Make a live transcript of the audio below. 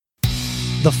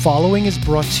The following is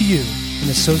brought to you in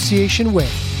association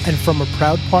with and from a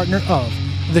proud partner of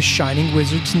the Shining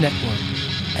Wizards Network.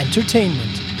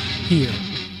 Entertainment here.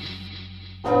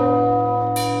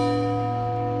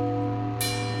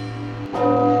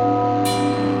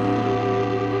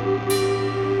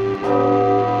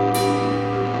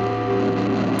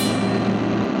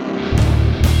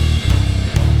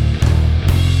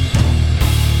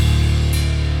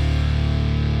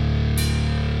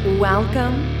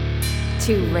 Welcome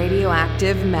to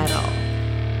Radioactive Metal.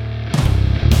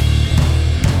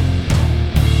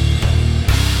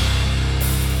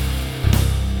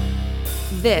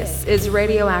 This is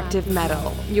Radioactive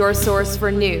Metal, your source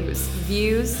for news,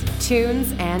 views,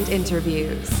 tunes, and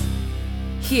interviews.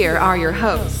 Here are your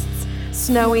hosts,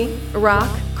 Snowy,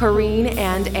 Rock, Corrine,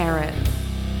 and Aaron.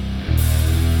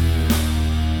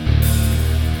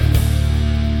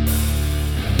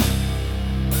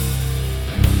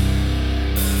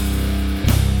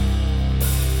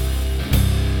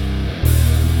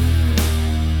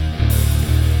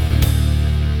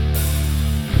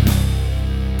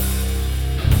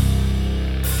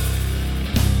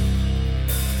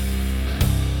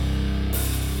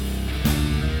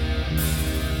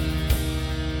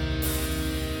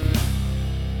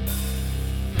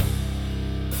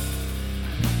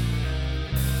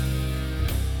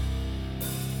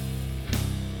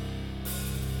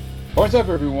 What's up,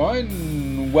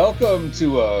 everyone? Welcome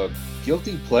to a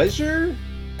Guilty Pleasure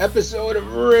episode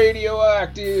of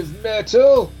Radioactive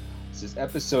Metal. This is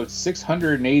episode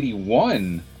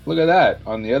 681. Look at that,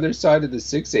 on the other side of the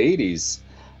 680s.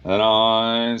 And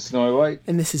I'm Snowy White.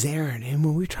 And this is Aaron. And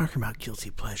when we're talking about Guilty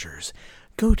Pleasures,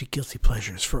 go to Guilty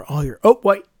Pleasures for all your... Oh,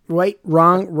 wait,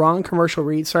 wrong commercial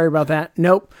read. Sorry about that.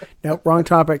 Nope, wrong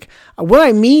topic. What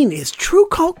I mean is True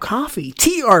Cult Coffee,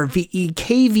 TRVEKVLT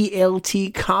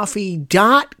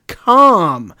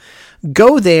coffee.com.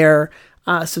 Go there,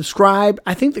 subscribe.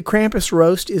 I think the Krampus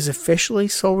Roast is officially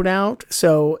sold out.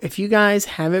 So if you guys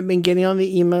haven't been getting on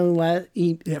the emailing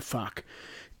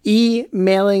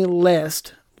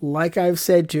list, like I've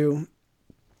said to,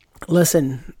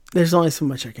 listen, there's only so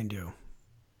much I can do.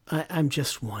 I'm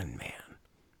just one man.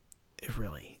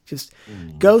 Really, just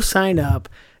go sign up,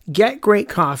 get great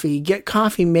coffee, get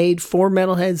coffee made for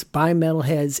metalheads by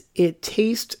metalheads. It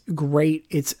tastes great.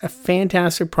 It's a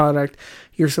fantastic product.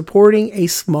 You're supporting a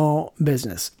small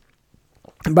business.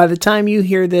 And by the time you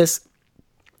hear this,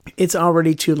 it's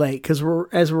already too late because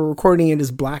as we're recording it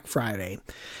is Black Friday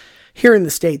here in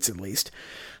the States, at least.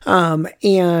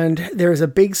 And there's a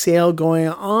big sale going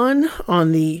on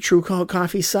the True Cult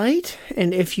Coffee site.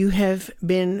 And if you have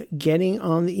been getting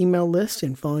on the email list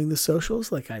and following the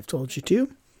socials like I've told you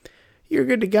to, you're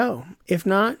good to go. If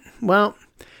not, well,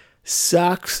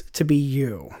 sucks to be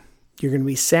you. You're going to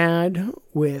be sad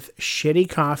with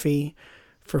shitty coffee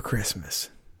for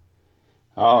Christmas.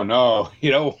 Oh, no.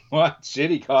 You don't want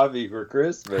shitty coffee for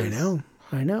Christmas.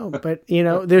 I know, but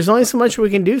there's only so much we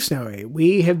can do, Snowy.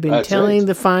 We have been telling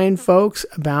the fine folks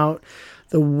about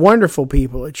the wonderful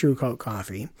people at True Cult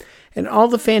Coffee and all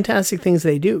the fantastic things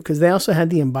they do, because they also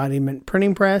had the embodiment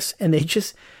printing press, and they're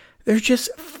just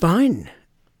fun.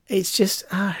 It's just,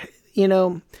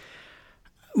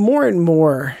 more and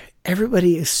more,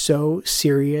 everybody is so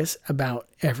serious about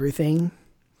everything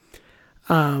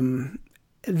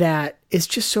that it's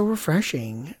just so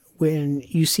refreshing when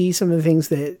you see some of the things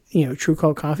that, True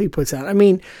Cult Coffee puts out. I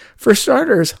mean, for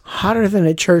starters, hotter than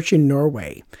a church in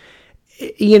Norway.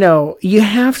 You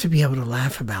have to be able to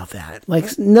laugh about that.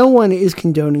 Like, no one is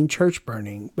condoning church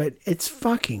burning, but it's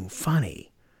fucking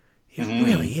funny. It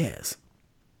really is.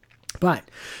 But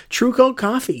True Cult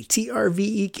Coffee,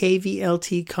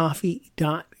 TRVEKVLT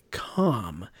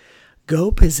coffee.com.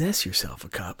 Go possess yourself a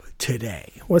cup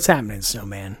today. What's happening,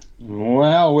 Snowman?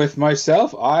 Well, with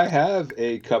myself, I have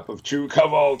a cup of True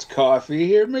Cult coffee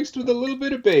here mixed with a little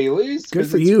bit of Bailey's. Good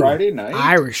for you. Friday night.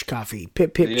 Irish coffee.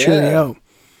 Pip, pip, cheerio.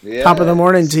 Yeah. Top of the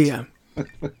morning to you.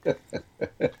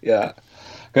 Yeah.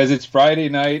 Because it's Friday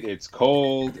night, it's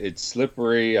cold, it's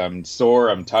slippery, I'm sore,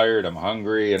 I'm tired, I'm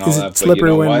hungry, and all that. Is it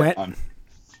slippery when wet?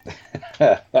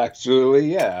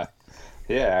 Actually, yeah.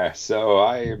 Yeah, so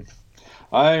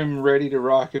I'm ready to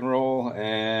rock and roll,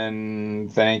 and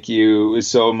thank you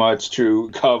so much, True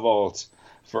Cult,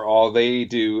 for all they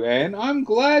do. And I'm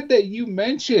glad that you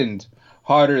mentioned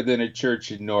hotter than a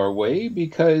church in Norway,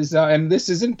 because, and this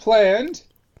isn't planned,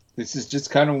 this is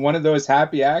just kind of one of those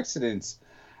happy accidents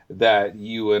that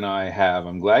you and I have.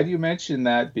 I'm glad you mentioned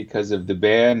that because of the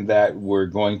band that we're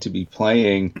going to be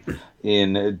playing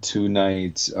in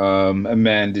tonight's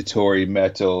mandatory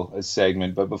metal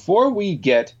segment. But before we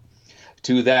get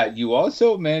to that, you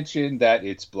also mentioned that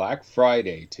it's Black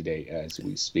Friday today as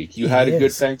we speak. You had a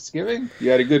good Thanksgiving? You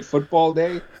had a good football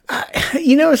day?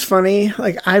 It's funny.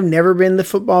 Like, I've never been the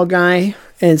football guy.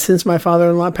 And since my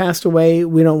father-in-law passed away,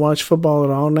 we don't watch football at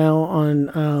all now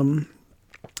on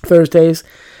Thursdays.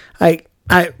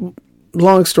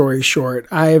 Long story short,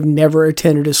 I have never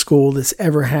attended a school that's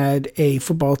ever had a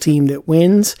football team that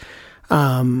wins.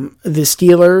 The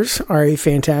Steelers are a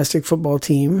fantastic football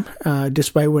team,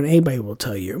 despite what anybody will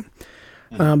tell you.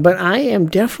 But I am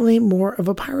definitely more of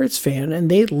a Pirates fan,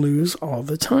 and they lose all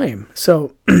the time.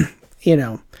 So,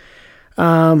 yeah,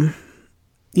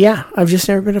 I've just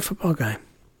never been a football guy.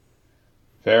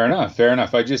 Fair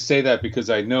enough. I just say that because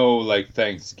I know, like,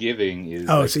 Thanksgiving is...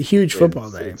 Oh, it's a huge football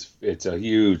day. It's a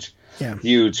huge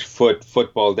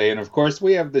football day. And, of course,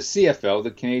 we have the CFL,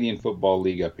 the Canadian Football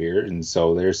League, up here. And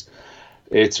so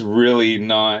it's really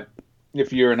not...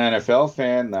 If you're an NFL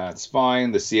fan, that's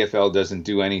fine. The CFL doesn't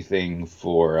do anything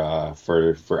for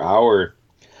our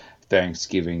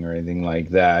Thanksgiving or anything like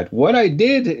that. What I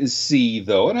did see,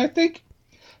 though, and I think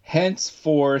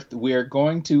henceforth we're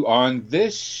going to, on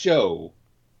this show...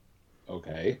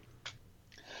 Okay.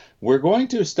 We're going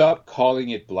to stop calling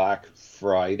it Black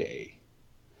Friday.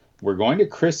 We're going to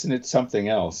christen it something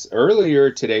else. Earlier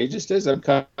today, just as I'm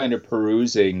kind of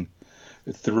perusing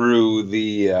through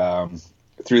the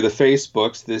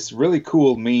Facebooks, this really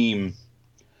cool meme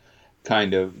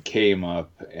kind of came up,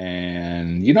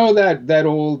 and you know that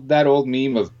old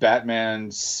meme of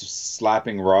Batman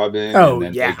slapping Robin. Oh, and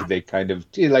then yeah. They kind of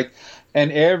like,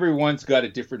 and everyone's got a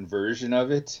different version of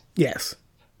it. Yes.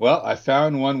 Well, I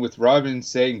found one with Robin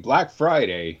saying Black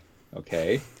Friday,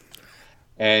 okay,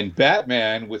 and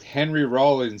Batman with Henry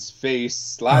Rollins' face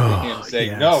slapping him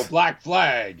saying, yes. No, Black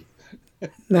Flag.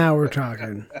 Now we're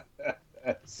talking.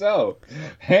 So,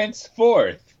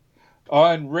 henceforth,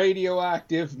 on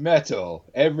Radioactive Metal,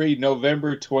 every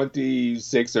November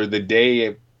 26th, or the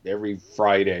day every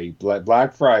Friday,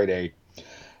 Black Friday,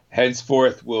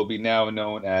 henceforth will be now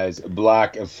known as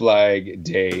Black Flag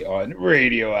Day on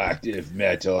Radioactive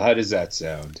Metal. How does that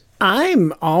sound?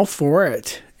 I'm all for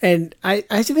it. And I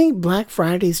think Black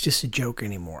Friday is just a joke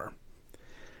anymore.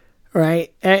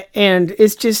 Right? And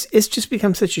it's just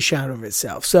become such a shadow of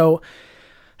itself. So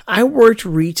I worked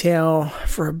retail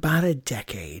for about a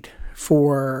decade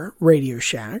for Radio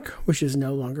Shack, which is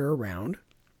no longer around.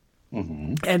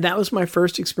 Mm-hmm. And that was my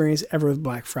first experience ever with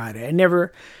Black Friday. I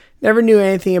never knew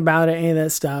anything about it, any of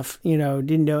that stuff,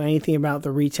 didn't know anything about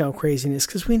the retail craziness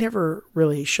because we never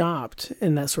really shopped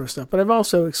and that sort of stuff. But I've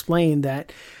also explained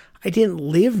that I didn't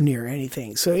live near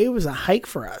anything. So it was a hike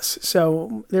for us.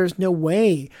 So there's no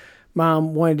way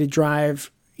Mom wanted to drive,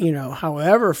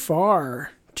 however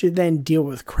far to then deal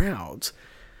with crowds,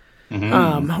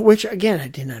 which again, I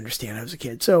didn't understand. I was a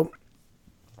kid. So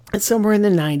it's somewhere in the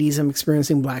 90s, I'm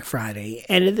experiencing Black Friday.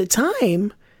 And at the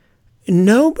time,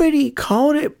 nobody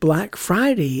called it Black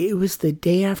Friday. It was the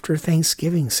day after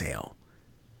Thanksgiving sale.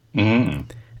 Mm.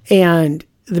 And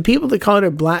the people that called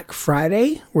it Black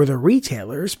Friday were the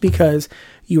retailers because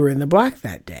you were in the black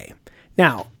that day.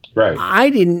 Now, right. I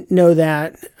didn't know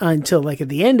that until like at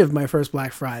the end of my first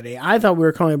Black Friday. I thought we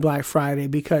were calling it Black Friday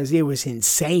because it was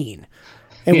insane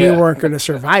and we weren't going to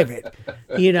survive it.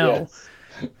 Yes.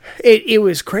 It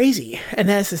was crazy. And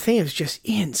that's the thing. It was just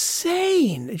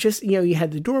insane. Just, you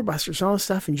had the doorbusters and all this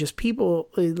stuff and just people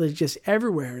just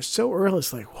everywhere. So early.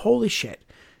 It's like, holy shit,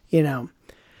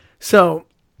 So,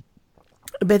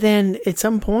 but then at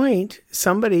some point,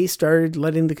 somebody started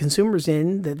letting the consumers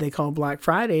in that they call Black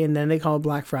Friday, and then they call it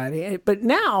Black Friday. But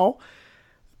now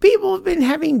people have been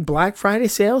having Black Friday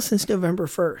sales since November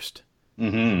 1st.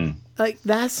 Mm-hmm. Like,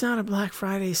 that's not a Black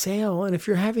Friday sale. And if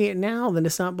you're having it now, then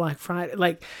it's not Black Friday.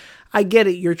 Like, I get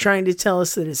it. You're trying to tell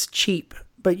us that it's cheap,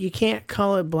 but you can't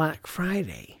call it Black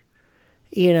Friday.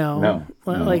 No,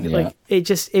 like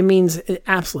it means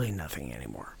absolutely nothing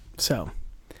anymore. So,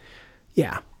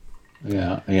 yeah.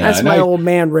 Yeah. That's my old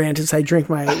man rant as I drink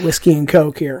my whiskey and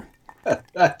Coke here.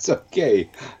 That's okay.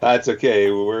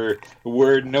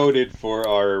 We're noted for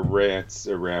our rants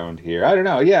around here. I don't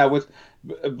know. Yeah, with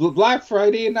Black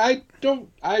Friday, and I'm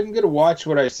going to watch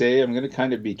what I say. I'm going to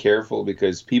kind of be careful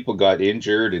because people got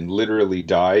injured and literally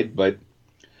died. But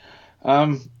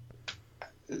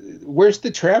where's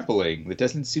the trampling? That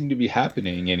doesn't seem to be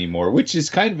happening anymore, which is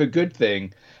kind of a good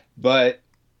thing. But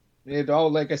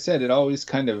like I said,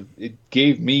 it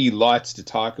gave me lots to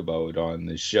talk about on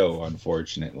the show,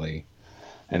 unfortunately,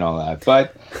 and all that.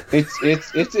 But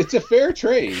it's a fair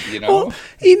trade, Well,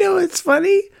 it's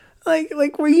funny.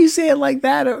 like when you say it like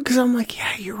that, because I'm like,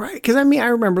 yeah, you're right. Because I mean, I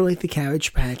remember like the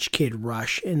Cabbage Patch Kid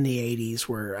rush in the '80s,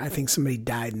 where I think somebody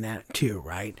died in that too,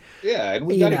 right? Yeah, and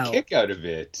we got a kick out of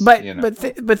it. But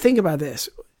but think about this.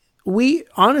 We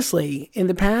honestly, in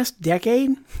the past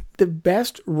decade, the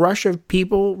best rush of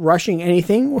people rushing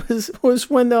anything was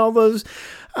when all those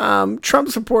Trump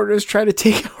supporters tried to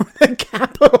take over the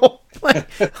Capitol. like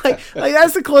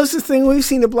that's the closest thing we've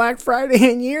seen to Black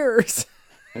Friday in years.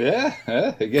 Yeah,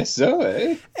 I guess so,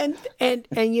 eh?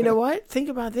 And you know what? Think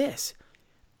about this.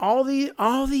 All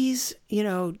these,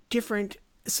 different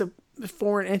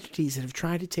foreign entities that have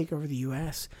tried to take over the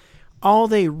U.S., all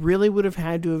they really would have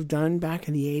had to have done back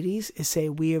in the 80s is say,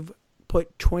 we have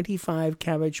put 25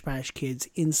 Cabbage Patch Kids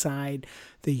inside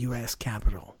the U.S.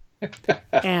 Capitol. And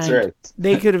that's right.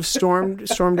 They could have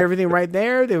stormed everything right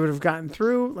there. They would have gotten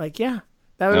through. Like, yeah,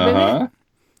 that would have been it.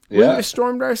 We would have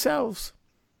stormed ourselves.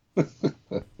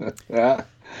 Yeah.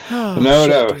 No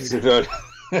doubt.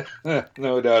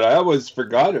 No doubt. I almost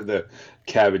forgot of the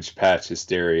Cabbage Patch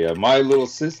hysteria. My little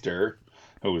sister,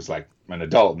 who was like an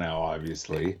adult now,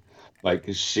 obviously, like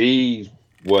she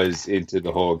was into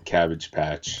the whole Cabbage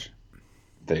Patch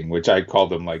thing, which I call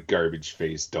them like garbage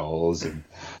face dolls. And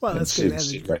that's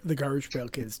good. The Garbage Pail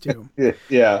Kids too.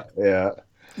 Yeah.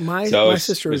 My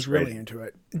sister was really into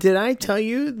it. Did I tell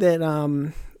you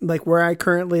that like where I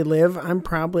currently live, I'm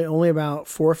probably only about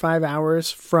 4 or 5 hours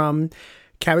from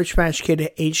Cabbage Patch Kid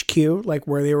HQ, like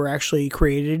where they were actually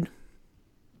created.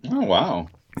 Oh, wow.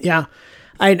 Yeah.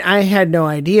 I had no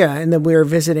idea. And then we were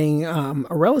visiting a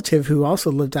relative who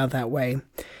also lived out that way.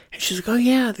 And she's like, oh,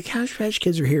 yeah, the Cabbage Patch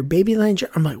Kids are here. Babyland.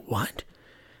 I'm like, what?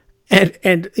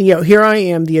 And here I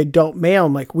am, the adult male.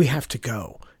 I'm like, we have to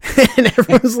go. And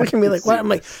everyone's looking at me like, what? I'm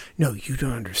like, no, you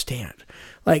don't understand.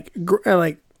 Like,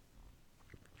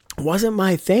 wasn't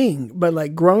my thing, but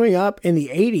like growing up in the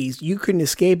 80s, you couldn't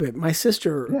escape it. My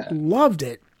sister loved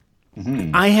it.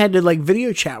 Mm-hmm. I had to like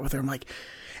video chat with her. I'm like,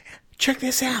 check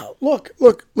this out. Look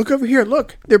over here.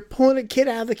 Look, they're pulling a kid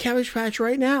out of the Cabbage Patch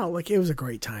right now. Like, it was a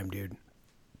great time, dude.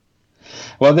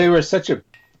 Well, they were such a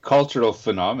cultural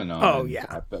phenomenon. Oh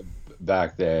yeah.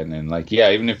 Back then. And like,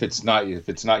 yeah, even if it's not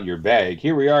your bag,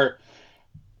 here we are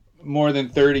more than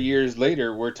 30 years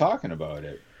later, we're talking about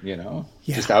it.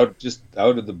 Just out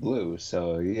of the blue.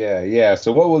 So yeah.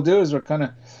 So what we'll do is we'll kind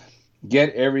of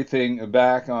get everything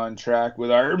back on track with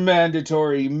our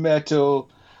mandatory metal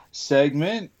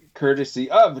segment, courtesy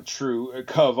of True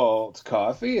Cavault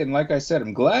Coffee. And like I said,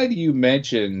 I'm glad you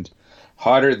mentioned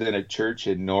Hotter Than a Church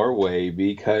in Norway,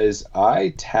 because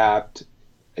I tapped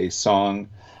a song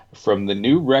from the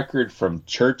new record from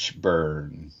Church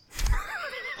Burn.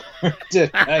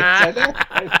 Did I say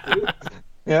that?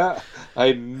 Yeah,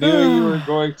 I knew you were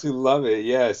going to love it.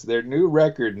 Yes, their new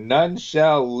record, None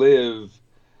Shall Live,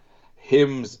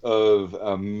 Hymns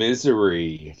of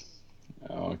Misery.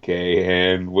 Okay,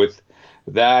 and with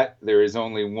that, there is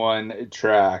only one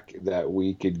track that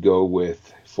we could go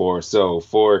with for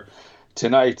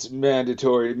tonight's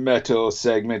mandatory metal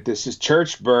segment. This is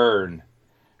Church Burn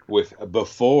with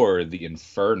Before the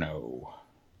Inferno.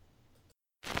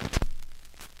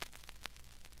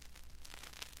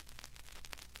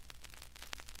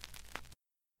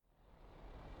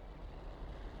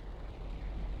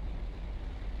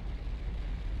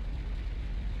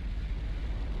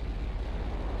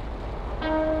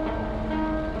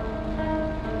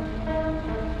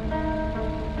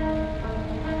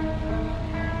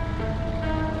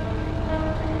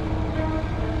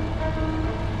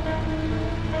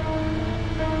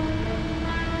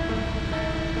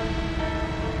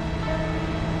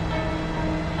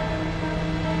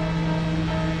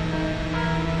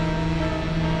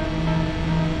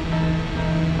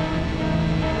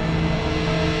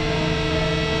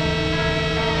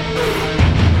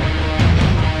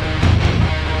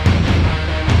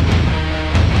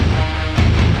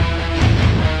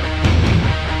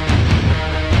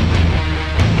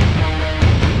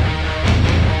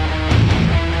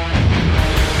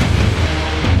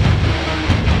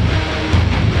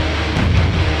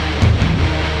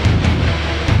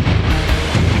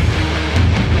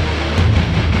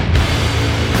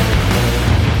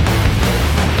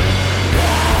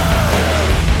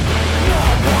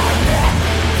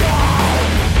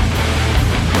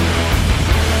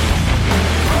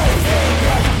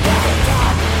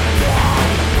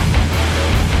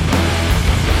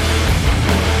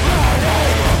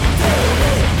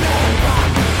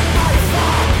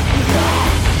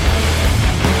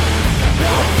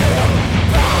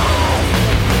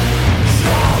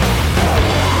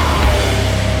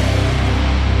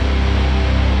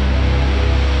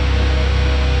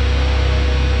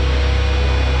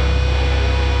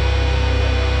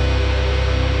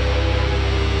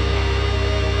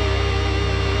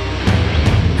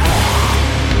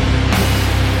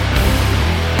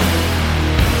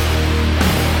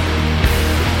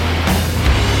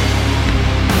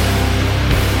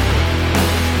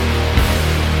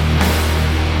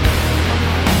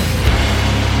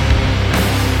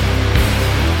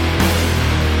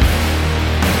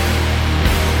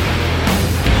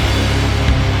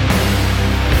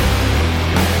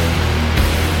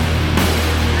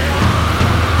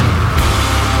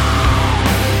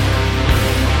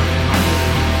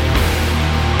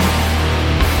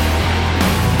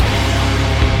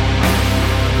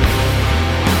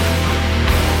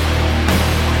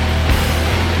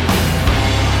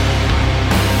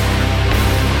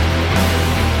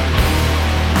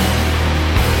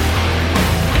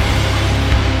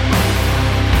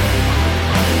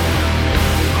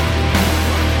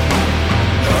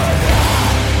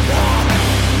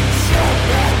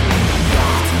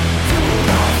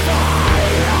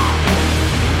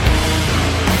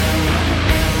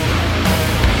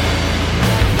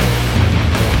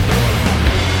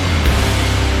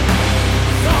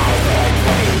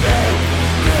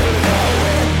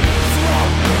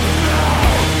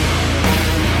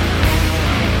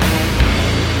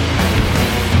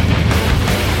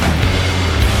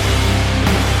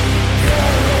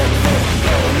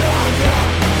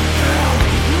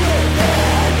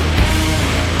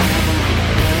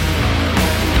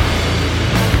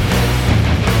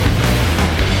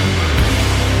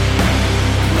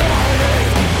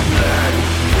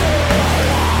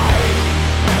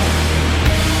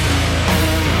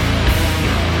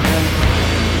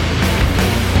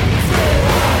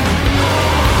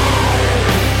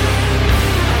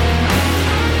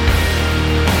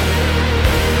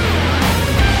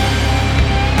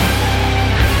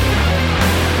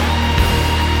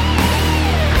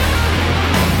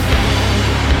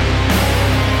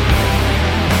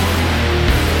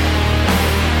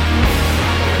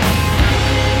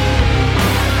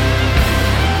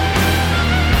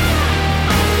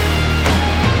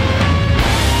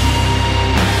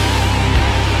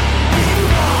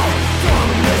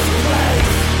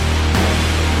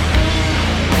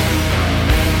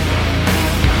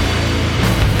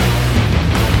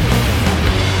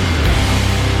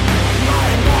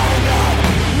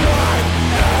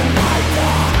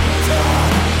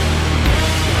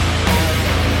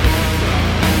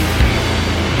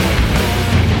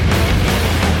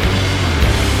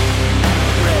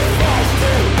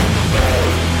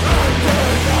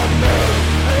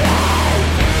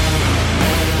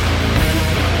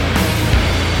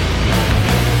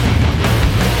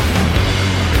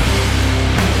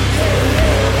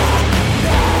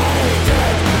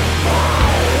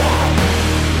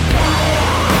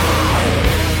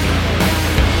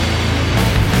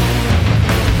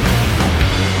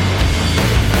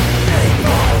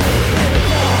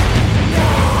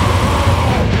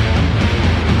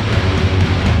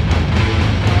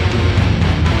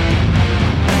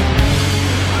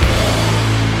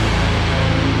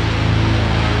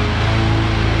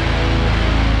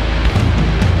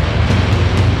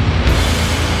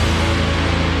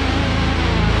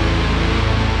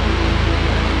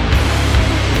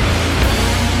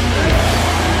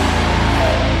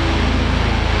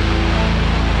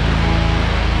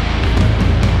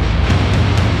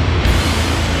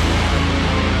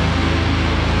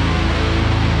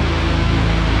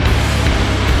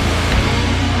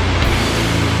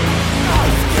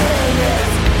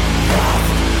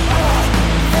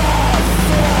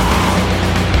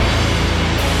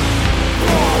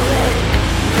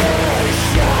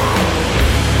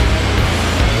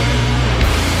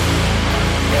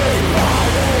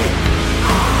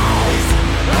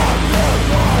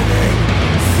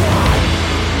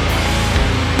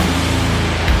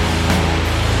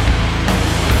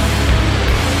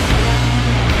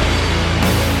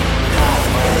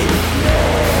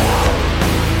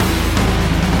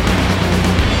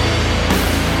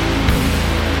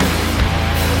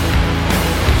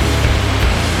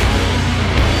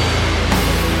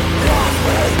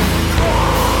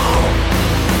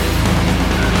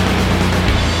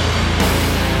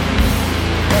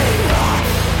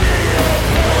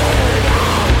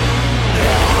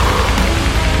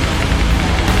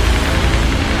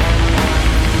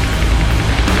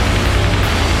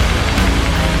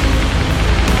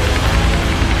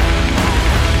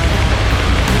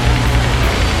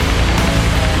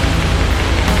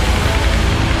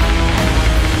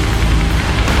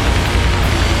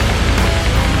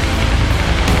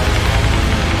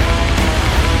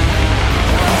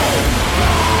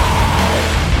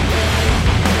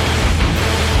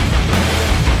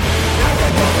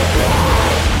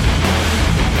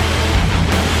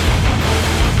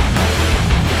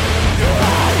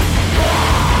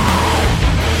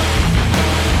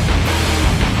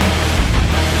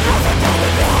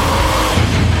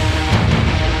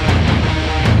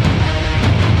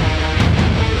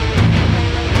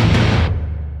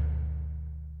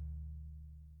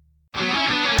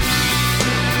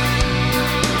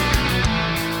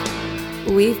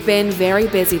 We've been very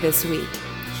busy this week.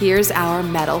 Here's our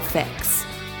metal fix.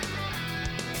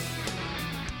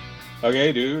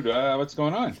 Okay, dude, what's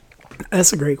going on?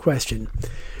 That's a great question.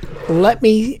 Let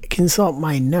me consult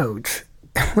my notes.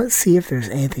 Let's see if there's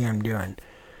anything I'm doing.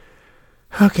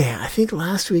 Okay, I think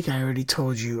last week I already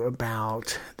told you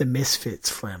about the Misfits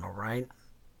flannel, right?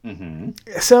 Mm-hmm.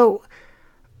 So,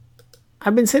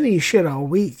 I've been sending you shit all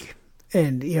week.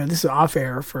 And, this is off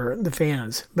air for the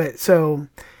fans. But, so,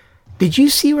 did you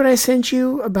see what I sent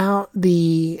you about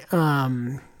the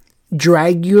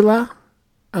Dragula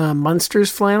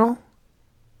Munsters flannel?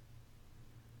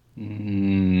 Yeah,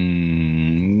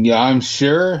 I'm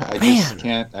sure. I just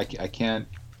can't. I can't.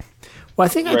 Well, I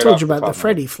think I told you about the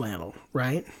Freddy flannel,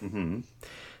 right? Mm-hmm.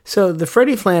 So the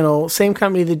Freddy flannel, same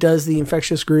company that does the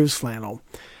Infectious Grooves flannel.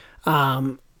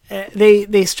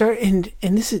 They start and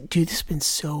this is, dude, this has been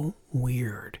so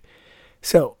weird.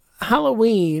 So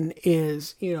Halloween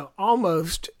is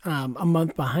almost a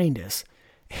month behind us,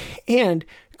 and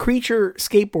Creature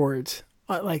Skateboards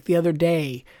like the other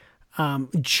day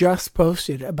just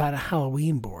posted about a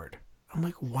Halloween board. I'm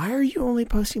like, why are you only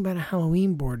posting about a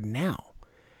Halloween board now?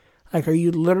 Like, are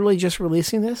you literally just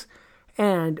releasing this?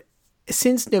 And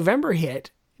since November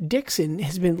hit, Dixon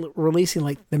has been releasing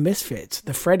like the Misfits,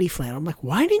 the Freddy flannel. I'm like,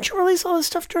 why didn't you release all this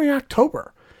stuff during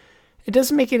October? It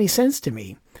doesn't make any sense to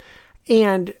me.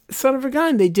 And son of a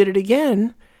gun, they did it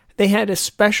again. They had a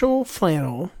special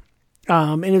flannel,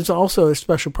 and it was also a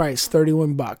special price,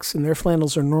 $31, and their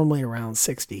flannels are normally around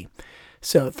 $60.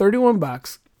 So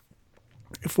 $31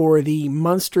 for the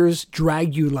Munsters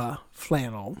Dragula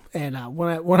flannel. And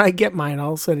when I get mine,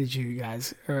 I'll send it to you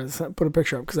guys, or put a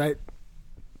picture up, because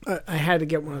I had to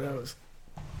get one of those.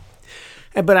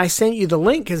 But I sent you the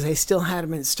link because they still had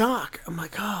them in stock. I'm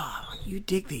like, oh, you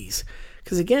dig these.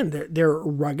 Because again, they're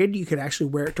rugged. You could actually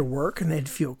wear it to work and they'd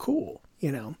feel cool,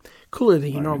 cooler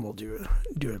than you normal do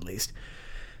at least.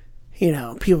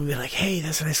 People be like, hey,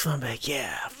 that's a nice flannel. I'm like,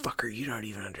 yeah, fucker, you don't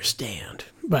even understand.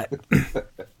 But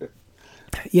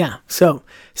yeah, so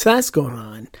that's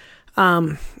going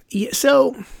on.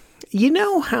 So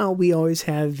how we always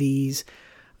have these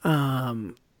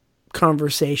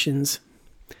conversations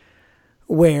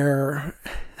where,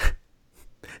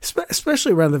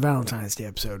 especially around the Valentine's Day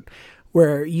episode,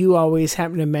 where you always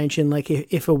happen to mention, like,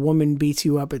 if a woman beats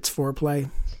you up, it's foreplay.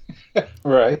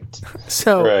 Right.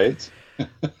 So, right.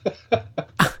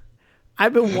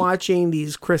 I've been watching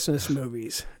these Christmas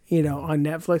movies, on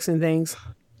Netflix and things.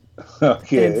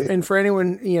 Okay. And for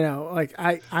anyone, like,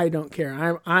 I don't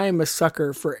care. I'm a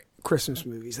sucker for Christmas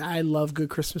movies. I love good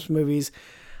Christmas movies.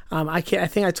 I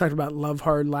think I talked about Love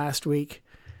Hard last week,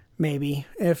 maybe.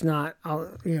 If not,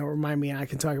 I'll remind me and I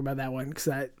can talk about that one, because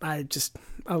I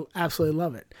absolutely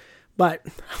love it. But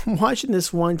I'm watching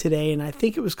this one today, and I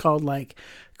think it was called like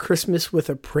Christmas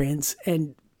with a Prince,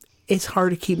 and it's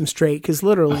hard to keep them straight, because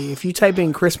literally, if you type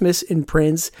in Christmas and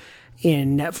Prince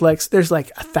in Netflix, there's like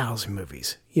 1,000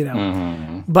 movies,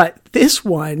 Mm-hmm. But this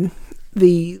one,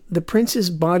 the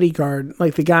prince's bodyguard,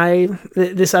 like the guy,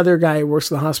 this other guy who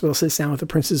works at the hospital, sits down with the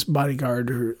prince's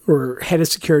bodyguard or head of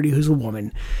security, who's a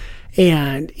woman.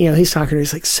 And, he's talking to her.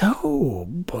 He's like, so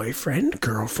boyfriend,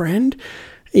 girlfriend,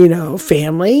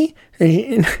 family.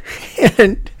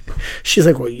 And she's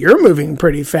like, well, you're moving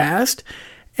pretty fast.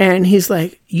 And he's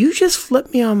like, you just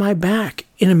flipped me on my back.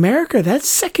 In America, that's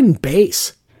second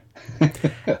base.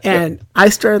 And I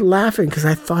started laughing because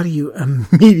I thought of you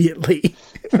immediately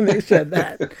when they said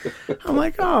that. I'm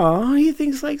like, oh, he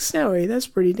thinks like Snowy. That's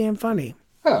pretty damn funny.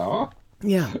 Oh.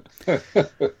 Yeah.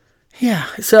 Yeah.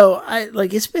 So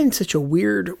it's been such a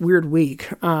weird week.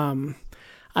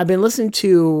 I've been listening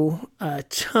to a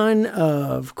ton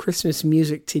of Christmas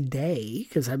music today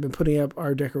because I've been putting up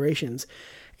our decorations.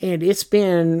 And it's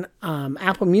been,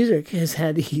 Apple Music has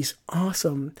had these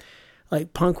awesome,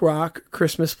 like, punk rock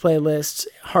Christmas playlists,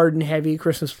 hard and heavy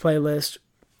Christmas playlists.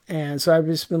 And so I've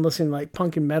just been listening to, like,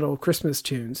 punk and metal Christmas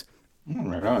tunes.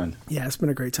 Right on. Yeah, it's been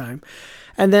a great time.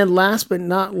 And then last but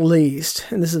not least,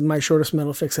 and this is my shortest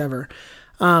metal fix ever,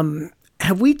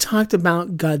 have we talked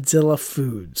about Godzilla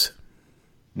Foods?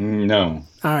 No.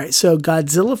 All right, so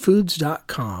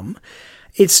GodzillaFoods.com.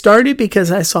 It started because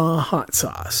I saw a hot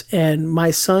sauce, and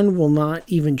my son will not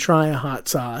even try a hot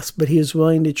sauce, but he is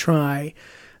willing to try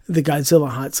the Godzilla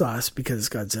hot sauce because it's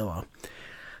Godzilla.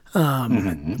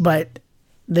 But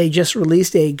they just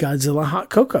released a Godzilla hot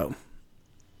cocoa.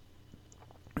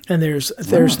 And there's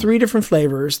 3 different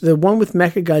flavors. The one with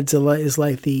Mechagodzilla is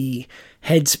like the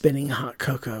head-spinning hot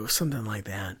cocoa, something like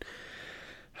that.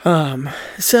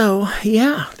 So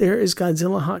yeah, there is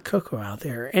Godzilla hot cocoa out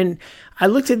there. And I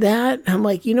looked at that and I'm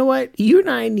like, you know what? You and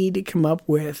I need to come up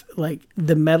with like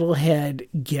the metalhead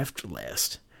gift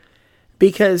list.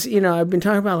 Because, you know, I've been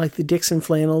talking about like the Dixon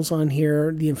Flannels on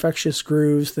here, the Infectious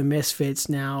Grooves, the Misfits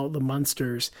now, the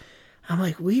Munsters. I'm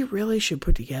like, we really should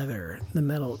put together the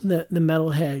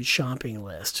metalhead shopping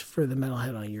list for the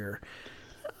metalhead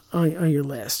on your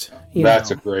list.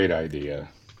 That's a great idea.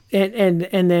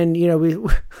 And then, you know,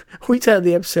 we titled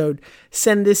the episode,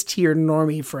 "Send This to Your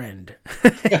Normie Friend."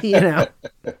 You know.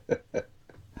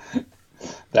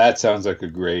 That sounds like a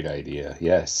great idea.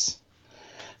 Yes.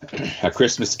 A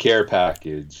Christmas care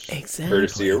package. Exactly.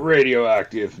 Courtesy of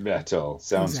Radioactive Metal.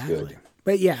 Sounds good.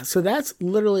 But yeah, so that's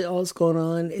literally all that's going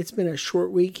on. It's been a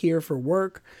short week here for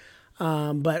work.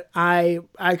 But I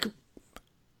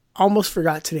almost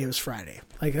forgot today was Friday.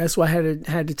 Like, that's why I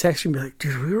had to text you and be like,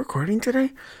 dude, are we recording today?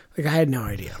 Like, I had no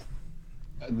idea.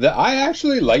 I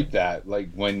actually like that. Like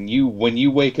when you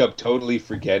wake up totally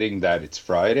forgetting that it's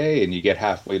Friday and you get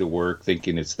halfway to work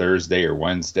thinking it's Thursday or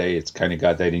Wednesday, it's kind of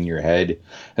got that in your head.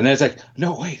 And then it's like,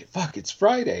 no, wait, fuck, it's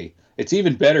Friday. It's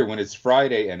even better when it's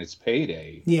Friday and it's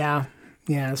payday. Yeah,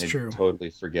 that's true. Totally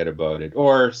forget about it.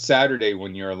 Or Saturday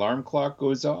when your alarm clock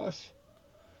goes off,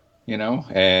 you know,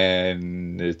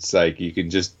 and it's like you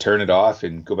can just turn it off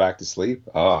and go back to sleep.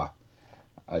 I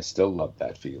still love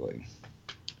that feeling.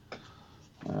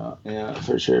 Yeah,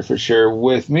 for sure.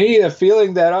 With me, the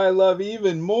feeling that I love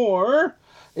even more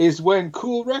is when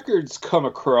cool records come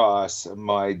across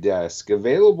my desk.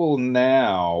 Available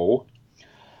now,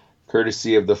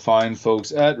 courtesy of the fine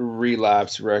folks at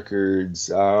Relapse Records.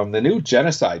 The new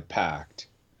Genocide Pact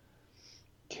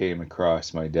came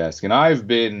across my desk, and I've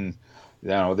been, you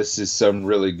know, this is some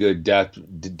really good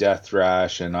death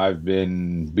thrash, and I've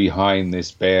been behind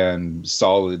this band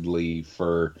solidly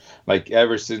for like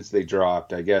ever since they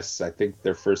dropped. I think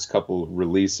their first couple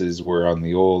releases were on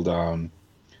the old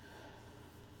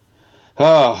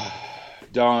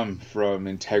Dom from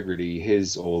Integrity,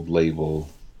 his old label.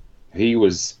 He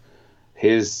was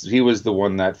the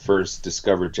one that first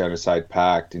discovered Genocide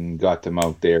Pact and got them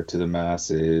out there to the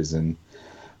masses, and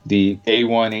the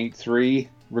A183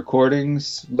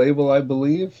 Recordings label, I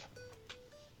believe.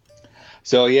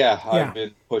 So yeah, I've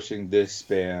been pushing this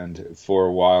band for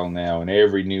a while now, and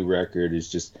every new record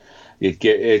is just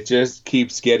it just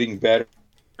keeps getting better,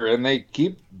 and they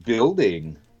keep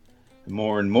building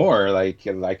more and more. Like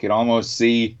I can almost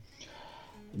see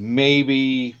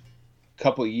maybe a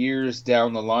couple years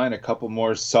down the line, a couple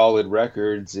more solid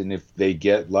records, and if they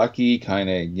get lucky, kind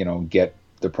of, you know, get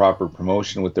the proper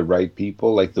promotion with the right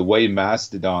people, like the way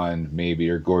Mastodon maybe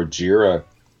or Gojira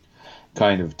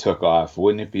kind of took off.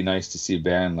 Wouldn't it be nice to see a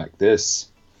band like this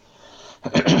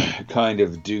kind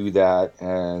of do that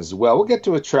as well? We'll get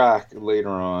to a track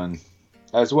later on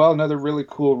as well. Another really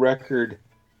cool record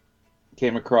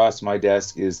came across my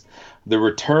desk is The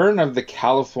Return of the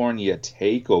California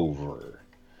Takeover,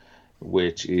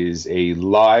 which is a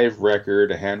live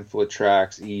record, a handful of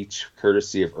tracks each,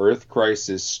 courtesy of Earth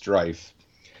Crisis, Strife,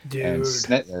 dude, and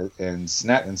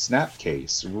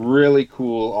Snapcase. Really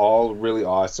cool, all really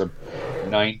awesome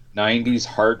 90s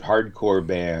hardcore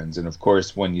bands. And of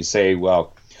course, when you say,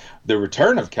 well, The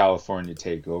Return of California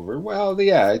Takeover, well,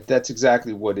 yeah, that's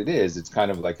exactly what it is. It's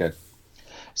kind of like a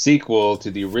sequel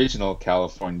to the original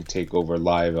California Takeover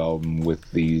live album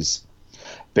with these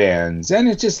bands. And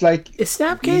it's just like, is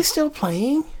Snapcase still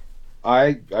playing?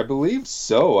 I believe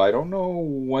so. I don't know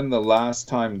when the last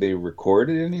time they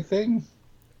recorded anything,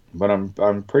 but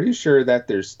I'm pretty sure that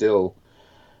they're still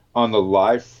on the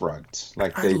live front.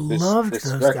 Like I loved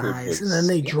those guys, and then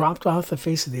they dropped off the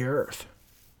face of the earth.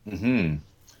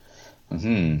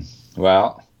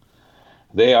 Well,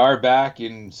 they are back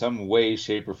in some way,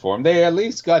 shape, or form. They at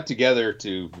least got together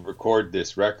to record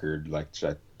this record, like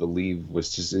I believe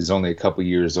is only a couple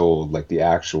years old. Like the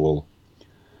actual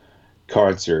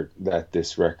concert that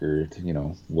this record, you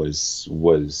know,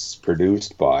 was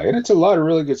produced by, and it's a lot of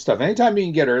really good stuff. Anytime you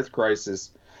can get Earth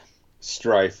Crisis,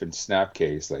 Strife, and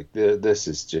Snapcase, like this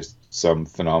is just some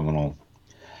phenomenal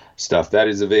stuff that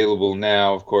is available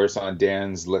now. Of course, on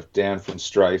Dan from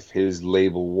Strife, his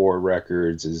label War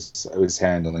Records is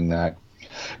handling that.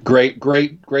 Great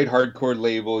hardcore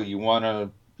label. You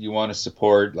wanna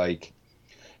support, like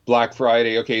Black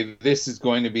Friday. Okay, this is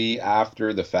going to be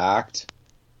after the fact.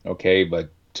 Okay,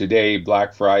 but today,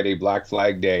 Black Friday, Black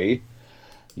Flag Day,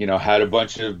 you know, had a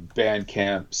bunch of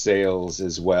Bandcamp sales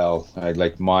as well.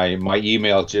 My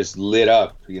email just lit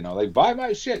up, you know, like, buy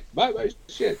my shit.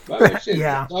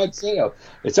 Yeah.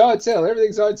 It's on sale.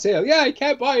 Everything's on sale. Yeah, I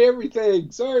can't buy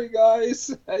everything. Sorry,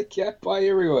 guys. I can't buy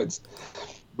everyone's.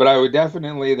 But I would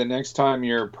definitely, the next time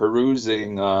you're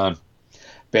perusing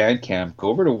Bandcamp, go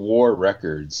over to War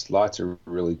Records. Lots of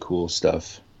really cool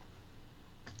stuff.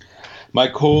 My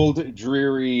cold,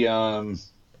 dreary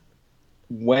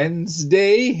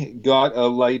Wednesday got a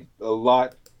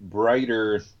lot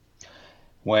brighter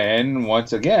when,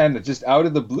 once again, just out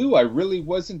of the blue, I really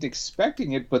wasn't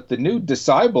expecting it, but the new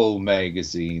Decibel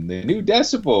magazine, the new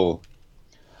Decibel,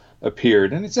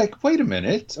 appeared. And it's like, wait a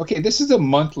minute. Okay, this is a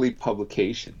monthly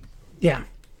publication. Yeah.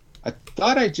 I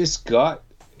thought I just got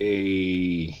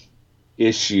a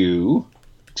issue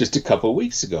just a couple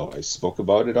weeks ago. I spoke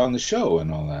about it on the show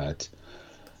and all that.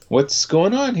 What's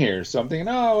going on here? Something,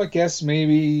 I guess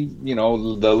maybe,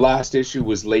 the last issue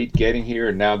was late getting here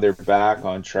and now they're back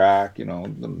on track,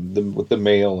 with the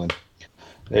mail and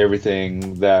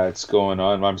everything that's going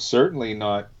on. I'm certainly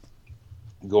not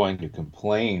going to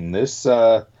complain. This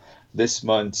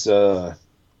month's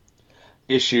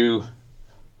issue,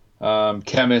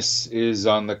 Chemist is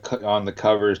on the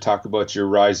covers. Talk about your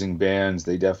rising bands.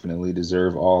 They definitely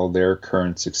deserve all their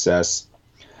current success.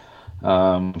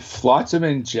 Flotsam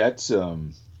and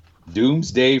Jetsam,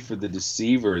 Doomsday for the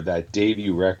Deceiver, that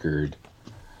debut record.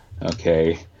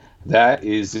 Okay, that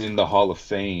is in the Hall of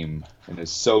Fame, and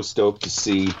it's so stoked to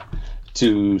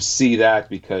see that,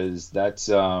 because that's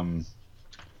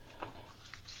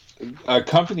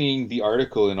accompanying the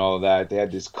article and all of that. They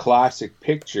had this classic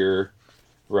picture,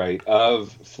 right,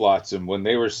 of Flotsam when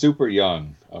they were super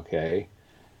young. Okay.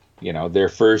 Their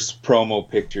first promo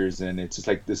pictures, and it's just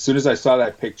like, as soon as I saw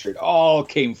that picture, it all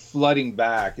came flooding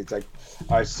back. It's like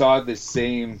I saw the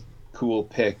same cool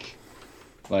pic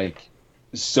like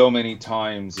so many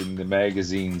times in the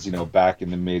magazines, back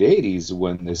in the mid 80s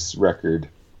when this record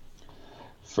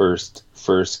first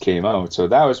came out. So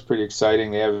that was pretty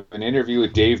exciting. They have an interview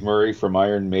with Dave Murray from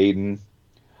Iron Maiden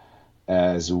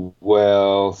as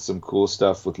well. Some cool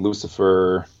stuff with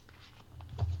Lucifer.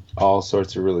 All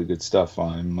sorts of really good stuff.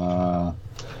 I'm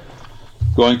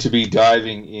going to be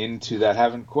diving into that.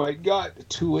 Haven't quite got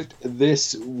to it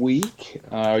this week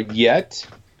yet.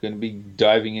 Going to be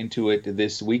diving into it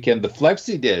this weekend. The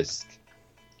Flexi Disc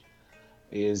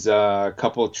is a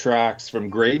couple of tracks from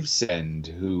Gravesend,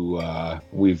 who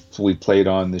we've played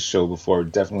on this show before.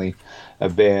 Definitely a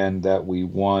band that we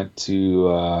want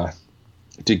to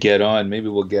get on. Maybe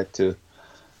we'll get to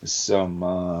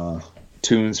some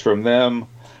tunes from them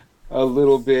a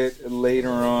little bit later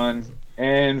on.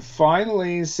 And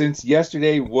finally, since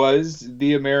yesterday was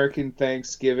the American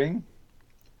Thanksgiving,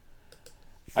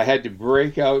 I had to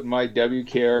break out my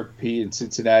WKRP in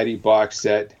Cincinnati box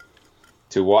set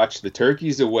to watch the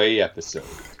Turkeys Away episode.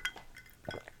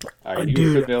 Are you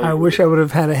Dude, familiar I with wish I would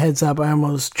have had a heads up. I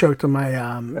almost choked on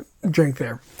my drink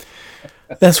there.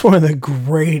 That's one of the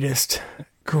greatest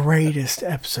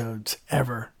episodes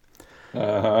ever.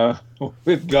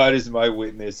 With God as my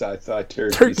witness, I thought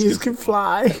Turkeys can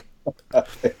fly.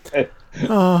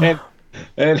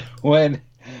 and when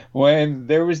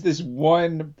there was this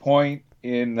one point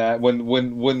in that,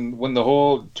 when the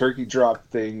whole turkey drop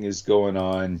thing is going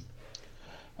on,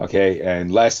 okay,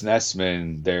 and Les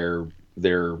Nessman,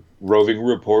 their roving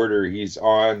reporter, he's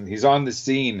on the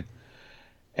scene,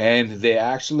 and they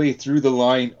actually threw the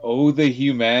line, "Oh, the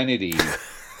humanity."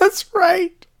 That's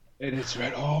right. And it's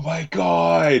right. Oh my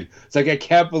God! It's like, I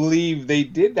can't believe they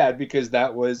did that, because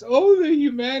that was "Oh, the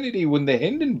humanity" when the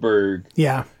Hindenburg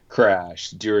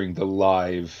crashed during the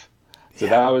live. So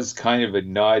that was kind of a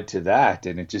nod to that,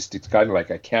 and it's kind of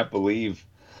like, I can't believe,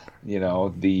 the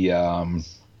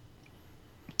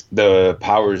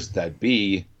powers that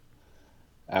be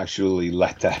actually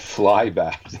let that fly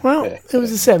back. Well, it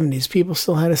was the 70s. People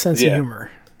still had a sense of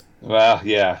humor. Well,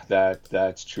 yeah,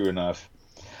 that's true enough.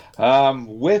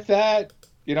 With that,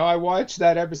 I watched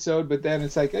that episode, but then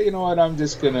it's like, you know what, I'm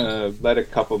just going to let a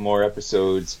couple more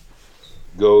episodes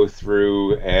go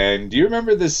through. And do you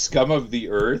remember the Scum of the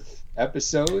Earth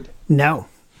episode? No.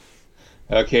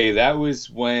 Okay, that was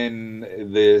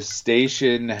when the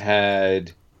station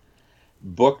had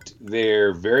booked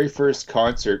their very first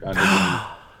concert under the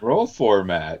roll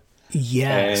format.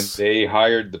 Yes. And they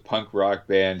hired the punk rock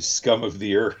band Scum of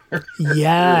the Earth.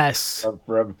 Yes.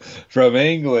 from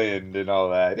England and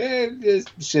all that. And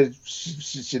just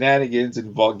shenanigans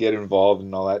get involved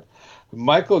and all that.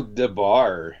 Michael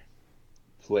DeBar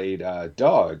played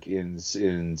Dog in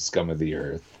Scum of the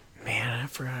Earth. Man, I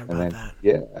forgot about that.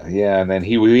 Yeah, and then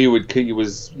he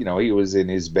was in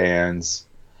his bands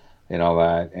and all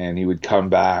that, and he would come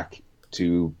back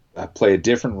to play a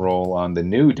different role on the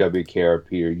new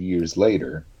WKRP years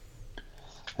later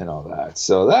and all that.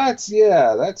 So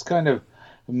that's kind of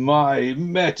my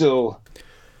metal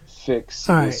fix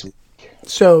this week.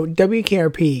 So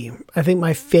WKRP, I think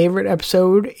my favorite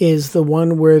episode is the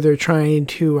one where they're trying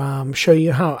to show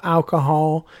you how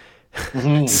alcohol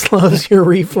slows your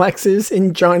reflexes,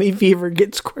 and Johnny Fever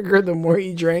gets quicker the more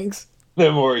he drinks.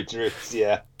 The more he drinks,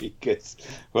 yeah, because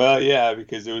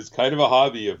it was kind of a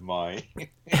hobby of mine.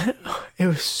 It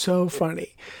was so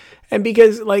funny. And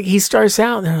because, like, he starts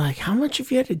out and they're like, how much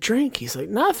have you had to drink? He's like,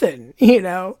 nothing, you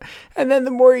know? And then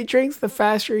the more he drinks, the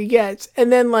faster he gets. And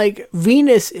then, like,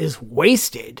 Venus is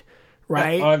wasted,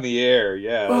 right? On the air,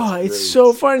 yeah. Oh, it's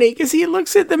so funny because he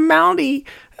looks at the Mountie,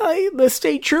 the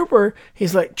state trooper.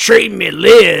 He's like, trade me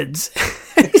lids.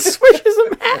 And he switches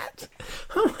them hats.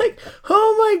 I'm like,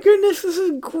 oh my goodness, this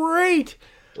is great.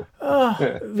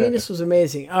 Oh, Venus was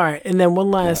amazing. All right. And then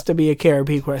one last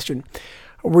WKRP question.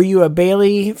 Were you a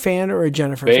Bailey fan or a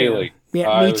Jennifer Bailey. fan?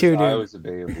 Yeah, me too, dude. I was a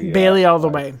Bailey. Yeah. Bailey all the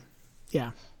way.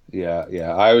 Yeah. Yeah.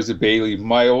 I was a Bailey.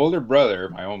 My older brother,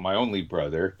 my only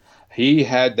brother, he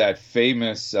had that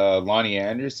famous Lonnie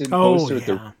Anderson poster with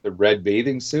the red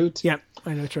bathing suit. Yep,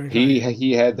 I know what you're talking about.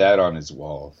 He had that on his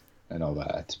wall and all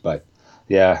that. But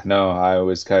yeah, no, I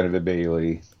was kind of a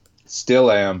Bailey.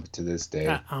 Still am to this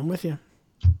day. I'm with you.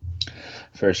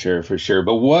 For sure.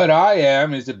 But what I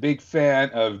am is a big fan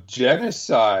of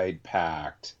Genocide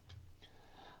Pact.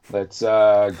 Let's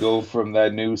go from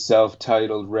that new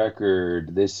self-titled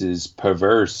record. This is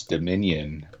Perverse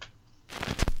Dominion.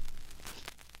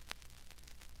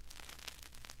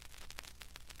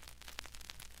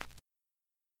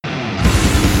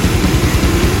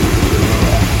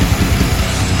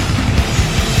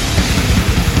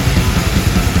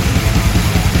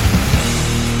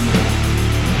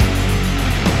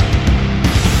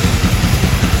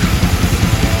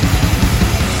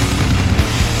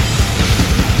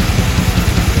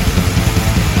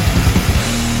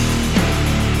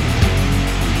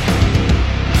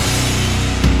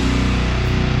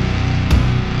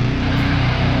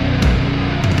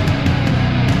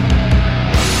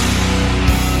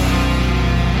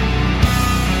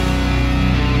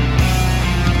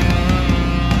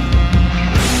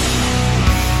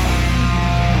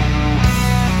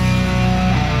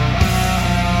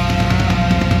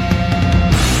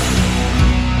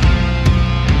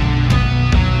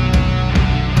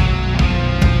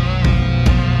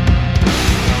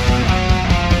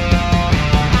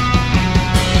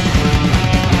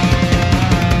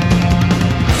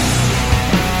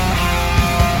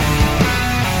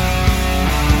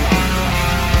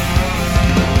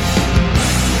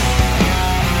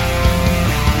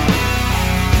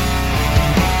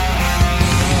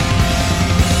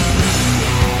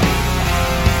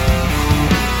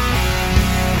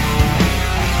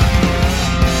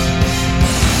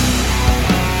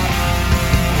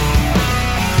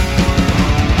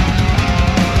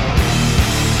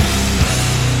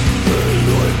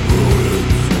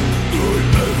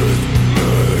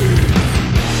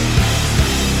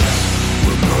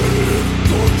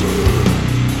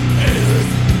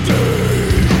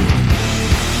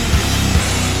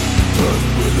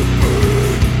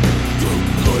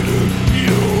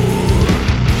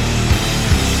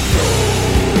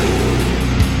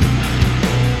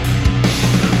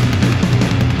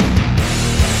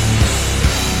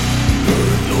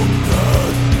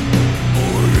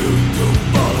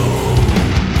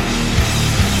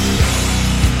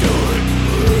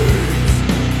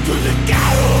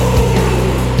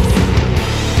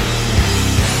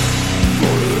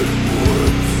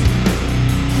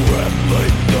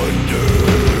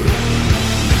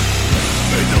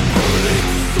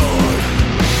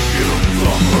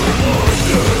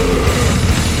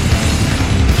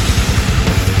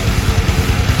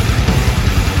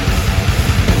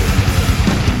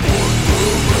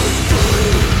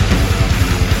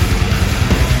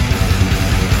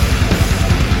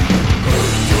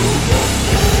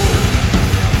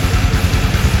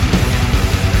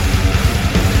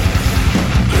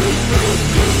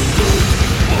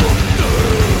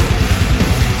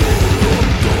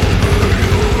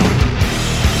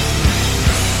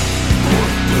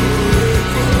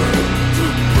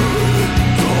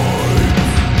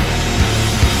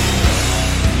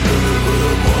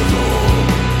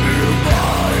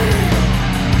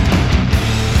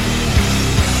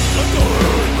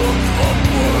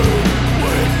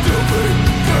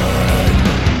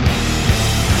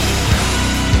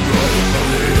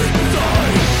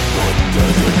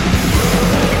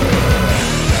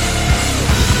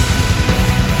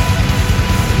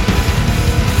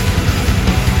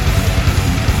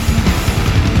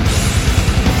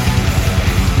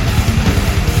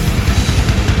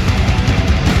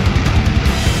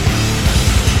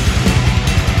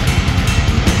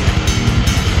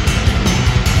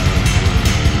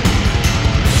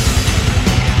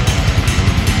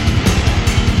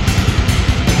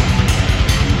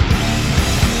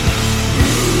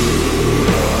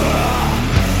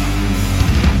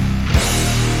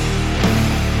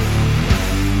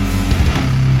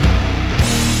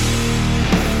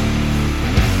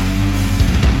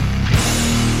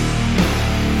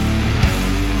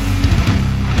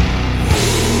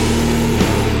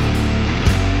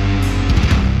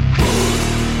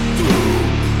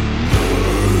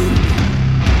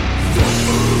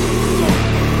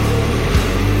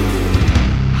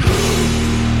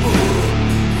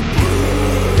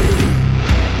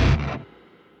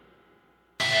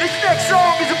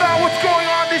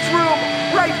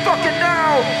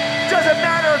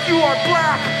 you are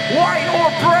black, white,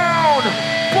 or brown,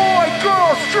 boy,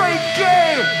 girl, straight,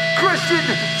 gay, Christian,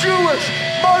 Jewish,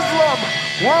 Muslim,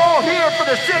 we're all here for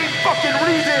the same fucking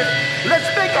reason. Let's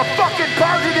make a fucking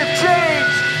positive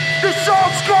change. This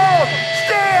song's called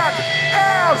Stand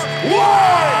as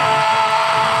One.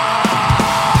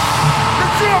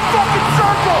 Let's see a fucking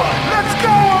circle. Let's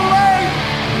go, Elaine.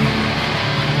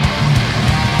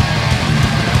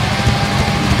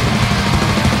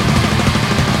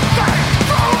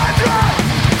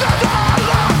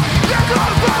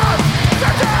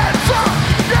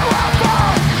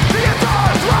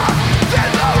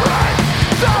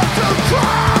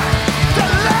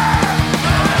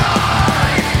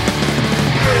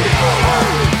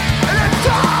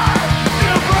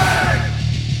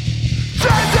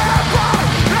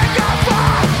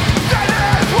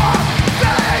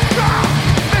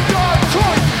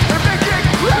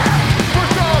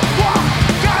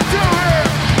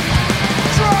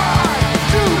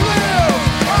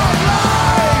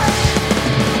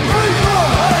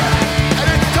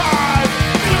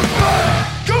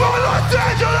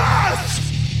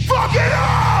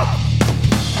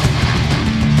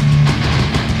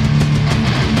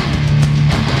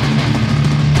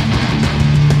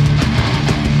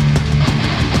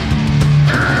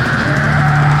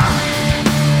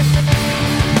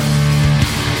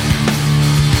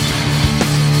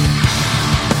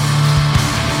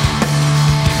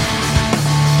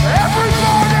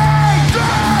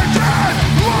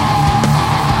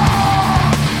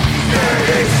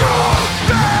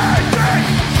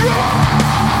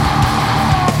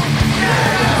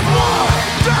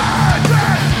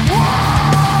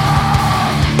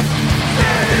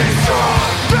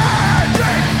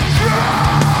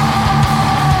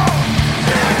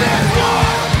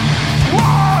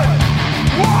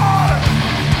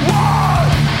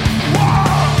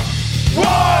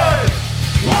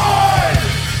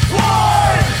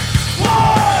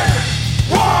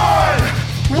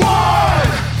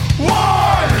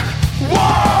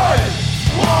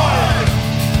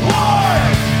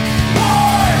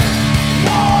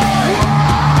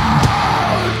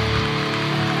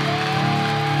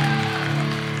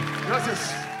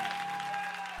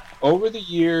 Over the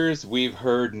years, we've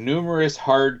heard numerous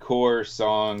hardcore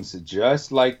songs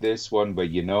just like this one, but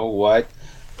you know what?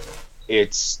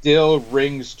 It still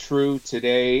rings true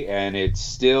today, and it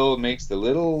still makes the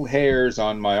little hairs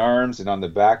on my arms and on the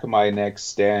back of my neck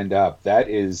stand up. That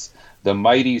is the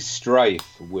Mighty Strife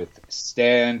with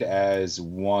Stand as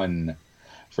One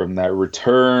from that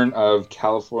Return of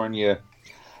California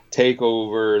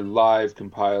Takeover live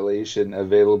compilation,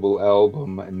 available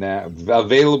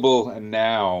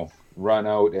now. Run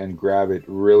out and grab it.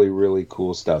 Really, really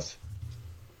cool stuff.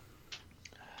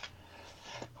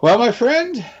 Well, my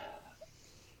friend,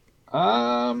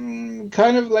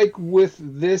 kind of like with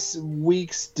this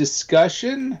week's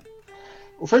discussion,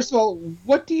 first of all,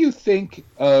 what do you think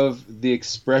of the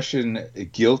expression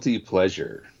guilty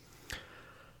pleasure?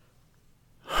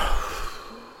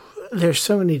 There's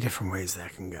so many different ways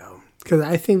that can go. Because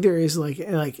I think there is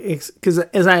because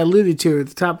as I alluded to at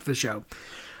the top of the show,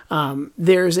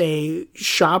 there's a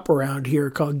shop around here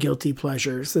called Guilty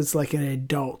Pleasures. It's like an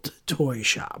adult toy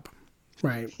shop,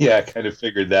 right? Yeah, I kind of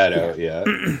figured that out, yeah.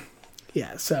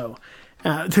 Yeah, so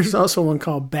there's also one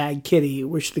called Bad Kitty,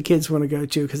 which the kids want to go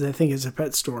to because I think it's a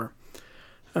pet store.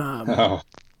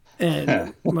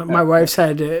 And my wife's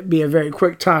had to be a very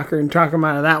quick talker and talk them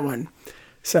out of that one.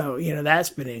 So, that's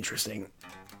been interesting.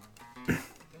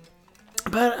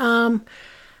 But,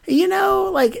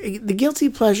 the guilty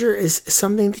pleasure is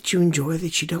something that you enjoy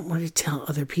that you don't want to tell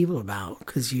other people about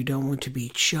because you don't want to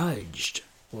be judged,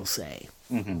 we'll say.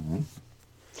 Mm-hmm.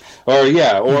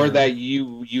 Or that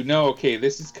okay,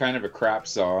 this is kind of a crap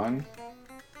song,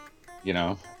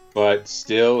 but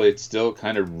it still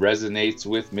kind of resonates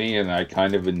with me and I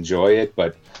kind of enjoy it,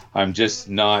 but I'm just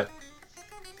not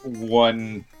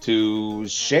one to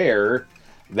share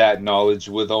that knowledge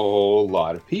with a whole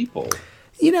lot of people.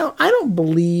 I don't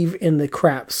believe in the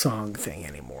crap song thing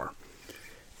anymore.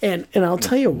 And I'll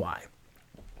tell you why.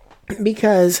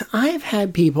 Because I've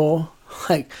had people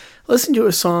listen to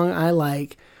a song I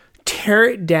like, tear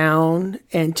it down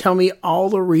and tell me all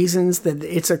the reasons that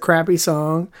it's a crappy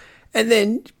song, and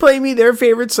then play me their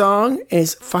favorite song and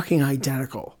it's fucking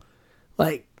identical.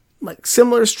 Like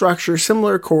similar structure,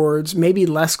 similar chords, maybe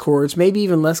less chords, maybe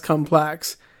even less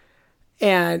complex.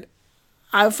 And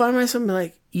I find myself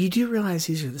like, you do realize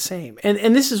these are the same.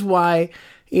 And this is why,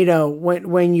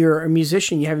 when you're a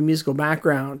musician, you have a musical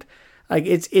background. Like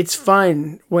it's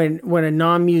fun when a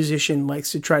non-musician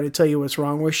likes to try to tell you what's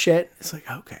wrong with shit. It's like,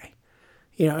 okay.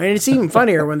 And it's even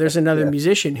funnier when there's another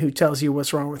musician who tells you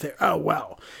what's wrong with it. Oh,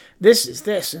 well, this is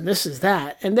this and this is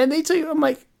that. And then they tell you, I'm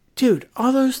like, dude,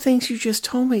 all those things you just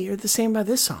told me are the same about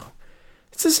this song.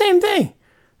 It's the same thing.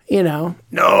 No,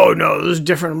 this is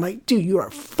different. I'm like, dude, you are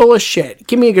full of shit.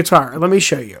 Give me a guitar. Let me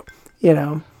show you.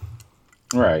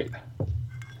 Right.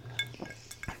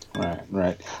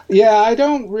 Yeah, I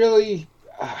don't really...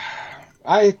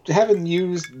 I haven't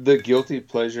used the guilty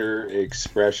pleasure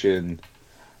expression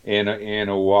in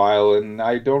a while, and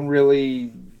I don't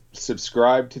really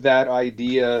subscribe to that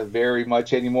idea very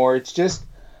much anymore. It's just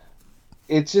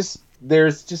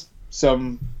there's just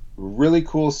some really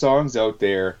cool songs out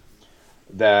there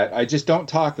that I just don't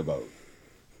talk about,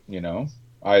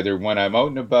 either when I'm out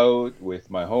and about with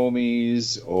my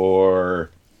homies or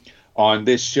on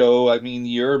this show. I mean,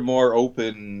 you're more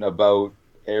open about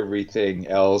everything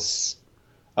else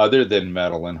other than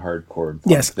metal and hardcore.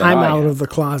 Yes, I'm out of the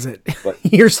closet. But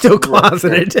you're still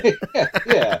closeted.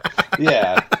 Yeah.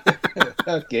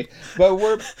 Okay, but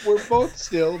we're both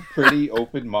still pretty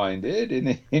open-minded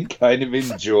and kind of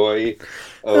enjoy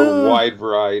a wide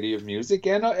variety of music,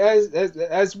 and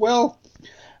as well,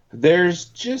 there's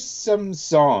just some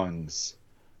songs,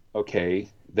 okay,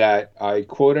 that I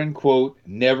quote unquote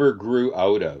never grew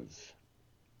out of.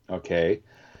 Okay,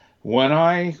 when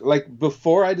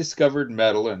before I discovered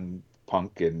metal and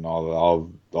punk and all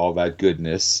that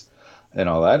goodness and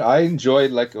all that, I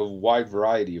enjoyed like a wide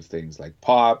variety of things like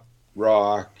pop,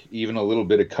 rock, even a little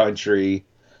bit of country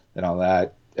and all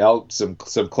that. Some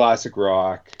classic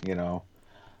rock,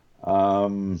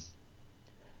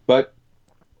 but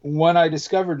when I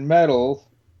discovered metal,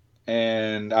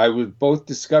 and I both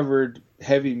discovered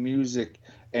heavy music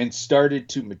and started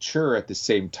to mature at the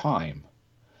same time.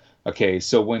 Okay,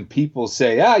 so when people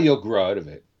say, you'll grow out of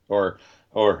it, or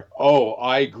oh,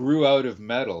 I grew out of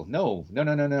metal. No.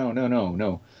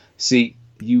 See,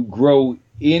 you grow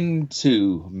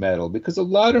into metal, because a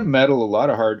lot of metal, a lot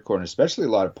of hardcore, and especially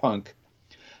a lot of punk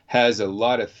has a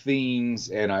lot of themes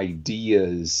and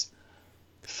ideas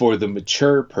for the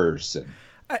mature person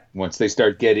once they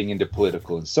start getting into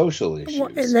political and social issues. Well,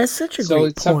 and that's such a great point. So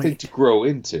it's something to grow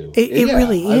into. It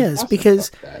really is,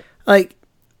 because like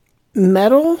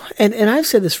metal, and I've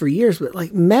said this for years, but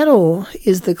like metal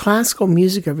is the classical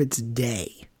music of its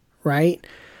day, right?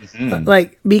 Mm-hmm.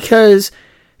 Like, because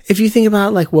if you think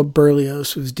about like what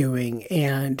Berlioz was doing,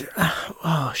 and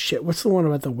what's the one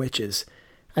about the witches?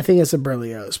 I think it's a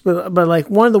Berlioz, but like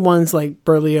one of the ones like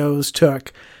Berlioz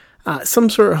took some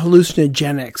sort of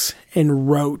hallucinogenics and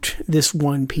wrote this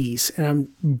one piece, and I'm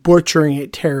butchering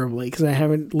it terribly because I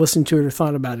haven't listened to it or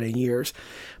thought about it in years.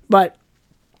 But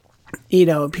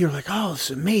people are like, "Oh, this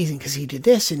is amazing because he did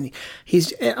this," and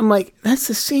I'm like, "That's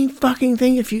the same fucking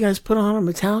thing if you guys put on a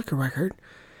Metallica record,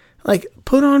 like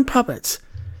put on puppets,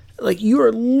 like you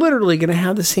are literally going to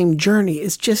have the same journey.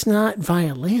 It's just not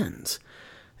violins,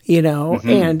 Mm-hmm.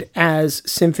 And as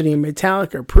Symphony and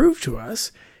Metallica proved to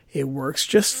us, it works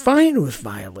just fine with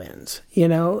violins.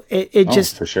 It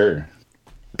just, for sure.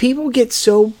 People get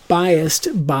so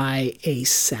biased by a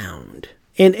sound.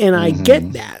 And I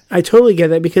get that. I totally get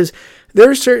that, because there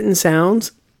are certain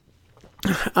sounds.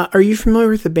 Are you familiar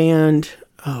with the band?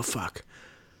 Oh, fuck.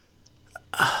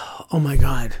 Oh my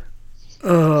God.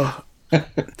 I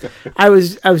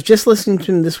was just listening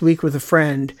to them this week with a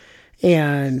friend,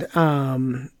 and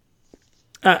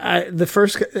the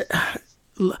first...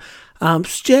 I'm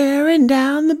staring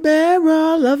down the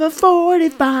barrel of a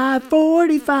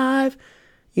 45.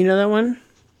 You know that one?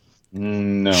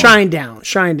 No.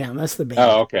 Shinedown. That's the band.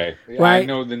 Oh, okay. Right? I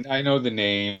know the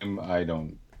name. I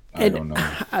don't know.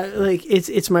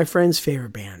 It's my friend's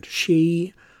favorite band.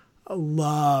 She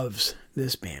loves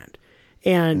this band.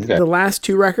 And the last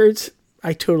two records,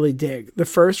 I totally dig. The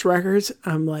first records,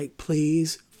 I'm like,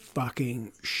 please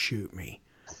fucking shoot me.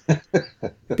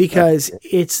 Because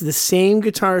it's the same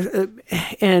guitar,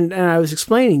 and I was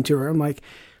explaining to her, I'm like,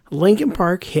 Linkin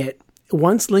Park hit.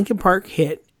 Once Linkin Park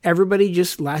hit, everybody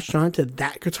just latched on to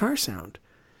that guitar sound,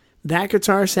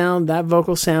 that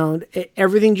vocal sound,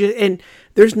 everything. And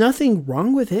there's nothing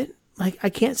wrong with it. Like, I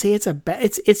can't say it's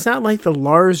it's not like the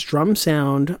Lars drum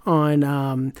sound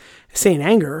on Saint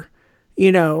Anger.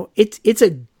 It's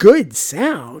a good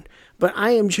sound. But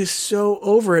I am just so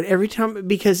over it every time,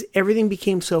 because everything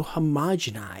became so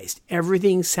homogenized.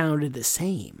 Everything sounded the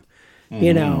same,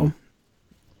 And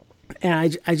I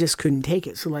just couldn't take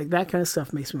it. So like that kind of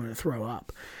stuff makes me want to throw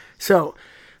up. So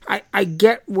I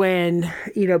get when,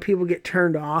 people get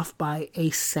turned off by a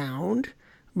sound.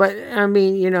 But I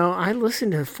mean, I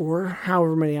listened to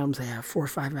however many albums I have, 4 or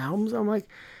 5 albums. I'm like,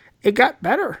 it got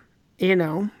better,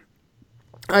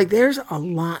 Like there's a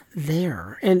lot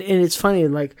there, and it's funny.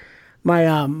 Like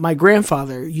my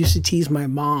grandfather used to tease my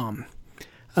mom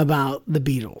about the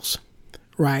Beatles.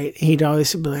 Right. He'd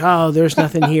always be like, oh, there's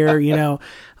nothing here,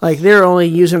 like they're only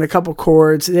using a couple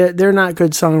chords. They're not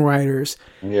good songwriters.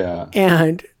 Yeah.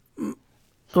 And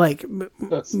like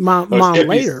mom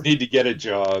later need to get a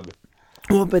job.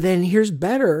 Well, but then here's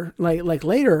better. Like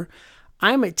later,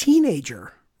 I'm a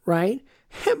teenager, right?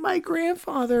 And my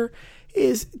grandfather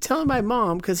is telling my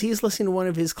mom, because he's listening to one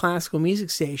of his classical music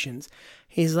stations.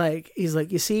 He's like,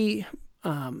 you see,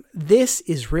 this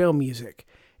is real music.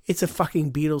 It's a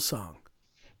fucking Beatles song.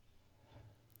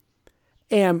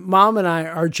 And mom and I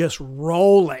are just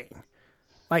rolling.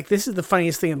 Like, this is the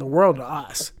funniest thing in the world to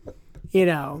us,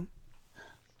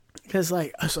 Because,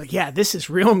 I was like, yeah, this is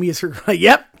real music. Like,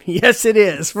 yep, yes, it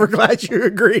is. We're glad you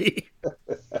agree.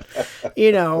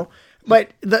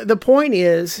 But the point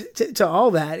is, to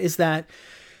all that, is that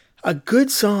a good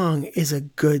song is a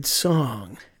good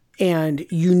song. And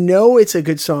it's a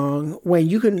good song when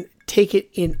you can take it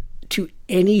into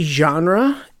any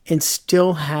genre and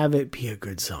still have it be a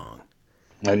good song.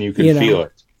 And you can feel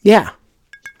it. Yeah.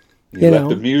 You let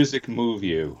the music move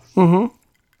you. Mm-hmm.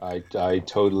 I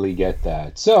totally get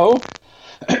that. So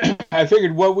I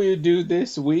figured what we would do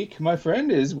this week, my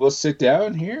friend, is we'll sit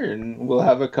down here and we'll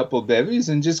have a couple bevies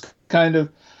and just kind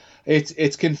of,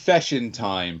 it's confession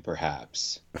time,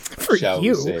 perhaps. For shall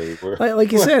you, we say.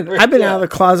 Like you said, I've been out of the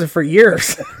closet for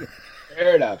years.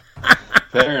 Fair enough.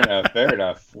 Fair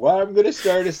enough. Well, I'm going to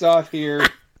start us off here.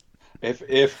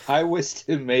 If I was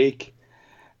to make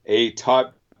a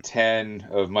top 10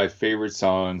 of my favorite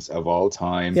songs of all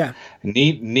time,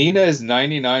 Nina's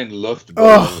 99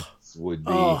 Luftballons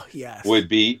would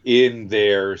be in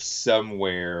there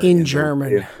somewhere in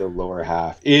German, in the lower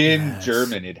half.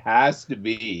 German, it has to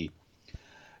be.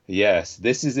 Yes,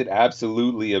 this is an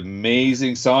absolutely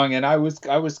amazing song, and I was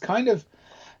kind of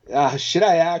should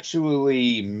I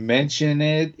actually mention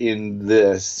it in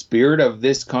the spirit of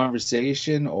this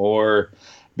conversation, or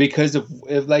because of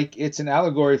like it's an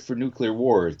allegory for nuclear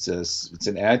war? It's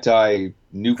an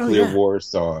anti-nuclear war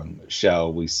song,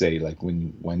 shall we say? Like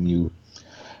when you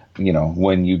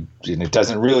and it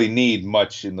doesn't really need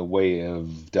much in the way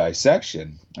of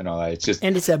dissection and all that. It's just,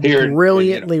 and it's a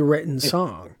brilliantly written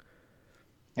song.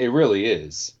 It really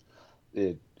is.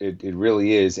 It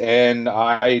really is. And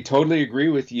I totally agree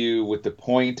with you with the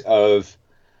point of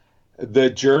the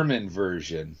German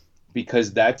version,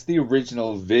 because that's the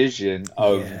original vision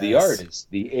of the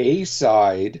artist. The A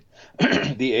side,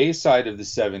 the A side of the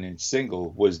 7-inch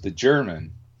single was the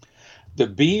German. The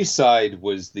B side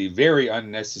was the very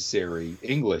unnecessary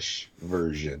English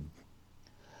version.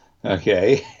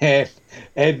 Okay.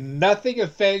 And nothing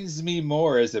offends me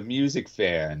more as a music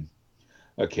fan.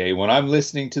 Okay. When I'm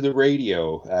listening to the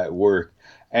radio at work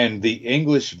and the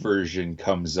English version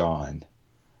comes on,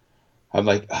 I'm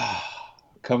like,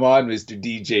 come on, Mr.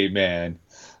 DJ man,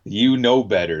 you know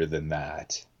better than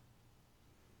that.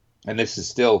 And this is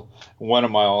still one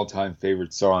of my all-time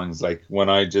favorite songs. Like when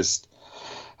I just,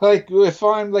 like if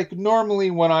I'm like normally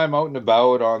when I'm out and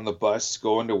about on the bus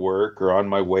going to work or on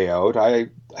my way out, I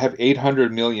have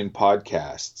 800 million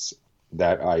podcasts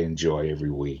that I enjoy every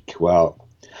week. Well,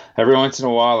 every once in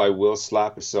a while I will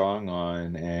slap a song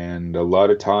on, and a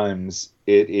lot of times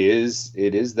it is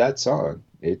that song.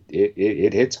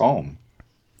 It hits home.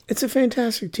 It's a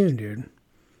fantastic tune, dude.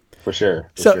 For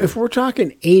sure. So if we're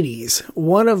talking 80s,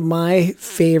 one of my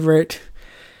favorite,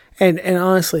 and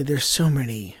honestly, there's so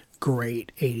many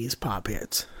great 80s pop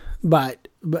hits, but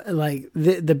like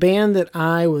the band that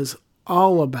I was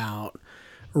all about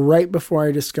right before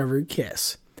I discovered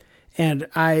Kiss, and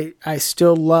I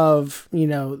still love,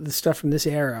 the stuff from this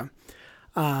era,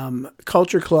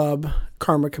 Culture Club,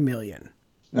 Karma Chameleon.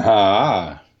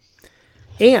 Ah.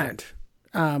 And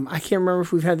I can't remember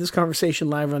if we've had this conversation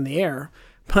live on the air,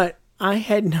 but I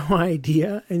had no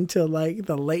idea until like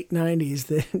the late 90s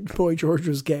that Boy George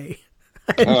was gay.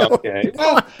 I had okay.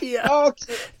 no idea.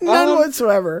 Okay. None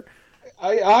whatsoever.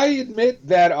 I admit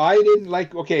that I didn't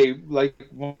like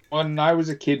when I was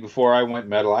a kid before I went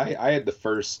metal, I had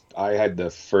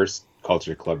the first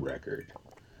Culture Club record.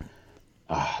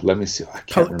 Let me see. I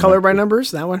can't Color by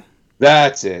Numbers, that one?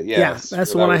 That's it. Yes. Yeah,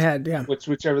 that's the one I had. Yeah.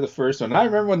 Whichever the first one. I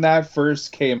remember when that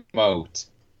first came out.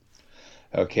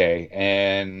 Okay,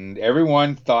 and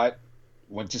everyone thought,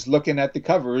 when just looking at the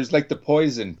cover, it was like the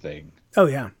Poison thing. Oh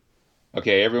yeah.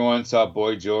 Okay, everyone saw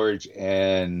Boy George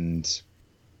and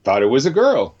thought it was a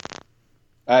girl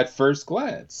at first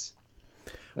glance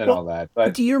and all that.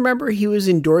 But do you remember he was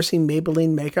endorsing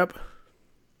Maybelline makeup?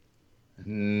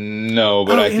 No,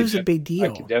 but it was a big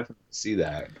deal. see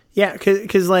that. Yeah,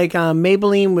 because like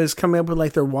Maybelline was coming up with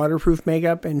like their waterproof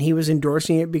makeup, and he was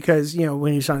endorsing it because, you know,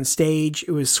 when he was on stage,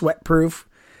 it was sweat proof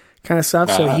kind of stuff.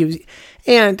 So he was,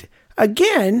 and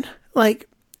again, like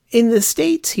in the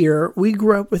States here, we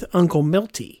grew up with Uncle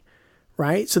Milty,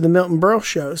 right? So the Milton Berle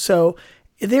show. So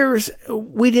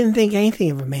we didn't think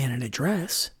anything of a man in a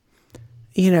dress.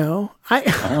 You know,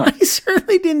 I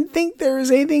certainly didn't think there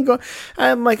was anything going.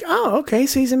 I'm like, oh, okay,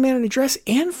 so he's a man in a dress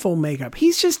and full makeup.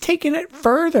 He's just taking it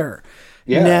further.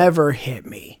 Yeah. Never hit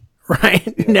me,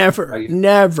 right? Yeah.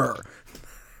 Never.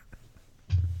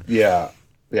 Yeah,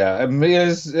 yeah, me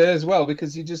as well,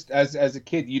 because you just as a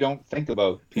kid you don't think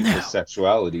about people's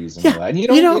sexualities and all that. And you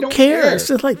don't care.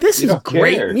 So like, this is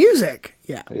great music.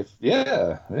 Yeah,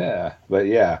 but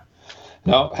yeah.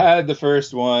 No, had the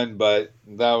first one, but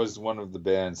that was one of the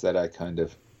bands that I kind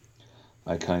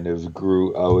of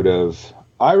grew out of.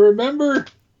 I remember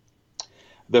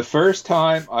the first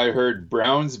time I heard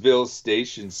Brownsville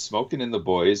Station, Smoking in the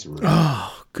Boys' Room.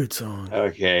 Oh, good song.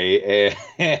 Okay,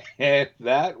 and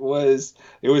it was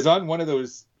on one of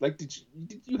those, like, did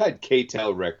you had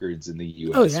K-Tel records in the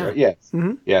U.S. Oh yeah, right? Yes,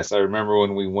 mm-hmm. Yes. I remember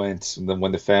when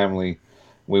the family.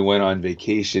 We went on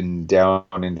vacation down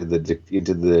into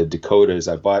the Dakotas.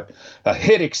 I bought a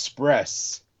Hit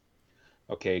Express,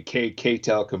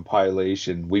 K-Tel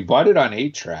compilation. We bought it on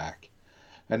 8-track.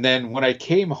 And then when I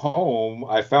came home,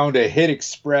 I found a Hit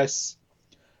Express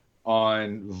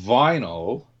on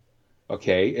vinyl,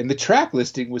 and the track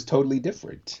listing was totally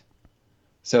different.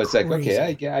 So it's Crazy.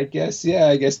 Like, I guess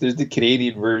there's the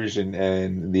Canadian version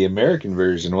and the American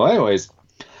version. Well, anyways,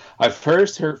 I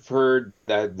first heard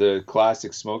that the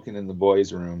classic Smoking in the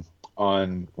Boys' Room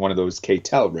on one of those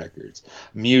K-Tel records,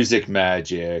 Music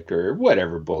Magic or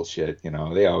whatever bullshit, you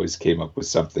know, they always came up with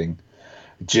something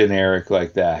generic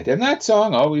like that. And that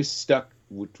song always stuck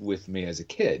with me as a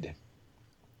kid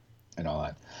and all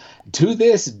that. To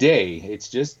this day, it's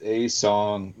just a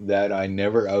song that I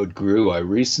never outgrew. I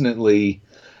recently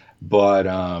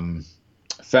found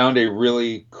a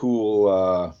really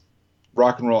cool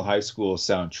Rock and Roll High School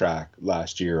soundtrack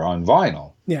last year on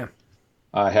vinyl. Yeah.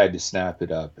 I had to snap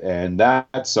it up. And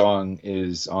that song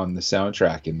is on the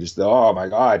soundtrack. And just, oh my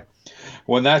God.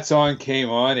 When that song came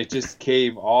on, it just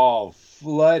came all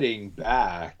flooding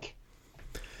back.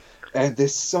 And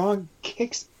this song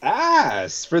kicks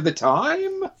ass for the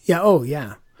time. Yeah. Oh,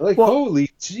 yeah. Like, holy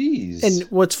jeez. And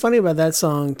what's funny about that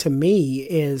song to me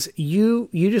is you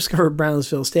discovered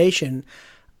Brownsville Station.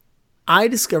 I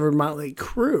discovered Motley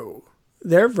Crue,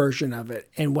 their version of it,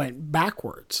 and went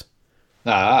backwards.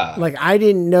 Like, I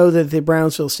didn't know that the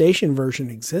Brownsville Station version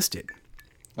existed.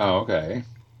 Oh, okay.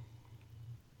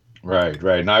 Right.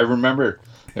 And I remember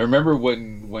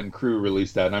when Crue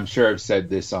released that, and I'm sure I've said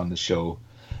this on the show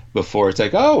before. It's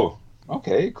like, oh,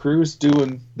 okay, Crue's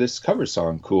doing this cover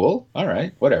song. Cool. All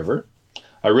right, whatever.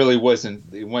 I really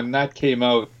wasn't. When that came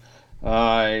out,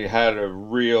 I had a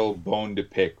real bone to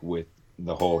pick with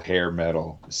the whole hair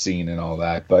metal scene and all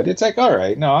that, but it's like, all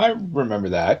right, no, I remember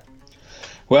that.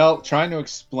 Well, trying to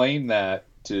explain that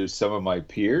to some of my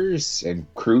peers and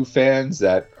Crue fans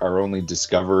that are only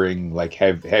discovering like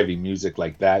heavy music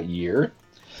like that year.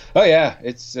 Oh yeah,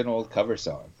 it's an old cover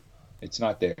song. It's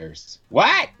not theirs.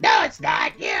 What? No, it's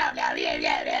not. Yeah.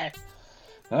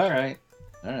 All right.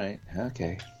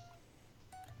 Okay.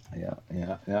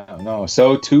 Yeah. No.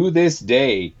 So to this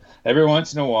day, every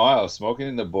once in a while, Smoking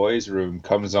in the Boys' Room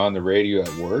comes on the radio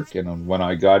at work, and when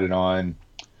I got it on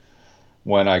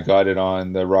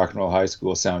the Rock and Roll High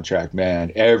School soundtrack,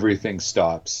 man, everything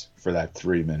stops for that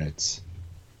 3 minutes.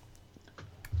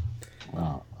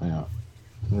 Wow, yeah,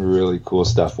 really cool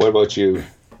stuff. What about you?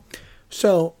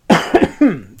 So,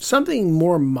 something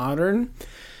more modern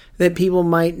that people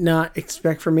might not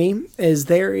expect from me is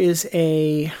there is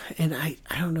and I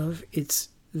don't know if it's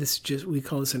this, just we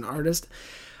call this an artist.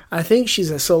 I think she's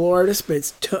a solo artist, but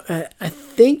it's I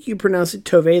think you pronounce it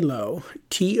Tove Lo,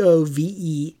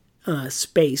 Tove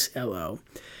space Lo,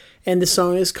 and the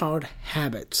song is called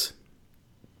Habits.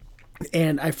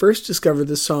 And I first discovered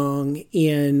the song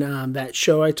in that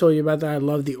show I told you about that I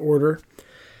love, The Order.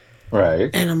 Right.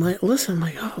 And I'm like,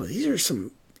 oh, these are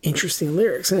some interesting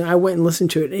lyrics. And I went and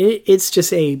listened to it. It's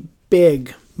just a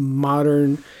big,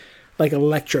 modern, like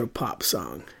electro pop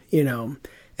song, you know.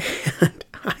 And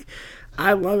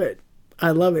I love it.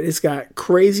 It's got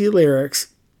crazy lyrics.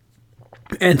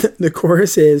 And the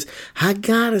chorus is, I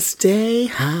gotta stay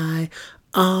high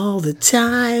all the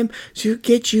time to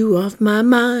get you off my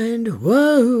mind.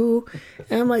 Whoa.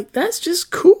 And I'm like, that's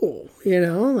just cool, you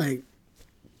know, like,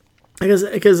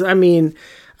 because I mean,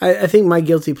 I think my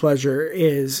guilty pleasure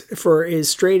is, for as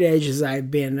straight edge as I've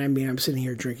been. I mean, I'm sitting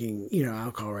here drinking,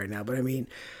 alcohol right now, but I mean,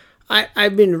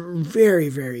 I've been very,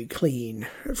 very clean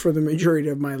for the majority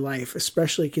of my life,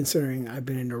 especially considering I've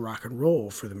been into rock and roll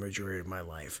for the majority of my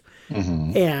life.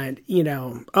 Mm-hmm. And,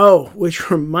 which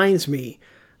reminds me,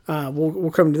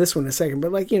 we'll come to this one in a second,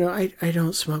 but I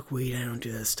don't smoke weed. I don't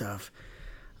do that stuff.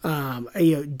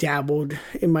 I dabbled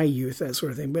in my youth, that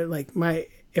sort of thing. But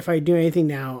if I do anything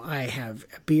now, I have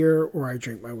a beer or I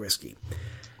drink my whiskey.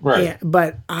 Right.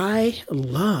 But I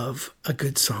love a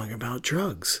good song about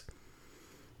drugs.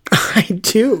 I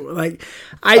do.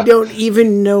 I don't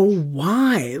even know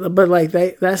why, but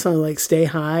that song, Stay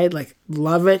High,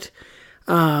 love it.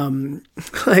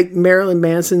 Marilyn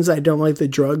Manson's I Don't Like the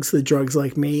Drugs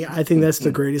Like Me. I think that's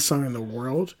the greatest song in the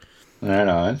world. Right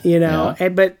on.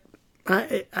 But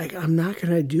I'm not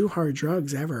going to do hard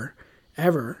drugs ever.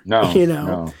 No.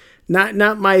 No.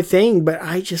 Not my thing, but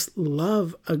I just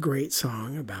love a great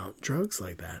song about drugs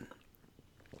like that.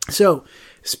 So,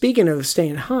 speaking of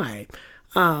staying high,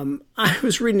 I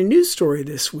was reading a news story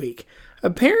this week.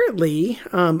 Apparently,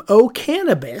 O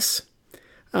Cannabis,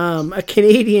 a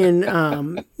Canadian,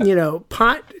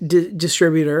 pot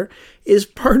distributor, is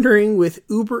partnering with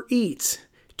Uber Eats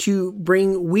to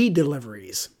bring weed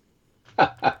deliveries.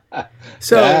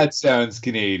 So that sounds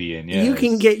Canadian. Yes. You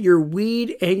can get your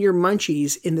weed and your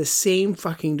munchies in the same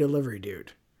fucking delivery,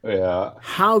 dude. Yeah.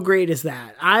 How great is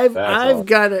that? I've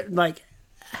got it.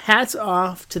 Hats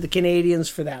off to the Canadians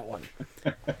for that one.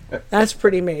 That's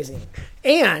pretty amazing.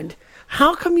 And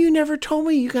how come you never told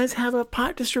me you guys have a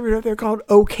pot distributor out there called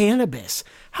O Cannabis?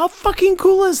 How fucking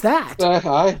cool is that?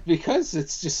 Because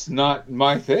it's just not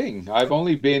my thing. I've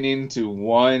only been into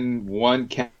one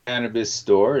cannabis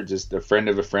store. Just a friend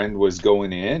of a friend was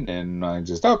going in, and I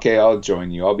just, okay, I'll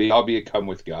join you. I'll be a come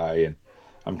with guy, and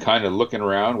I'm kind of looking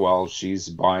around while she's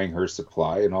buying her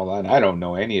supply and all that. I don't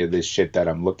know any of this shit that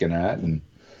I'm looking at, and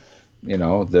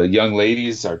the young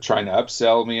ladies are trying to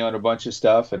upsell me on a bunch of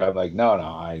stuff, and I'm like, no,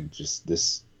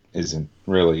 this isn't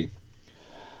really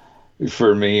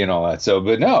for me and all that. So,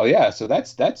 but no, yeah, so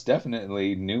that's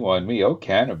definitely new on me. Oh,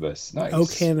 Cannabis. Nice. Oh,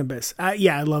 Cannabis.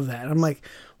 Yeah, I love that. I'm like,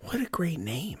 what a great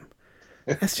name.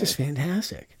 That's just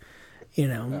fantastic.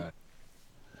 For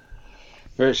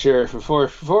sure.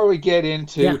 Before we get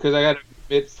into, because I got a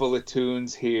bit full of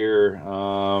tunes here,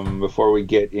 before we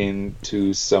get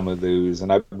into some of those,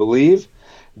 and I believe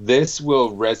this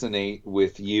will resonate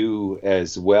with you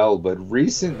as well, but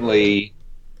recently,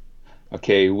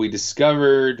 we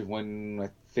discovered, when I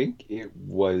think it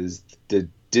was the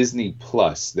Disney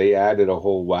Plus, they added a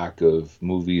whole whack of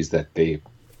movies that they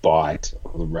bought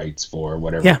the rights for,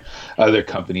 whatever other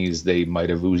companies they might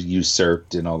have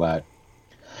usurped and all that.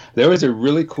 There was a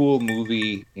really cool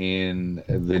movie in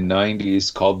the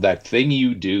 90s called That Thing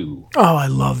You Do. Oh, I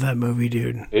love that movie,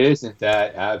 dude. Isn't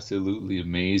that absolutely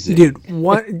amazing? Dude,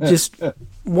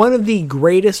 one of the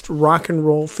greatest rock and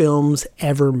roll films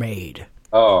ever made.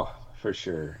 Oh, for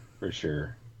sure.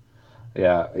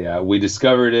 Yeah. We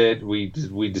discovered it. We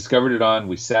discovered it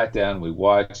we sat down, we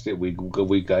watched it. We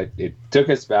got, it took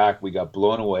us back. We got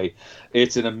blown away.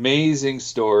 It's an amazing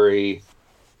story.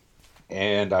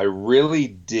 And I really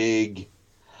dig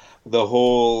the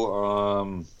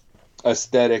whole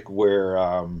aesthetic where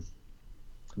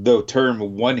the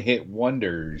term one-hit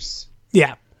wonders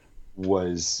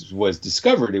was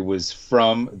discovered. It was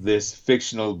from this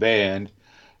fictional band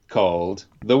called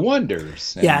The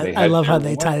Wonders. And I love how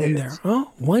they tied in there.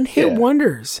 Oh, one-hit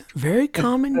wonders. Very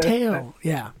common tale.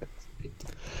 Yeah.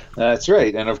 That's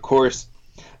right. And of course,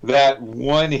 that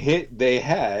one hit they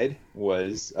had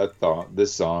was the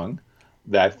song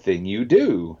That Thing You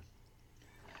Do.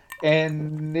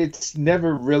 And it's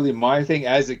never really my thing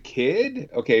as a kid,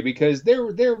 because there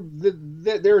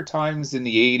were times in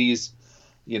the 80s,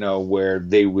 where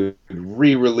they would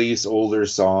re-release older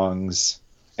songs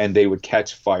and they would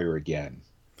catch fire again.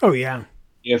 Oh yeah.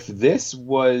 If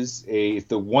The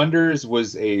Wonders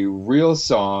was a real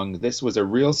song, this was a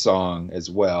real song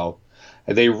as well.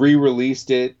 They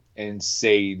re-released it in,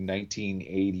 say,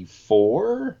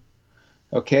 1984.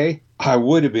 I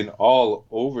would have been all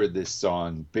over this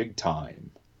song big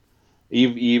time.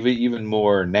 Even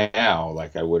more now,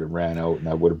 I would have ran out and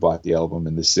I would have bought the album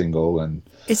and the single. And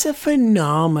it's a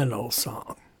phenomenal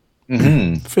song.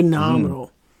 Mm-hmm. Phenomenal.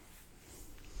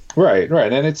 Mm-hmm. Right.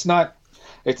 And it's not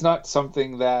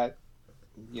something that,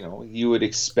 you would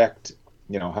expect,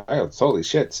 holy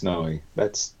shit, Snowy.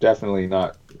 That's definitely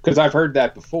not, because I've heard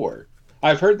that before.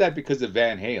 I've heard that because of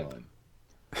Van Halen.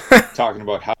 Talking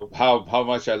about how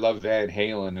much I love Van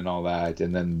Halen and all that,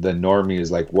 and then the normie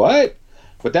is like, what?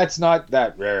 But that's not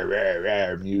that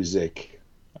rare music.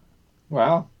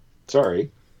 Well,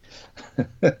 sorry.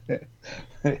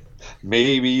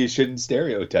 Maybe you shouldn't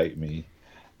stereotype me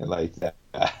like that.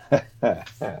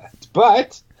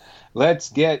 But let's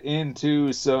get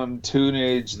into some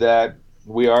tunage that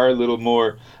we are a little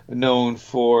more known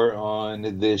for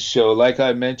on this show. Like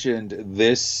I mentioned,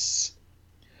 this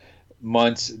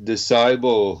month's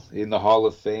Disciple in the Hall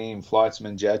of Fame, Flotsam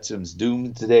and Jetsams,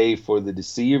 Doomsday for the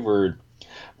Deceiver.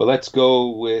 But let's go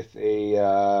with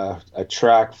a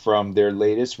track from their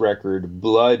latest record,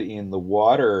 Blood in the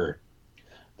Water.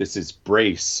 This is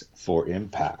Brace for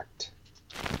Impact.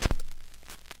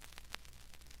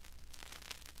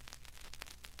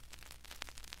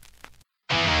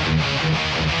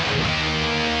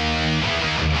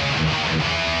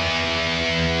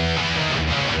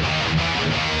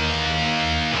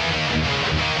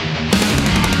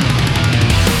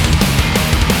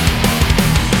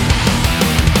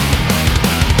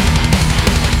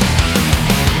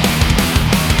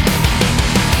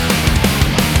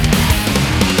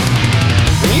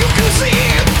 You can see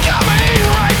it coming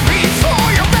right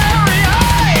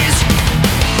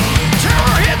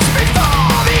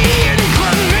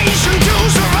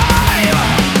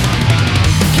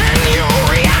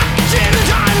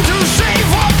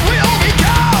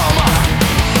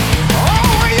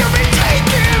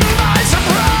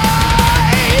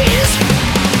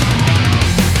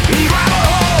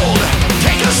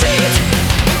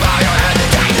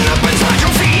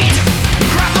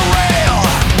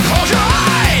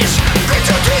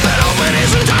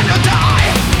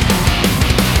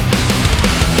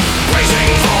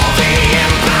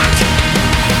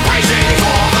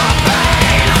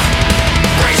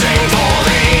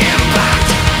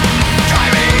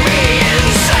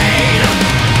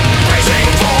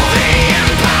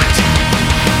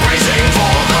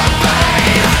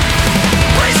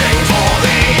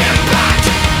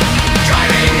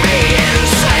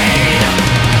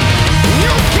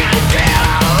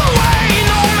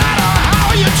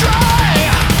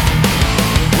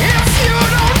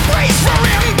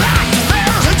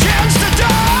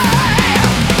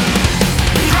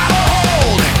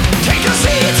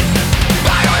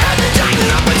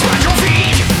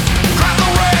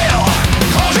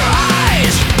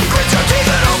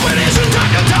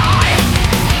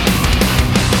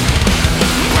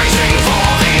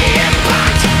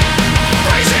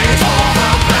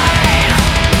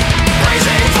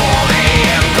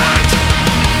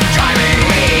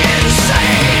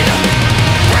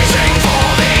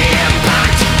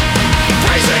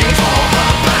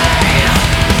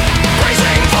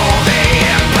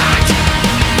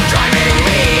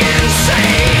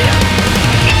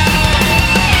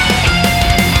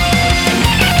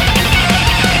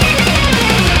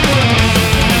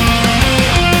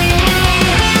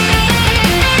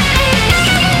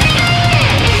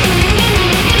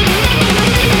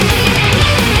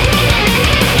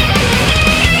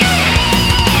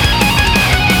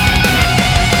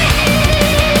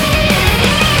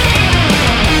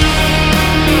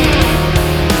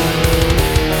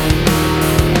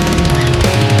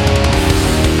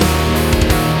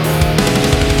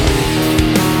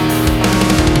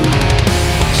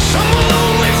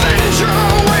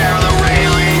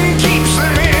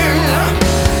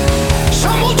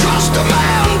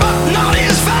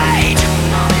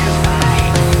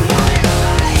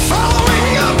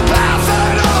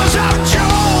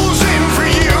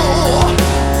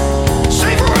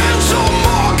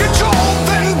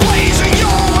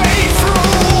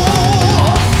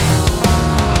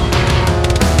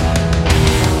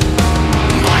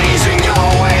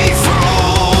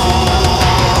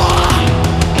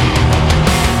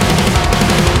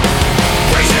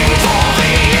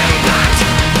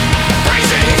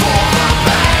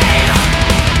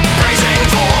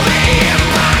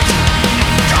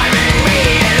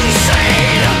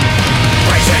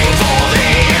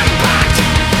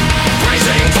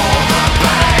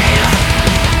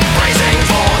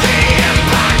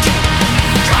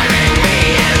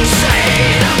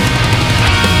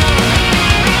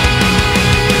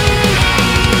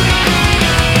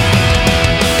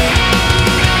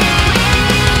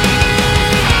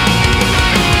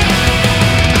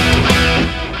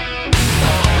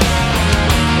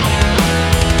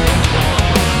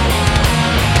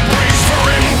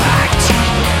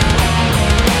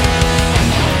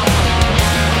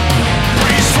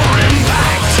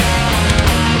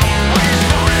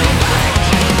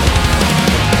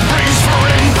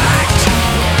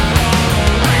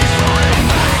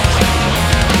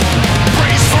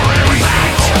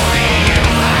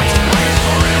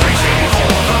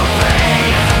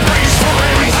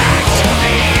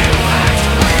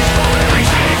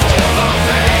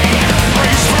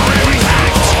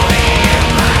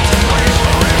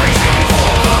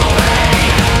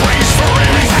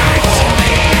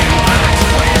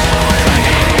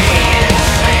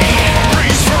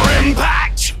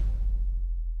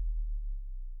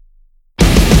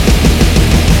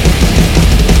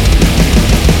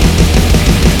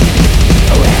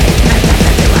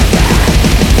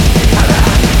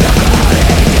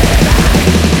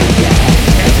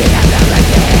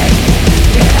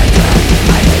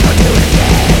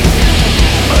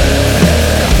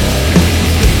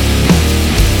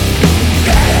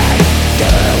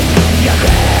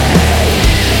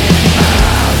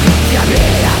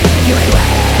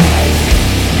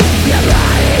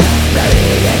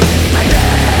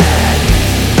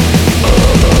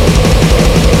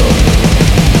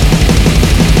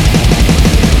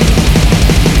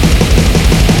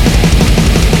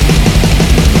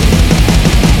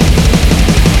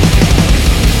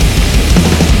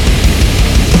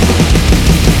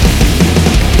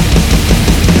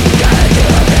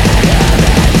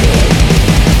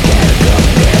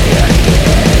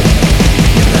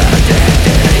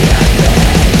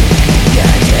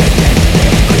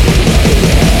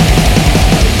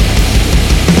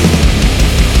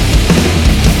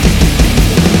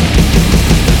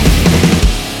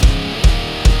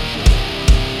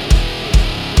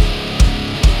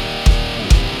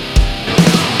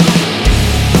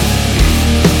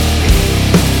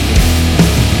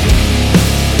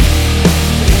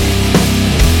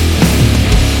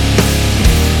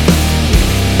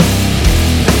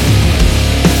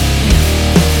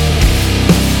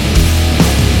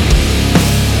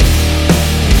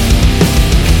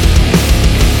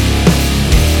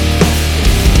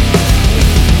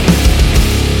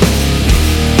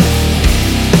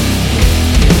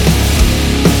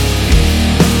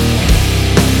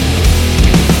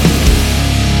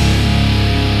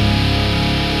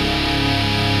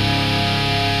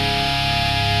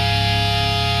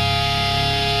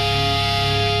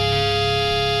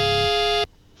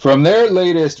From their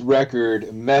latest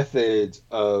record, Methods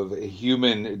of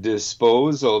Human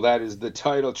Disposal, that is the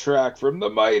title track from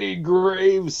the mighty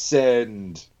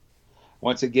Gravesend.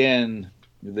 Once again,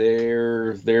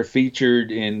 they're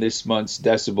featured in this month's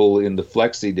Decibel in the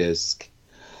Flexi Disc.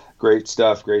 Great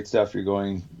stuff, great stuff. You're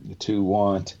going to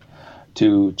want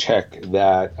to check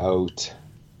that out.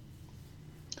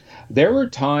 There were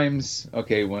times,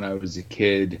 okay, when I was a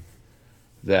kid,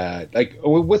 that like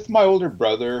with my older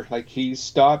brother, like he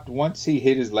stopped once he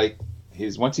hit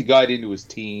once he got into his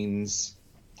teens,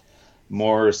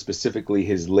 more specifically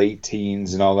his late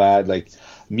teens and all that, like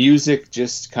music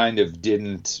just kind of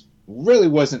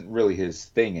wasn't really his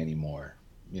thing anymore.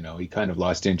 You know, he kind of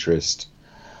lost interest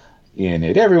in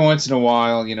it. Every once in a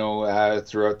while, you know,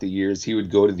 throughout the years, he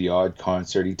would go to the odd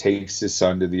concert. He takes his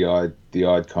son to the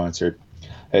odd concert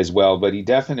as well, but he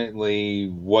definitely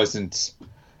wasn't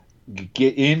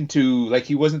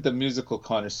he wasn't the musical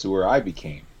connoisseur I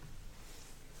became.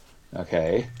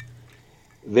 Okay.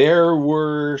 There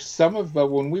were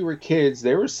when we were kids,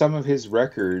 there were some of his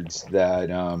records that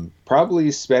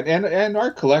probably spent, and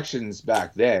our collections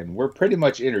back then were pretty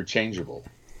much interchangeable.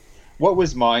 What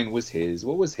was mine was his,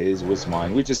 what was his was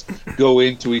mine. We just go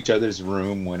into each other's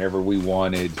room whenever we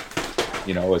wanted,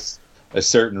 you know, a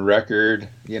certain record,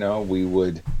 you know, we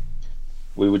would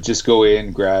just go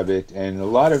in, grab it, and a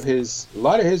lot of his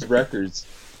records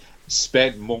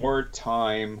spent more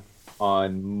time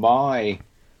on my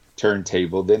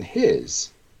turntable than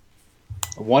his.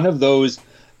 One of those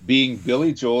being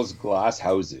Billy Joel's Glass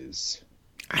Houses.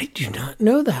 I do not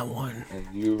know that one.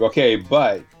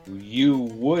 But you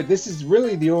would. This is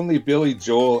really the only Billy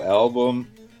Joel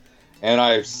album, and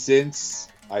I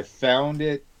found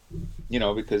it, you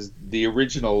know, because the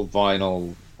original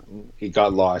vinyl, it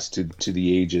got lost to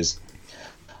the ages.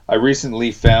 I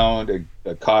recently found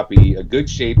a copy, a good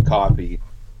shaped copy,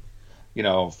 you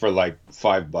know, for like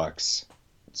 $5.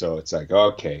 So it's like,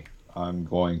 okay, I'm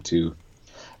going to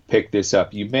pick this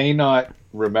up. You may not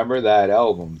remember that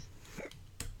album,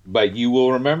 but you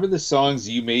will remember the songs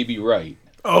You May Be Right.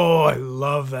 Oh, I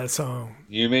love that song.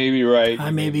 You may be right.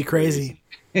 I may be crazy.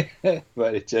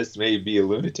 But it just may be a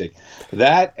lunatic.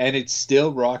 That, and it's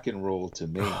still rock and roll to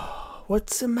me.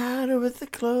 What's the matter with the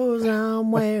clothes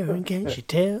I'm wearing? Can't you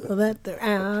tell that they're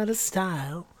out of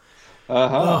style?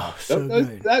 Uh-huh. Oh, so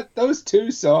good. Those two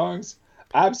songs,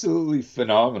 absolutely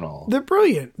phenomenal. They're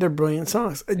brilliant. They're brilliant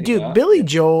songs. Dude, Yeah. Billy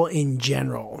Joel in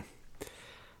general,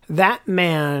 that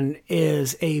man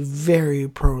is a very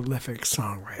prolific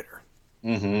songwriter.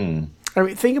 Mm-hmm. I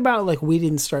mean, think about like We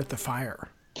Didn't Start the Fire.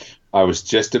 I was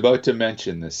just about to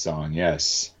mention this song,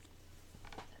 yes.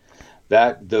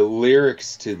 That the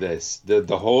lyrics to this,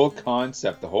 the whole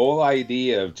concept, the whole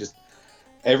idea of just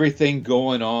everything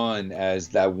going on as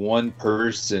that one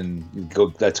person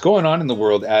that's going on in the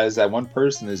world as that one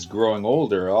person is growing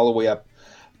older, all the way up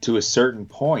to a certain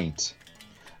point.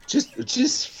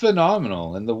 Just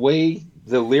phenomenal. And the way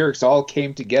the lyrics all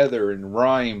came together and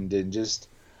rhymed and just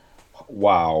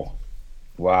wow.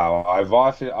 I've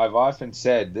often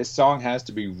said this song has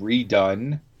to be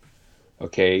redone,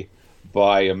 okay,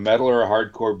 by a metal or a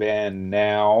hardcore band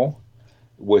now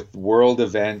with world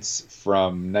events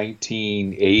from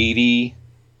 1980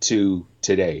 to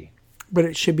today. But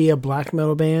it should be a black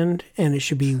metal band, and it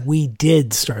should be We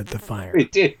Did Start the Fire. We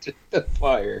did the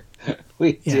fire.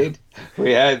 We did.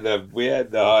 We had the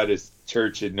hottest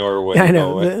church in Norway. I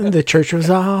know. The church was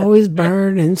always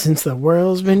burning since the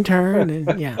world's been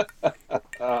turning. Yeah.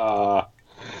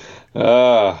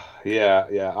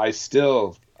 Yeah. I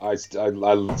still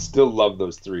love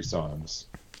those three songs.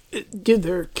 Dude,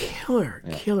 they're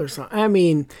killer songs. I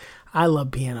mean, I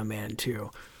love Piano Man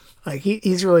too. Like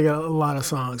he's really got a lot of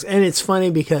songs, and it's funny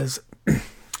because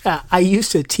I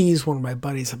used to tease one of my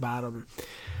buddies about him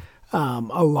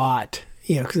a lot.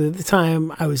 You know, because at the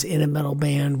time I was in a metal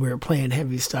band, we were playing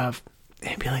heavy stuff, and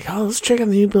he'd be like, "Oh, let's check out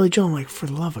the new Billy Joel." I'm like, for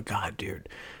the love of God, dude,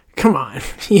 come on,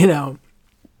 you know.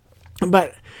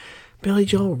 But Billy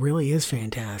Joel really is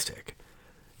fantastic.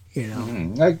 You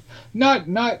know, like not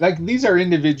like these are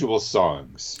individual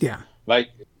songs. Yeah, like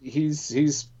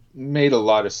he's made a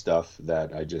lot of stuff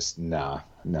that I just no,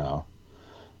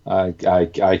 I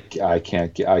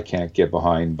can't get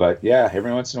behind. But yeah,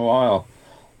 every once in a while,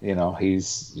 you know, he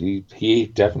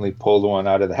definitely pulled one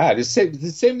out of the hat. It's the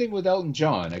same thing with Elton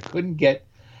John. I couldn't get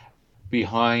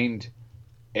behind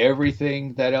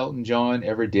everything that Elton John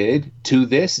ever did. To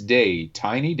this day,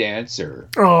 Tiny Dancer.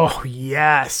 Oh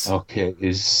yes. Okay,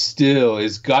 is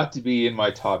got to be in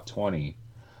my top 20.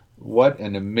 What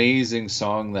an amazing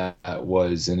song that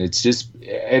was, and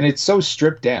it's so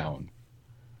stripped down,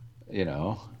 you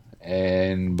know,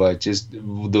 but just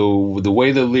the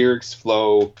way the lyrics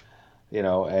flow,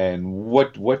 and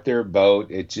what they're about,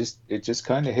 it just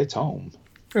kind of hits home.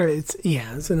 It's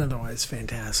an otherwise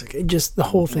fantastic. It just, the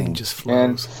whole thing just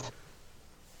flows.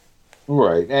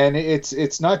 Right, and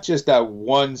it's not just that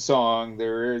one song.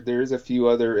 There's a few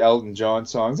other Elton John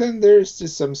songs, and there's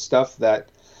just some stuff that,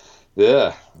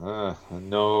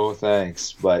 no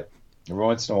thanks. But every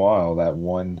once in a while, that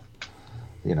one,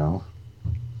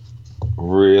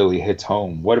 really hits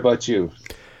home. What about you?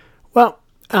 Well,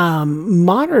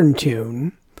 modern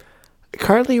tune,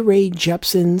 Carly Rae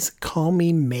Jepsen's "Call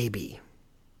Me Maybe."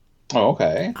 Oh,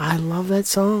 okay. I love that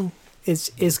song.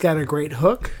 It's got a great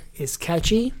hook. It's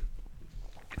catchy.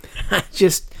 It's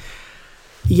just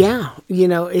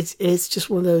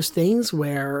one of those things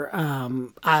where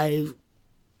I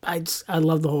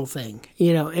love the whole thing,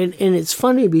 and it's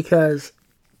funny because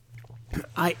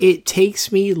it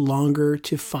takes me longer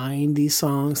to find these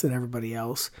songs than everybody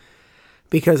else,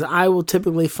 because I will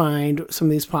typically find some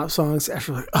of these pop songs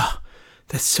after, like, oh,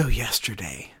 that's so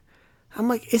yesterday. I'm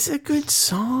like, it's a good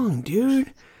song,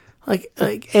 dude.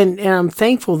 And I'm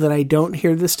thankful that I don't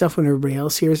hear this stuff when everybody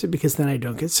else hears it, because then I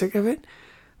don't get sick of it.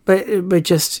 But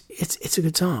just, it's a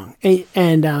good song.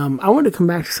 And I want to come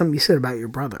back to something you said about your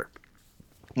brother.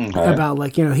 Okay.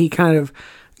 About, he kind of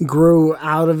grew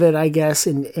out of it, I guess,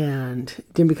 and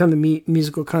didn't become the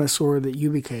musical connoisseur that you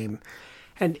became.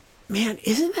 And man,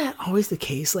 isn't that always the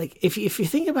case? Like, if you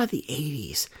think about the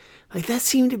 80s, like, that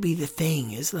seemed to be the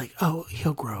thing, is like, oh,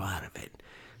 he'll grow out of it.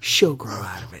 She'll grow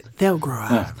out of it. They'll grow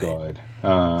out of it.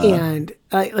 And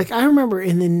I remember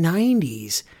in the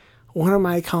 90s, one of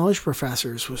my college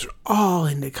professors was all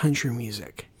into country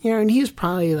music, and he was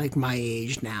probably like my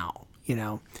age now,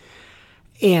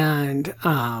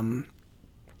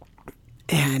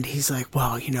 and he's like,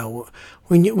 well,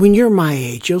 when you're my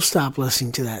age, you'll stop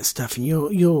listening to that stuff, and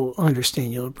you'll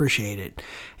understand, you'll appreciate it.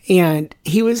 And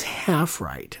he was half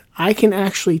right. I can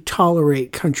actually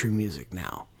tolerate country music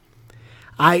now.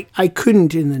 I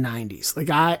couldn't in the 90s. Like,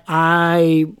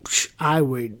 I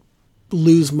would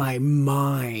lose my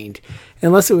mind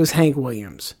unless it was Hank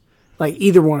Williams. Like,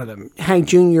 either one of them, Hank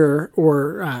Jr.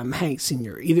 or Hank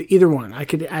Sr. Either one. I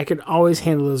could always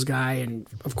handle those guys, and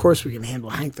of course we can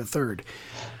handle Hank the Third.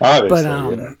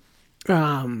 Obviously,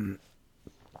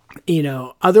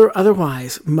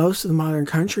 otherwise, most of the modern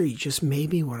country just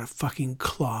made me want to fucking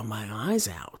claw my eyes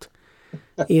out.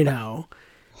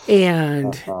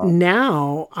 And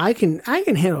now I can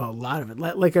handle a lot of it.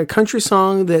 Like a country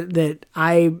song that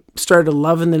I started to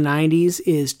love in the 90s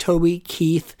is Toby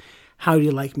Keith, "How Do You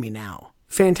Like Me Now?"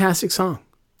 Fantastic song.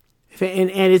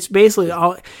 And it's basically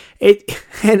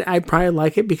and I probably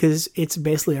like it because it's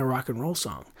basically a rock and roll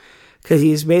song. Because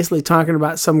he's basically talking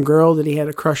about some girl that he had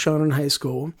a crush on in high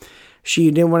school.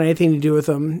 She didn't want anything to do with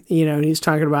him, and he's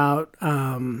talking about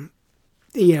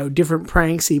different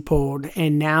pranks he pulled,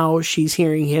 and now she's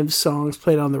hearing his songs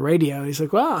played on the radio. He's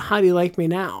like, well, how do you like me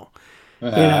now?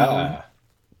 It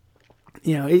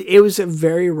was a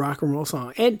very rock and roll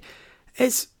song, and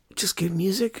it's just good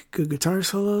music, good guitar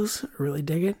solos. I really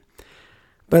dig it.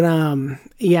 But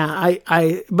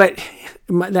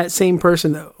that same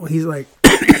person though, he's like,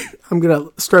 I'm gonna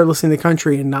start listening to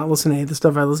country and not listen to any of the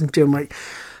stuff I listen to. I'm like,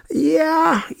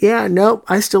 nope,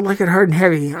 I still like it hard and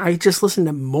heavy. I just listen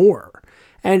to more.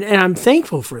 And I'm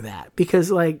thankful for that,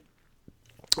 because, like,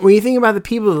 when you think about the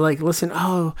people that, like, listen,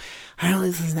 oh, I only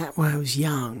listened to that when I was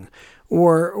young,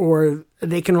 or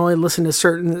they can only listen to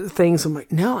certain things. I'm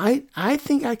like, no, I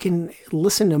think I can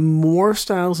listen to more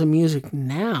styles of music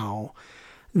now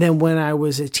than when I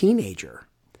was a teenager,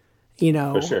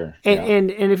 For sure.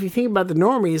 And if you think about the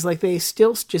normies, like, they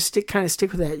still just stick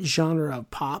with that genre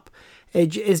of pop.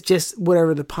 It's just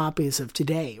whatever the pop is of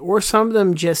today. Or some of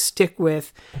them just stick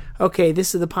with, okay,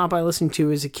 this is the pop I listened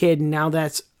to as a kid, and now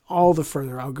that's all the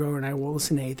further I'll go, and I will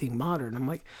listen to anything modern. I'm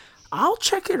like, I'll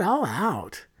check it all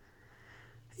out.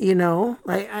 I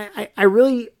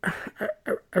really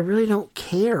don't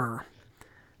care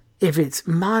if it's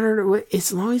modern or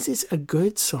as long as it's a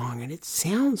good song and it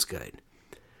sounds good.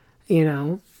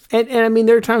 And I mean,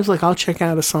 there are times like I'll check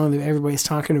out a song that everybody's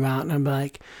talking about, and I'm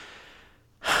like,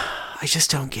 I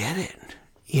just don't get it,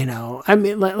 I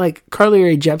mean, like Carly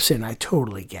Rae Jepsen, I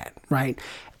totally get, right?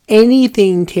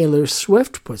 Anything Taylor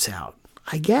Swift puts out,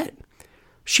 I get.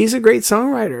 She's a great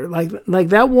songwriter. Like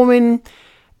that woman,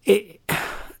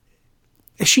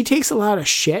 she takes a lot of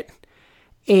shit,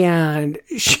 and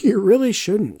she really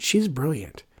shouldn't. She's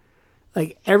brilliant.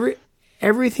 Like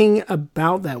everything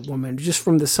about that woman, just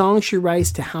from the songs she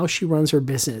writes to how she runs her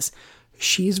business,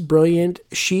 She's brilliant.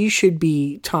 She should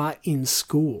be taught in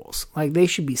schools. Like, they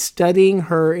should be studying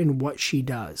her and what she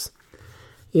does,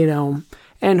 you know.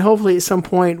 And hopefully at some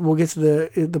point we'll get to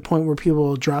the point where people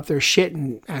will drop their shit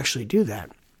and actually do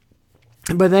that.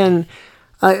 But then,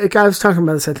 like I was talking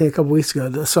about this, I think, a couple weeks ago.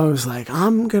 The song was like,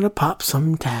 I'm going to pop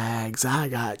some tags. I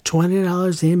got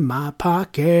 $20 in my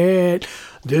pocket.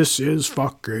 This is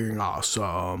fucking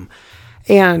awesome.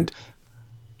 And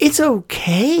it's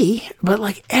okay, but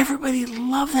like everybody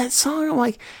loved that song. I'm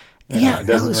like, yeah, it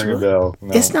doesn't ring a bell.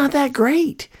 No. It's not that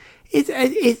great.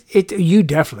 You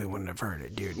definitely wouldn't have heard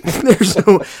it, dude. There's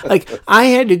no, like, I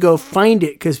had to go find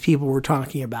it because people were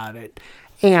talking about it.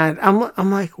 And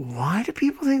I'm like, why do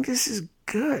people think this is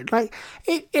good? Like,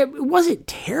 it wasn't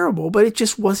terrible, but it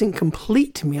just wasn't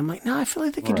complete to me. I'm like, no, I feel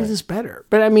like they could do this better.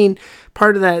 But I mean,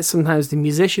 part of that is sometimes the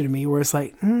musician in me where it's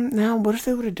like, now what if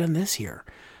they would have done this here?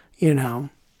 You know?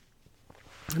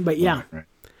 But yeah.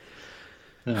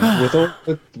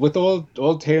 With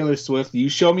old Taylor Swift, you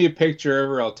show me a picture of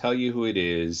her, I'll tell you who it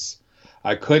is.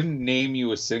 I couldn't name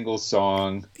you a single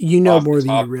song. You know off more the than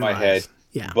top you of my realize. head.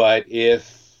 Yeah. But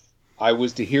if I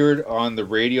was to hear it on the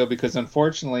radio, because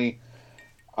unfortunately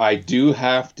I do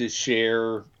have to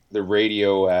share the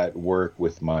radio at work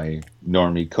with my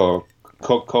normie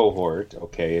cohort,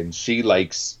 okay, and she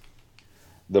likes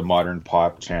the modern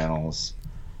pop channels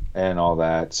and all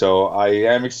that. So I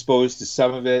am exposed to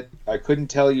some of it. I couldn't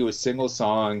tell you a single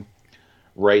song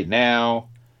right now.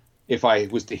 If I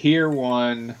was to hear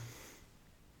one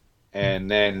and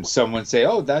then someone say,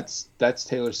 "Oh, that's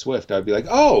Taylor Swift," I'd be like,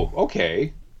 "Oh,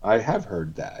 okay. I have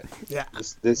heard that. Yeah.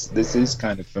 This is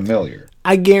kind of familiar."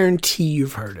 I guarantee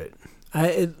you've heard it.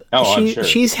 I'm sure.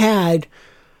 She's had,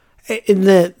 and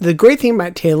the great thing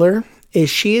about Taylor is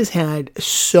she has had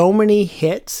so many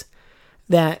hits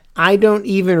that I don't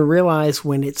even realize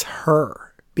when it's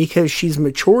her, because she's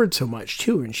matured so much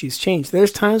too, and she's changed.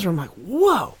 There's times where I'm like,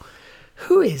 whoa,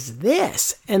 who is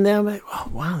this? And then I'm like, oh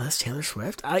wow, that's Taylor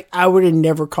Swift. I would have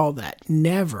never called that.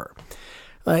 Never.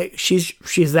 Like,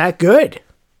 she's that good,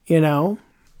 you know?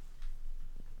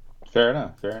 Fair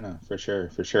enough, for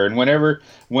sure. And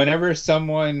whenever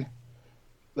someone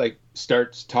like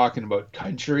starts talking about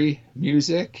country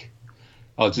music,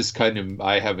 I'll just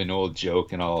I have an old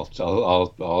joke, and I'll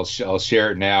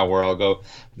share it now, where I'll go,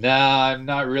 nah, I'm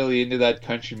not really into that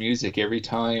country music. Every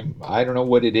time, I don't know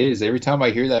what it is. Every time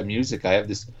I hear that music, I have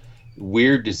this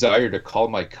weird desire to call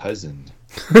my cousin.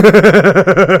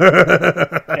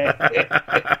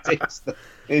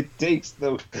 It takes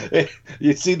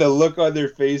you see the look on their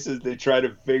faces. They try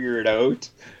to figure it out.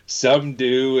 Some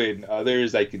do, and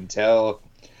others, I can tell,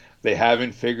 they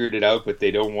haven't figured it out, but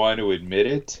they don't want to admit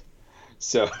it.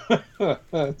 So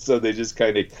they just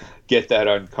kind of get that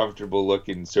uncomfortable look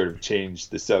and sort of change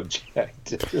the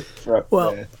subject.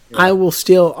 I will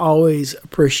still always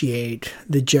appreciate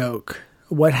the joke.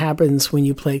 What happens when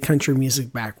you play country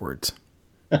music backwards?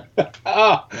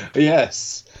 Oh,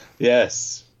 yes.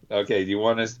 Okay, do you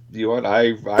want?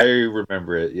 I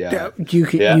remember it. Yeah.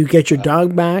 You get your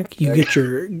dog back. You get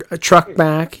your truck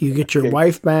back. You get your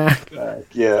wife back.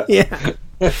 Yeah.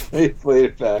 They played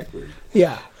it backwards.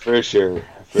 Yeah. For sure.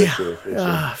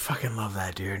 I fucking love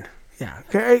that, dude. Yeah,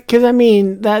 because I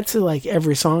mean, that's like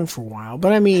every song for a while.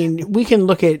 But I mean, we can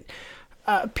look at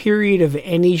a period of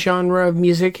any genre of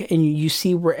music, and you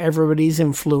see where everybody's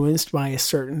influenced by a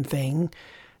certain thing.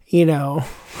 You know,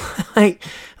 you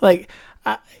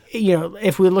know,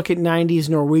 if we look at 90s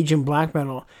Norwegian black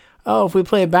metal, if we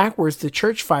play it backwards, the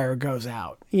church fire goes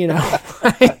out, you know.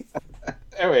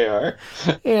 There we are.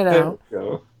 You know. There we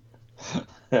go.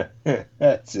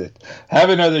 That's it. Have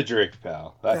another drink,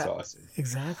 pal. That's awesome.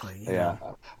 Exactly. Yeah.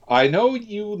 I know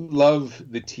you love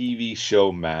the TV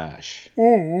show MASH.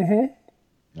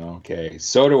 Mm-hmm. Okay.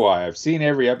 So do I. I've seen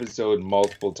every episode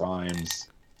multiple times.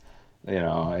 You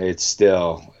know, it's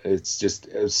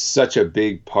such a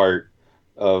big part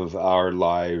of our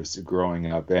lives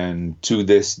growing up, and to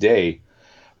this day,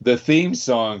 the theme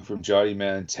song from Johnny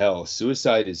Mantell,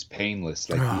 "Suicide is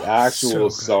Painless," like the actual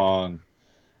song.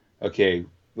 Okay,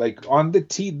 like on the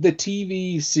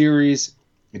TV series,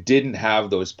 it didn't have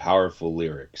those powerful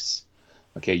lyrics.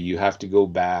 Okay, you have to go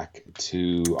back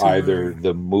to either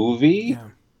the movie. Yeah.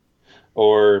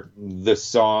 Or the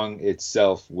song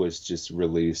itself was just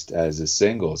released as a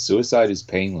single. "Suicide is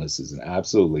Painless" is an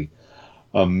absolutely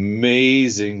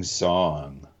amazing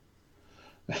song.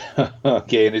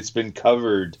 Okay, and it's been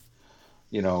covered,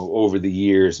 you know, over the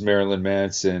years. Marilyn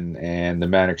Manson and the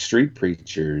Manic Street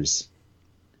Preachers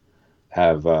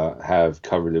have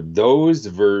covered it. Those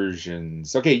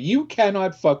versions. Okay, you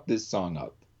cannot fuck this song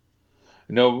up.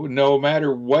 No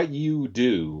matter what you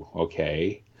do,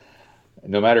 okay?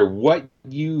 no matter what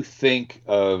you think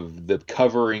of the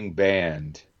covering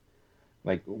band,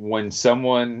 like when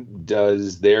someone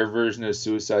does their version of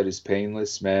Suicide is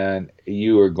Painless, man,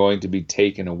 you are going to be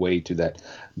taken away to that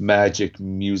magic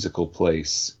musical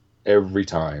place every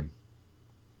time.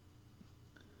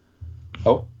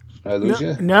 Oh, did I lose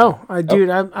you? No, dude,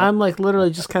 I'm like literally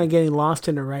just kind of getting lost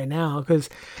in it right now because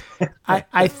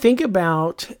I think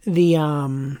about the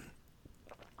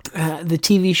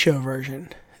TV show version,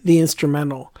 the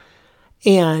instrumental,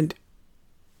 and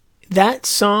that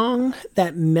song,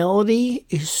 that melody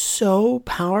is so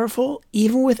powerful,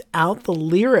 even without the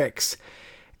lyrics.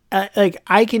 Like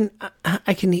I can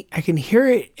hear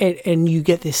it, and you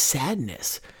get this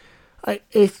sadness.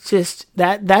 It's just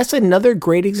that's another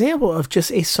great example of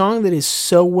just a song that is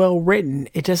so well written.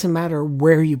 It doesn't matter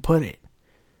where you put it.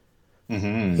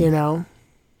 Mm-hmm. You know,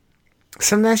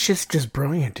 some that's just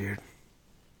brilliant, dude.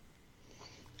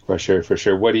 For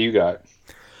sure. What do you got?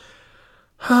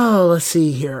 Oh, let's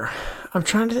see here. I'm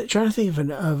trying to think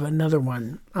of another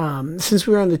one. Since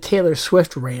we were on the Taylor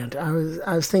Swift rant, I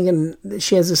was thinking that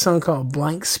she has a song called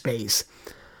Blank Space.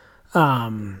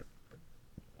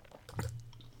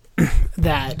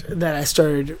 That I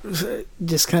started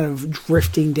just kind of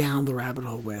drifting down the rabbit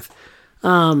hole with.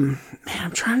 Man,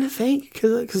 I'm trying to think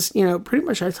because you know pretty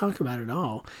much I talk about it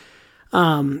all.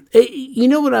 You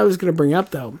know what I was going to bring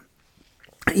up though.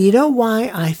 You know why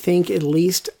I think at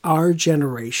least our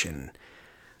generation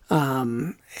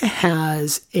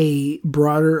has a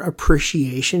broader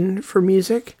appreciation for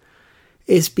music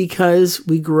is because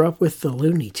we grew up with the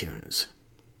Looney Tunes.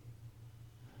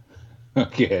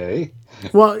 Okay.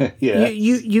 Well, yeah.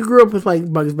 you grew up with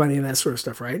like Bugs Bunny and that sort of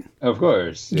stuff, right? Of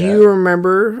course. Yeah. Do you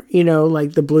remember, you know,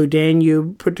 like the Blue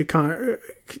Danube put to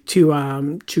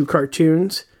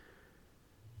cartoons?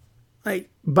 Like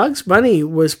Bugs Bunny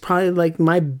was probably like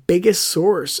my biggest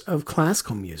source of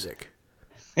classical music.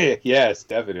 Yes,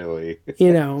 definitely.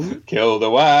 You know, kill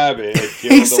the wabbit.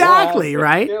 Exactly,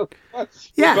 right?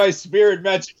 Yeah. With my spirit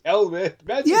magic helmet.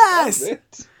 Yes.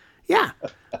 Helmet. Yeah.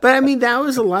 But I mean, that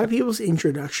was a lot of people's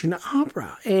introduction to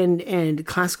opera and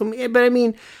classical. But I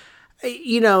mean,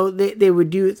 you know, they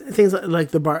would do things like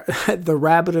the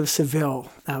Rabbit of Seville.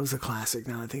 That was a classic.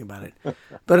 Now that I think about it.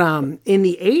 But in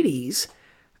the 80s,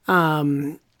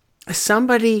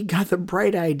 somebody got the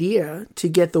bright idea to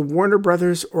get the Warner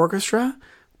Brothers Orchestra,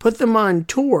 put them on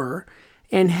tour,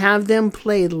 and have them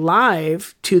play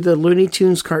live to the Looney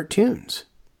Tunes cartoons.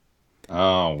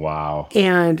 Oh wow!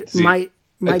 And my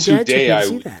dad took me to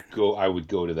see that. I would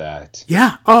go to that.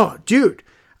 Yeah. Oh, dude.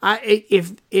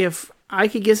 If I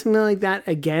could get something like that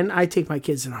again, I'd take my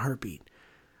kids in a heartbeat.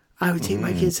 I would take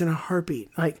my kids in a heartbeat.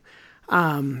 Like,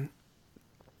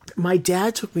 my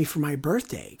dad took me for my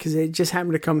birthday because it just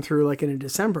happened to come through like in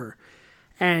December,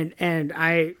 and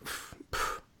I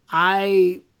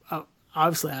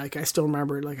obviously like I still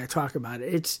remember it. Like I talk about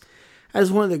it. It's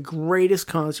as one of the greatest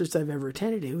concerts I've ever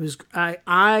attended. It was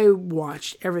I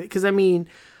watched everything because I mean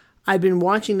I've been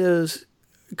watching those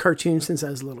cartoons since I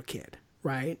was a little kid,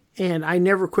 right? And I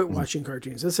never quit watching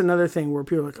cartoons. That's another thing where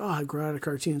people are like, "Oh, I grew out of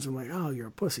cartoons." I'm like, "Oh, you're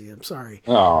a pussy." I'm sorry.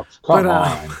 Oh, come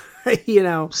on. You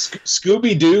know,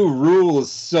 Scooby-Doo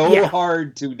rules so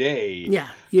hard today.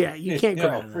 Yeah, you can't grow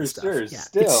out of that stuff. Sure. Yeah,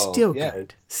 still,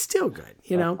 it's still good,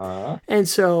 you know. And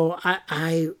so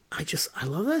I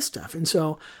love that stuff, and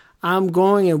so I'm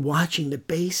going and watching the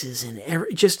basses and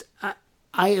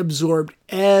I absorbed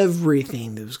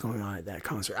everything that was going on at that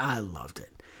concert. I loved it.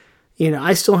 You know,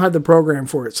 I still have the program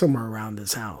for it somewhere around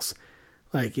this house.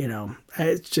 Like, you know,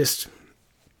 it's just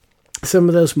some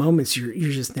of those moments you're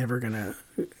just never gonna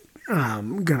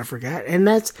forget. And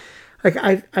that's like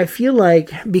I feel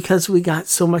like because we got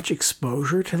so much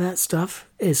exposure to that stuff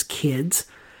as kids,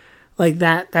 like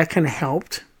that kind of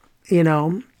helped, you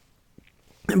know.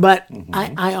 But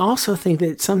I also think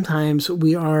that sometimes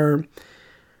we're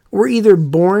either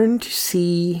born to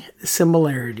see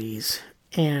similarities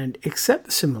and accept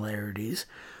the similarities,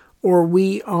 or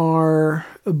we are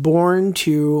born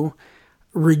to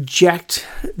reject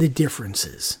the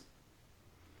differences.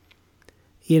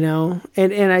 You know,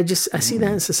 and I see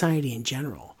that in society in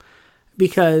general,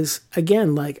 because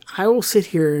again, like I will sit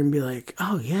here and be like,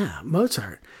 oh yeah,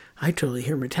 Mozart, I totally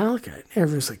hear Metallica. And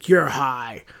everyone's like, you're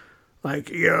high.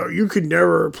 Like, you know, you could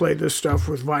never play this stuff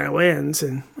with violins.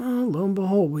 And lo and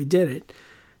behold, we did it.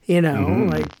 You know,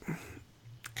 like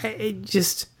it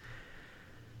just,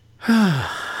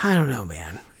 I don't know,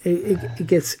 man. It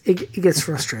gets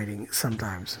frustrating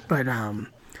sometimes, but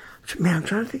man, I'm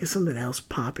trying to think of something else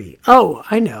poppy. Oh,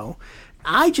 I know.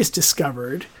 I just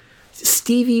discovered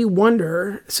Stevie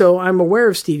Wonder. So I'm aware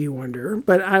of Stevie Wonder,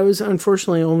 but I was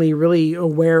unfortunately only really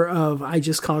aware of I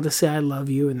Just Called to Say I Love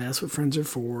You, and That's What Friends Are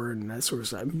For, and that sort of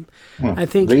stuff. I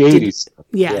think the 80s stuff.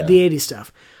 Yeah, the 80s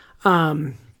stuff.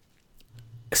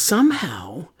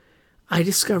 Somehow I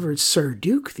discovered Sir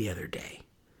Duke the other day,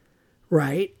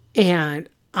 right? And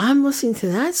I'm listening to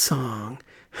that song.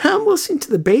 I'm listening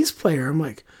to the bass player. I'm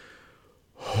like,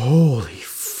 holy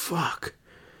fuck.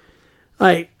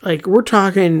 Like we're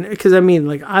talking, because I mean,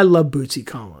 like, I love Bootsy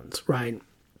Collins, right?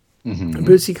 Mm-hmm.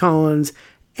 Bootsy Collins,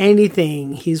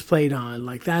 anything he's played on,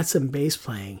 like, that's some bass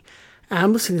playing. And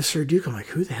I'm listening to Sir Duke. I'm like,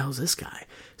 who the hell is this guy?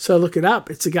 So I look it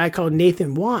up. It's a guy called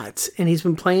Nathan Watts, and he's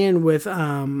been playing with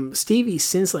Stevie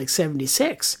since like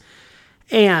 76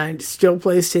 and still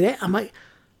plays today. I'm like,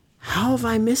 how have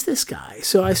I missed this guy?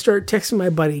 So I start texting my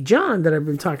buddy John that I've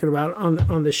been talking about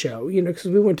on the show, you know,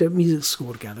 because we went to music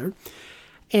school together.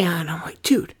 And I'm like,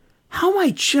 dude, how am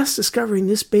I just discovering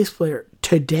this bass player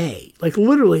today? Like,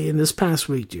 literally in this past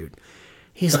week, dude.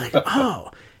 He's like,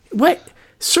 oh, what?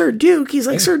 Sir Duke? He's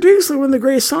like, Sir Duke's like one of the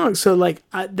greatest songs. So, like,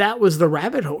 that was the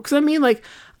rabbit hole. Because, I mean, like,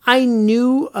 I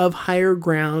knew of Higher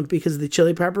Ground because of the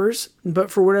Chili Peppers. But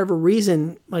for whatever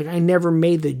reason, like, I never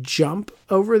made the jump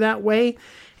over that way.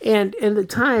 And at the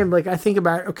time, like, I think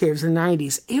about, okay, it was the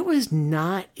 90s. It was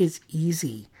not as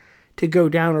easy to go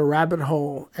down a rabbit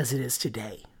hole as it is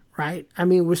today, right? I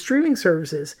mean, with streaming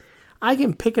services, I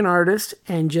can pick an artist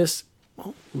and just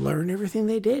learn everything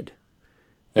they did.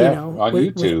 Yeah, you know, on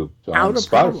YouTube, on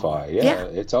Spotify. Yeah,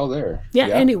 it's all there. Yeah,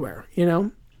 anywhere, you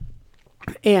know.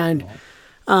 And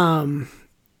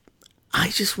I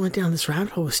just went down this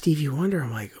rabbit hole with Stevie Wonder.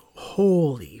 I'm like,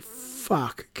 holy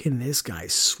fuck, can this guy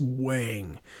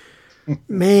swing?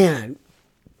 Man.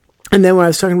 And then when I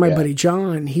was talking to my buddy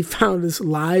John, he found this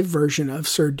live version of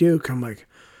Sir Duke. I'm like,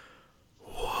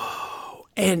 whoa.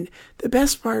 And the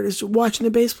best part is watching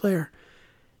the bass player.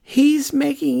 He's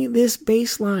making this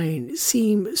bass line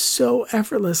seem so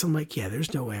effortless. I'm like, yeah,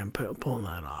 there's no way I'm pulling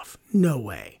that off. No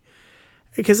way.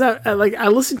 Because I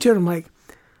listened to it. I'm like,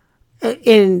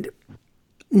 and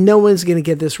no one's going to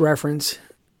get this reference.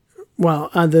 Well,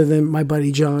 other than my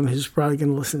buddy John, who's probably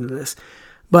going to listen to this.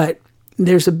 But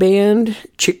there's a band,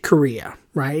 Chick Corea,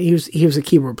 right? He was a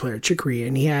keyboard player, Chick Corea,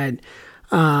 and he had,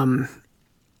 was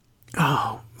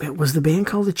the band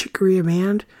called the Chick Corea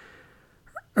Band?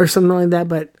 Or something like that,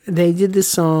 but they did this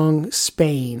song,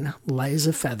 Spain, Light as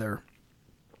a Feather.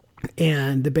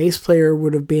 And the bass player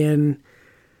would have been,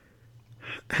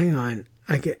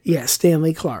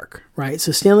 Stanley Clarke, right?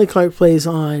 So Stanley Clarke plays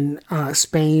on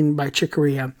Spain by Chick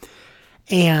Corea.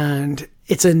 And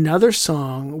it's another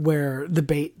song where the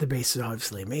bass is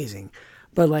obviously amazing.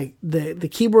 But like the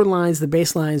keyboard lines, the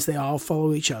bass lines, they all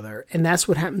follow each other. And that's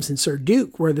what happens in Sir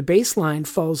Duke, where the bass line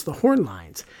follows the horn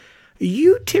lines.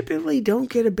 You typically don't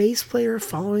get a bass player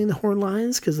following the horn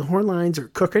lines because the horn lines are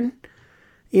cooking.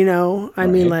 You know, I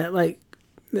mean, like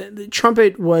the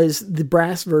trumpet was the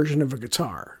brass version of a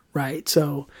guitar, right?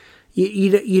 So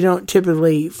you don't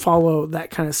typically follow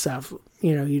that kind of stuff.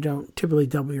 You know, you don't typically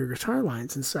double your guitar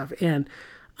lines and stuff. And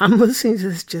I'm listening to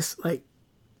this just like,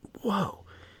 whoa,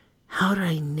 how did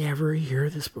I never hear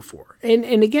this before? And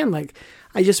again, like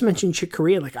I just mentioned Chick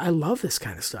Corea, like I love this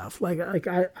kind of stuff. Like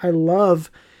I love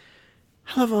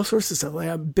all sorts of stuff. Like,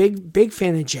 I'm a big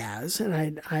fan of jazz,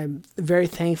 and I'm very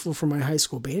thankful for my high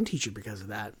school band teacher because of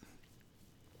that.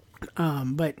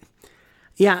 But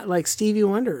yeah, like Stevie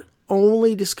Wonder,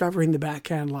 only discovering the back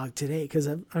catalog today because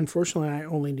unfortunately I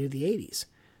only knew the 80s,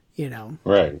 you know?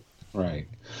 Right.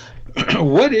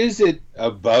 What is it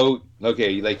about,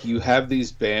 okay, like you have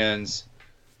these bands,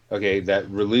 okay,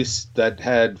 that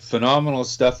had phenomenal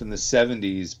stuff in the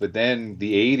 70s, but then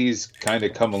the 80s kind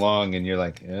of come along and you're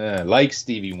like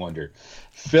Stevie Wonder.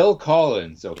 Phil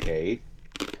Collins, okay,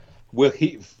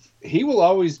 he will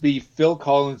always be Phil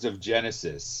Collins of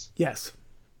Genesis. Yes.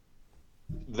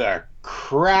 The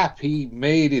crap he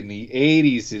made in the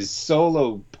 80s, his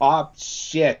solo pop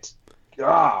shit,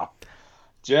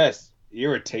 just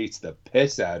irritates the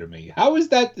piss out of me. How is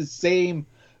that the same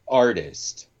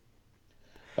artist?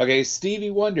 Okay,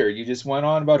 Stevie Wonder, you just went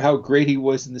on about how great he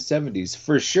was in the 70s,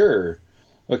 for sure.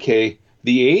 Okay,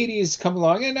 the 80s come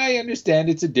along, and I understand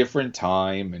it's a different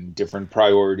time and different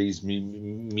priorities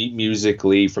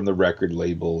musically from the record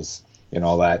labels and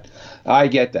all that. I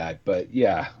get that, but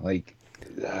yeah, like,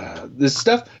 this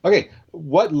stuff... Okay,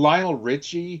 what Lionel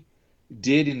Richie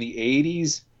did in the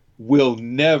 80s will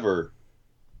never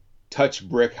touch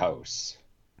Brick House.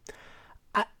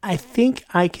 I think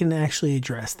I can actually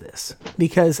address this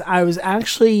because I was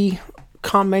actually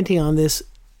commenting on this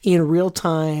in real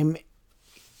time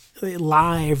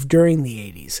live during the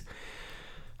 80s.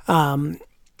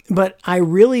 But I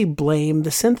really blame the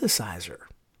synthesizer,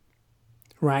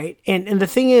 right? And the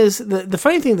thing is, the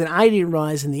funny thing that I didn't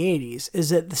realize in the 80s is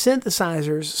that the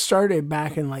synthesizers started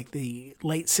back in like the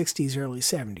late 60s, early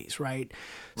 70s, right?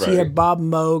 So you had Bob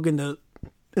Moog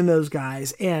and those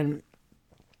guys, and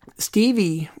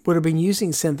Stevie would have been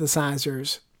using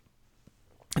synthesizers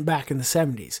back in the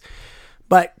 70s.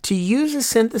 But to use a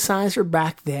synthesizer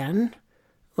back then,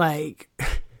 like,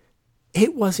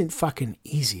 it wasn't fucking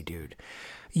easy, dude.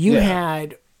 You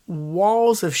had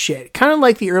walls of shit, kind of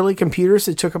like the early computers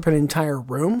that took up an entire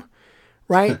room,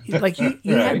 right? Like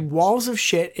you had walls of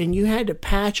shit, and you had to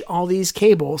patch all these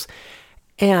cables.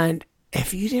 And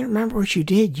if you didn't remember what you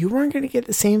did, you weren't going to get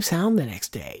the same sound the next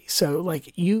day. So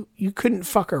like you couldn't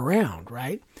fuck around,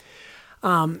 right?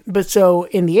 But so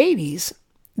in the 80s,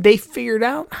 they figured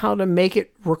out how to make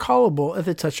it recallable at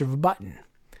the touch of a button.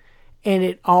 And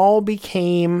it all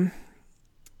became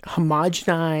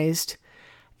homogenized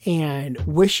and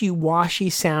wishy-washy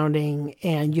sounding,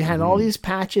 and you had all these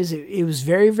patches. It was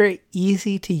very, very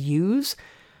easy to use,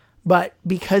 but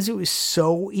because it was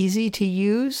so easy to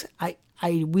use,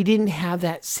 we didn't have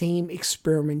that same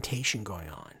experimentation going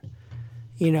on.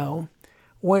 You know,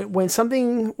 when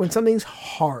something's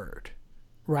hard,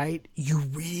 right? You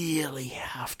really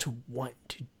have to want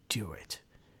to do it.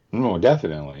 No,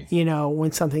 definitely. You know,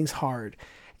 when something's hard,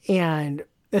 and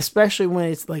especially when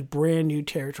it's like brand new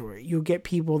territory, you'll get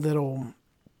people that'll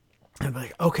be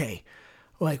like, okay,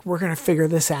 like we're going to figure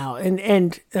this out.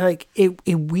 And like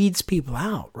it weeds people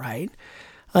out, right?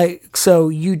 Like, so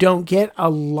you don't get a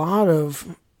lot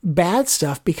of bad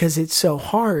stuff because it's so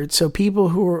hard. So people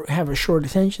who have a short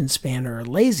attention span or are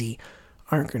lazy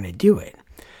aren't going to do it.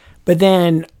 But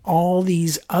then all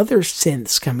these other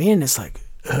synths come in. It's like,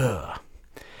 ugh.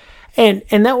 And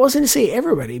that wasn't to say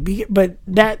everybody, but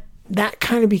that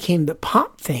kind of became the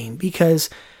pop thing, because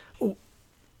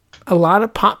a lot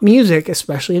of pop music,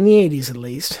 especially in the 80s at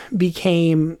least,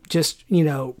 became just, you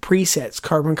know, presets,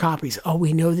 carbon copies. Oh,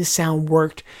 we know this sound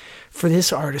worked for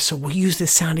this artist, so we'll use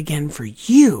this sound again for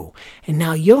you. And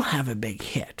now you'll have a big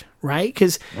hit, right?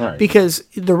 Because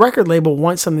the record label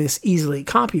wants something that's easily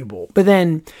copyable. But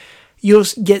then you'll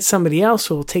get somebody else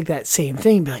who will take that same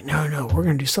thing and be like, no, we're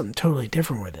going to do something totally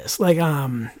different with this. Like,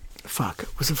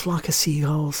 was it Flock of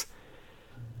Seagulls?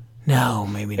 No,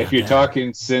 maybe not. If you're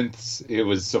talking synths, it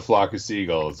was a Flock of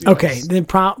Seagulls. Yes. Okay, then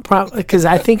because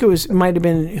I think it might have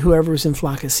been whoever was in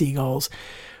Flock of Seagulls,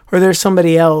 or there's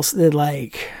somebody else that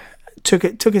like took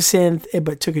a synth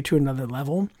but took it to another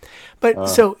level. But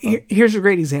here's a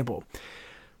great example.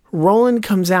 Roland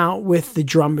comes out with the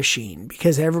drum machine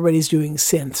because everybody's doing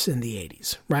synths in the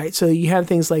 80s, right? So you have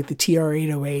things like the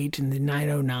TR-808 and the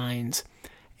 909s,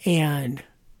 and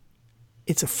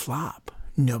it's a flop.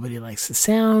 Nobody likes the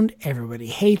sound. Everybody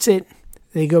hates it.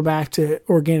 They go back to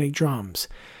organic drums.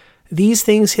 These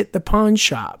things hit the pawn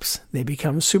shops. They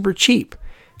become super cheap.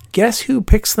 Guess who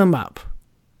picks them up?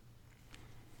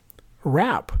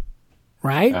 Rap,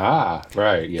 right? Ah,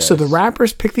 right, yes. So the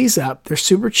rappers pick these up. They're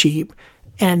super cheap.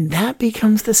 And that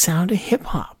becomes the sound of hip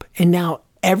hop. And now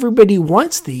everybody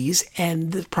wants these,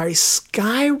 and the price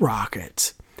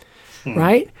skyrockets,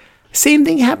 right? Same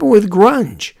thing happened with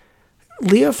grunge.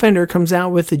 Leo Fender comes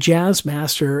out with the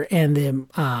Jazzmaster and the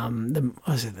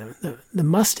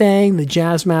Mustang, the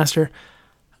Jazzmaster.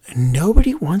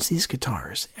 Nobody wants these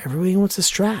guitars. Everybody wants a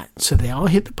Strat. So they all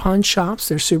hit the pawn shops.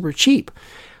 They're super cheap.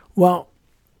 Well,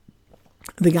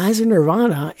 the guys in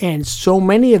Nirvana and so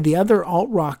many of the other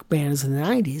alt-rock bands in the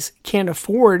 90s can't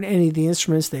afford any of the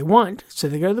instruments they want. So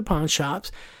they go to the pawn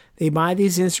shops. They buy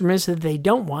these instruments that they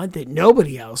don't want, that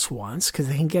nobody else wants, because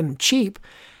they can get them cheap.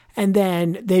 And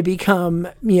then they become,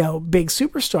 you know, big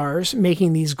superstars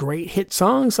making these great hit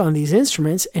songs on these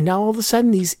instruments. And now all of a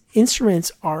sudden these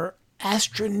instruments are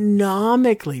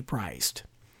astronomically priced,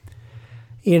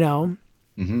 you know?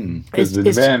 Because the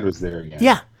demand was there again.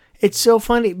 Yeah. It's so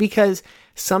funny because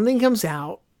something comes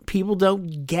out, people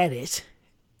don't get it,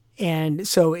 and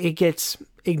so it gets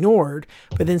ignored,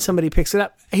 but then somebody picks it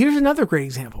up. Here's another great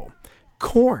example.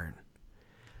 Korn.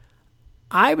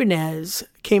 Ibanez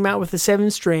came out with a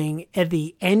 7-string at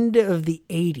the end of the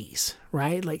 80s,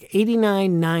 right? Like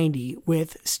 89, 90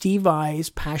 with Steve Vai's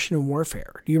Passion and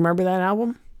Warfare. Do you remember that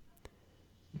album?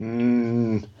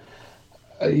 The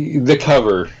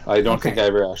cover. I don't think I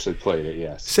ever actually played it,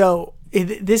 yes. So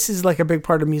this is like a big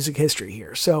part of music history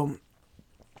here. So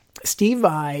Steve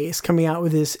Vai is coming out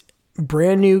with this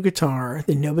brand new guitar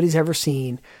that nobody's ever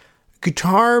seen.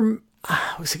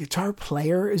 Was it guitar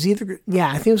player? It was I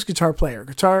think it was guitar player.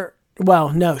 It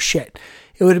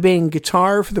would have been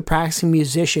guitar for the practicing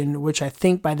musician, which I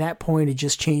think by that point had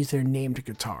just changed their name to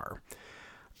guitar.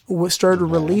 started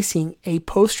releasing a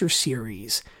poster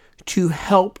series to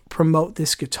help promote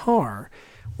this guitar,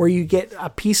 where you get a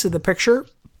piece of the picture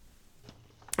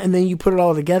and then you put it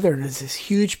all together, and it's this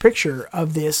huge picture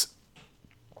of this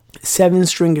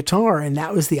 7-string guitar, and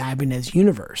that was the Ibanez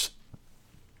Universe.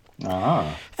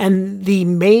 And the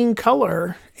main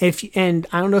color, and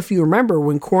I don't know if you remember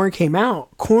when Korn came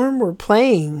out, Korn were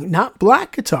playing not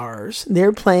black guitars,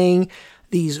 they're playing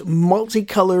these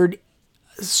multicolored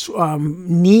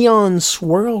neon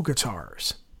swirl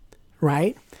guitars,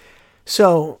 right?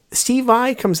 So Steve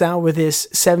Vai comes out with this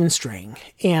 7-string,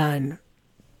 and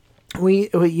we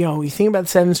think about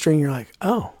the 7-string, you're like,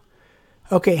 oh,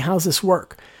 okay, how's this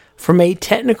work? From a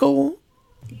technical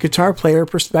guitar player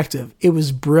perspective, it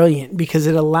was brilliant because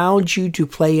it allowed you to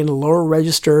play in a lower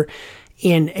register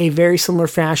in a very similar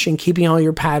fashion, keeping all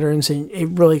your patterns, and it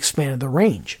really expanded the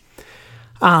range.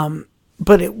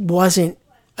 But it wasn't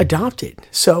adopted.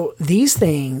 So these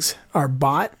things are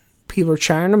bought, people are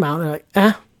trying them out, they're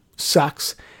like,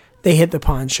 sucks. They hit the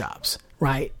pawn shops,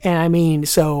 right? And I mean,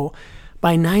 so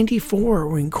by 94,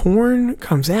 when Korn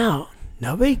comes out,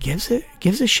 nobody gives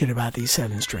a shit about these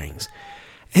 7-strings.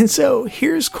 And so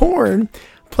here's Korn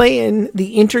playing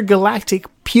the intergalactic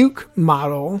puke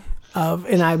model of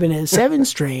an Ibanez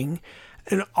 7-string,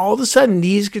 and all of a sudden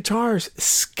these guitars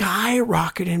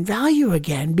skyrocket in value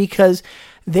again because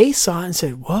they saw it and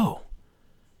said, whoa,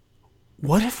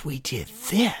 what if we did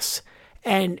this?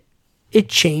 And it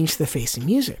changed the face of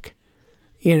music,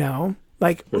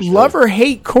 Like, sure. Love or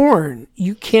hate Korn,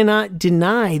 you cannot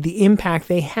deny the impact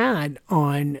they had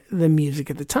on the music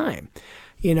at the time.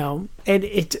 And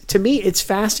to me, it's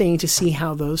fascinating to see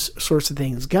how those sorts of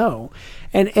things go.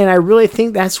 And I really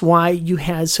think that's why you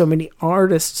had so many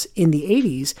artists in the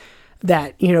 80s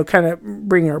that, kind of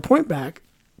bringing our point back,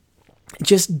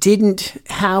 just didn't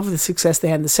have the success they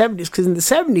had in the 70s. Because in the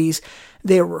 70s,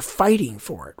 they were fighting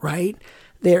for it, right?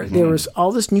 There was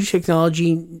all this new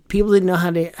technology. People didn't know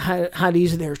how to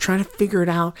use it. They were trying to figure it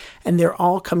out, and they're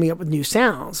all coming up with new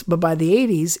sounds. But by the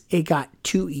 80s, it got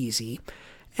too easy.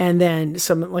 And then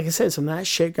like I said, some of that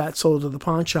shit got sold to the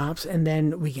pawn shops, and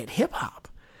then we get hip hop,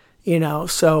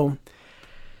 So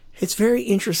it's very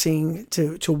interesting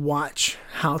to watch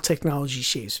how technology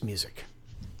shapes music,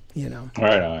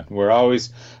 Right on. You're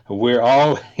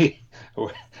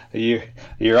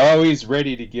always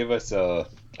ready to give us a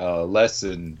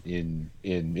lesson in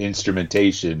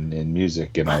instrumentation and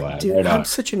music and all that. Dude, right, I'm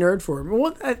such a nerd for it.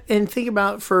 Well, and think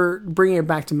about, for bringing it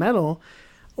back to metal,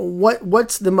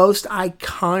 what's the most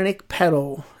iconic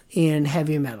pedal in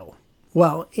heavy metal?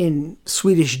 Well, in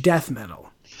Swedish death metal.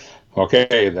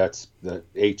 Okay, that's the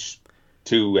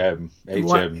HM2.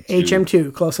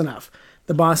 HM2, close enough.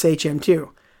 The Boss HM2.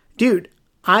 Dude,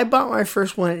 I bought my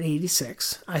first one in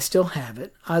 86. I still have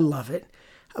it. I love it.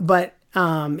 But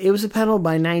it was a pedal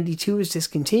by 92, was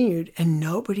discontinued, and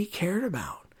nobody cared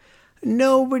about.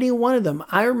 Nobody wanted them.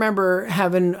 I remember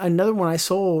having another one I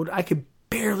sold. I could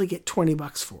barely get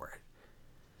 $20 for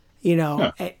it.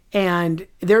 Huh. And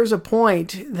there's a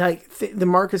point, like the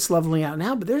market's leveling out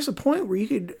now, but there's a point where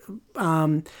you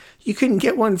couldn't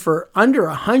get one for under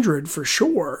 $100 for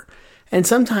sure, and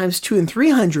sometimes $200 and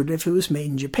 $300 if it was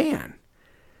made in Japan.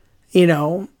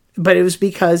 But it was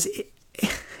because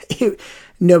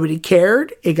nobody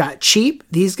cared. It got cheap.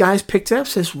 These guys picked it up,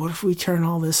 says, what if we turn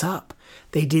all this up?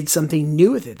 They did something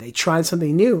new with it. They tried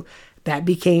something new. That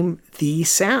became the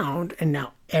sound, and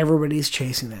now everybody's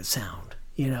chasing that sound,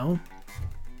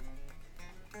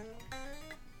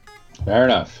 Fair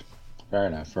enough.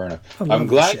 I'm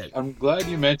glad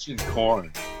you mentioned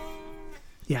Korn.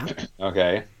 Yeah.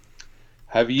 Okay.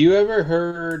 Have you ever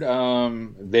heard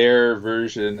their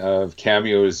version of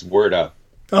Cameo's Word Up?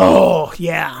 Oh,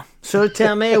 yeah. So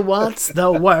tell me, what's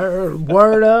the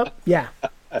word up? Yeah.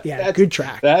 Good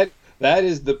track. That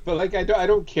is I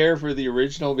don't care for the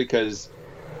original because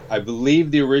I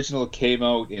believe the original came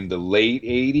out in the late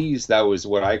 80s. That was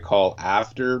what I call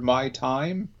after my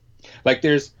time. Like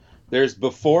there's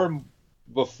before,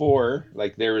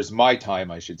 like there is my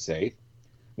time, I should say.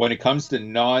 When it comes to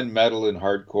non-metal and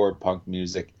hardcore punk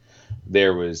music,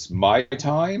 there was my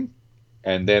time,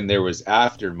 and then there was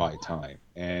after my time.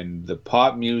 And the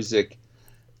pop music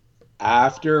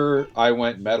after I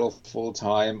went metal full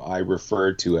time, I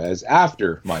referred to as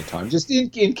after my time, just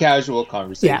in casual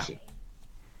conversation.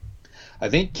 Yeah. I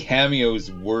think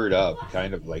Cameo's Word Up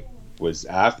kind of like was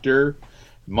after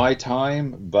my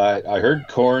time, but I heard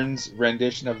Korn's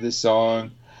rendition of this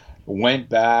song, went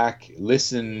back,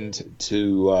 listened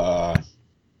to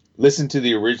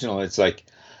the original. It's like,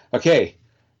 okay,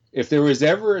 if there was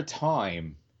ever a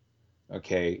time,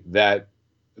 okay, that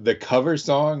the cover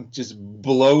song just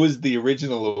blows the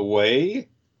original away,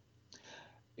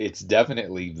 it's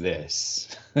definitely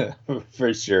this.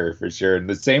 For sure. And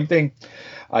the same thing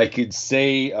I could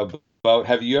say about,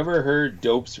 have you ever heard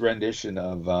Dope's rendition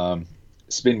of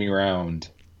Spin Me Round?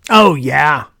 Oh,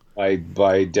 yeah.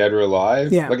 By Dead or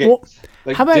Alive? Yeah. Okay, Well,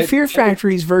 how about Fear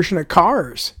Factory's version of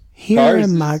Cars? Here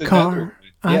Cars in my is car,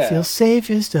 I yeah. feel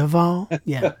safest of all.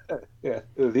 Yeah. Yeah,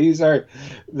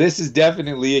 this is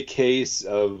definitely a case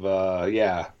of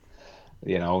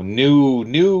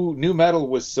new metal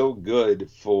was so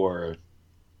good for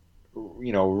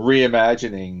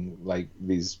reimagining like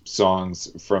these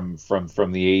songs from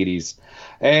the 80s,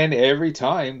 and every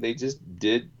time they just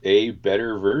did a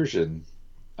better version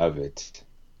of it.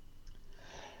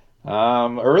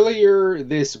 Earlier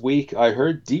this week I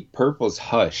heard Deep Purple's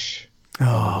Hush.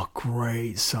 Oh,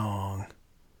 great song.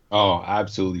 Oh,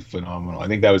 absolutely phenomenal. I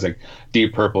think that was like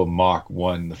Deep Purple Mach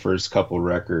 1, the first couple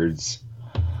records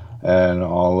and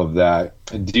all of that.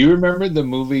 Do you remember the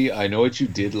movie I Know What You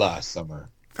Did Last Summer?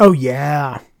 Oh,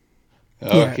 yeah.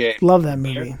 Okay. Yeah, love that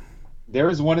movie. There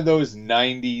was one of those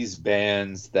 90s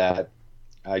bands that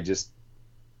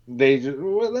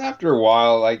after a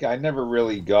while, like I never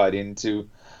really got into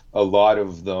a lot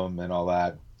of them and all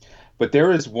that. But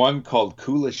there is one called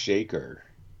Kula Shaker.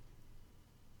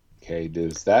 Okay,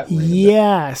 does that ring a bell?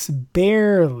 Yes,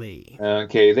 barely.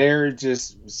 Okay, they're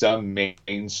just some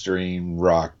mainstream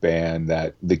rock band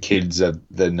that the kids of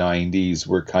the 90s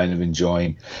were kind of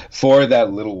enjoying for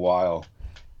that little while.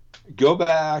 Go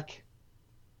back,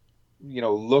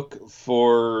 look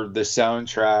for the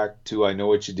soundtrack to I Know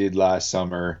What You Did Last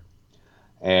Summer,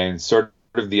 and sort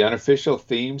of the unofficial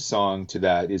theme song to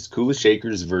that is Kula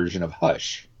Shaker's version of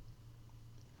Hush.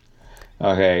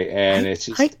 Okay, and it's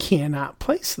just... I cannot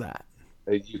place that.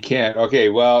 You can't. Okay,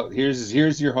 well,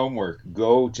 here's your homework.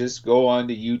 Go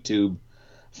onto YouTube,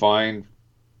 find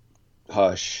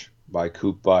Hush by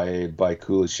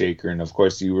Kula Shaker, and of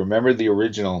course you remember the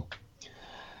original.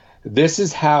 This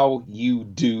is how you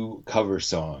do cover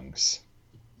songs.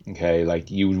 Okay, like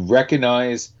you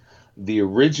recognize the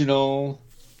original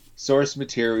source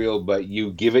material, but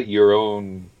you give it your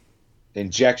own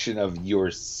injection of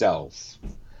yourself.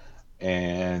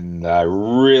 And I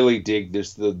really dig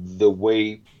this, the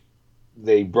way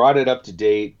they brought it up to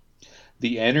date,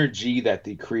 the energy that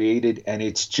they created, and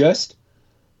it's just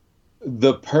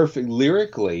the perfect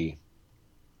lyrically.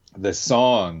 The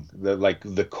song,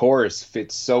 the chorus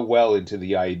fits so well into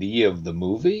the idea of the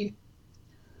movie,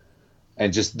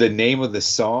 and just the name of the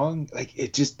song,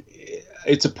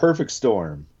 it's a perfect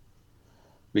storm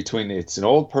between it's an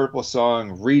old Purple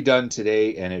song redone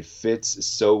today, and it fits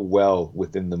so well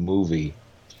within the movie.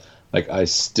 Like, I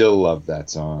still love that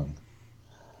song.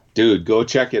 Dude, go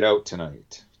check it out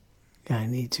tonight. Yeah, I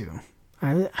need to.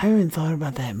 I haven't thought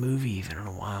about that movie even in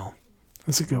a while.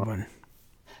 That's a good one.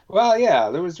 Well, yeah,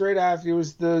 there was right after it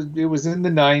was in the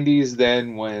 90s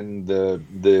then when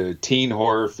the teen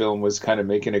horror film was kind of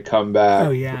making a comeback.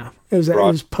 Oh yeah. It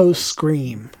was post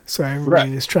Scream. So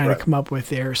everybody was trying to come up with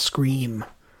their Scream.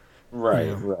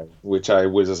 Right. Which I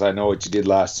Know What You Did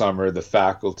Last Summer, The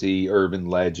Faculty, Urban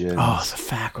Legends. Oh, The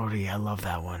Faculty. I love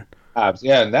that one.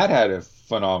 Yeah, and that had a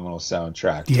phenomenal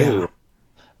soundtrack too.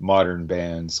 Modern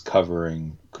bands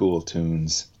covering cool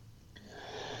tunes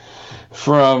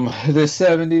from the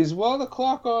 70s. Well, the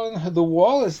clock on the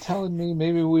wall is telling me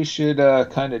maybe we should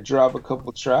kind of drop a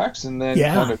couple tracks and then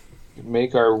kind of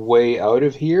make our way out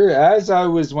of here. As I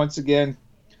was once again,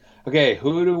 okay,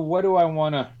 what do I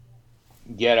want to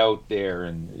get out there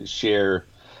and share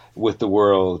with the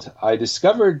world? I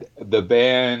discovered the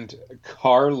band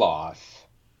Karloff.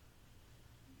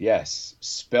 Yes,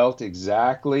 spelt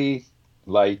exactly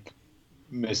like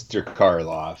Mr.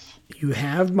 Karloff. You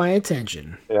have my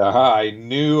attention. Yeah, I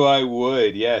knew I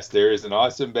would. Yes, there is an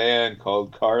awesome band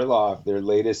called Karloff. Their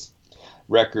latest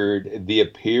record, The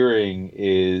Appearing,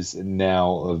 is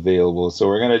now available. So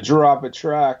we're going to drop a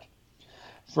track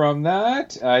from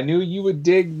that. I knew you would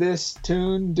dig this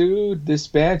tune, dude, this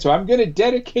band. So I'm going to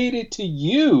dedicate it to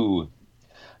you.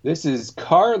 This is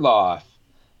Karloff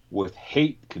with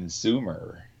Hate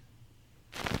Consumer.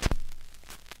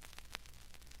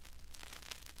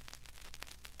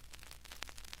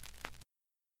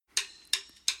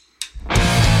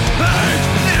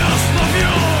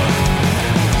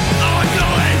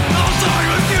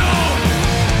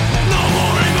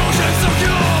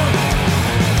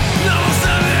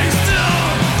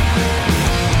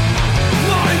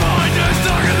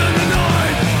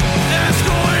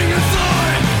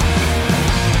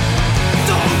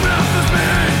 Don't mess with me.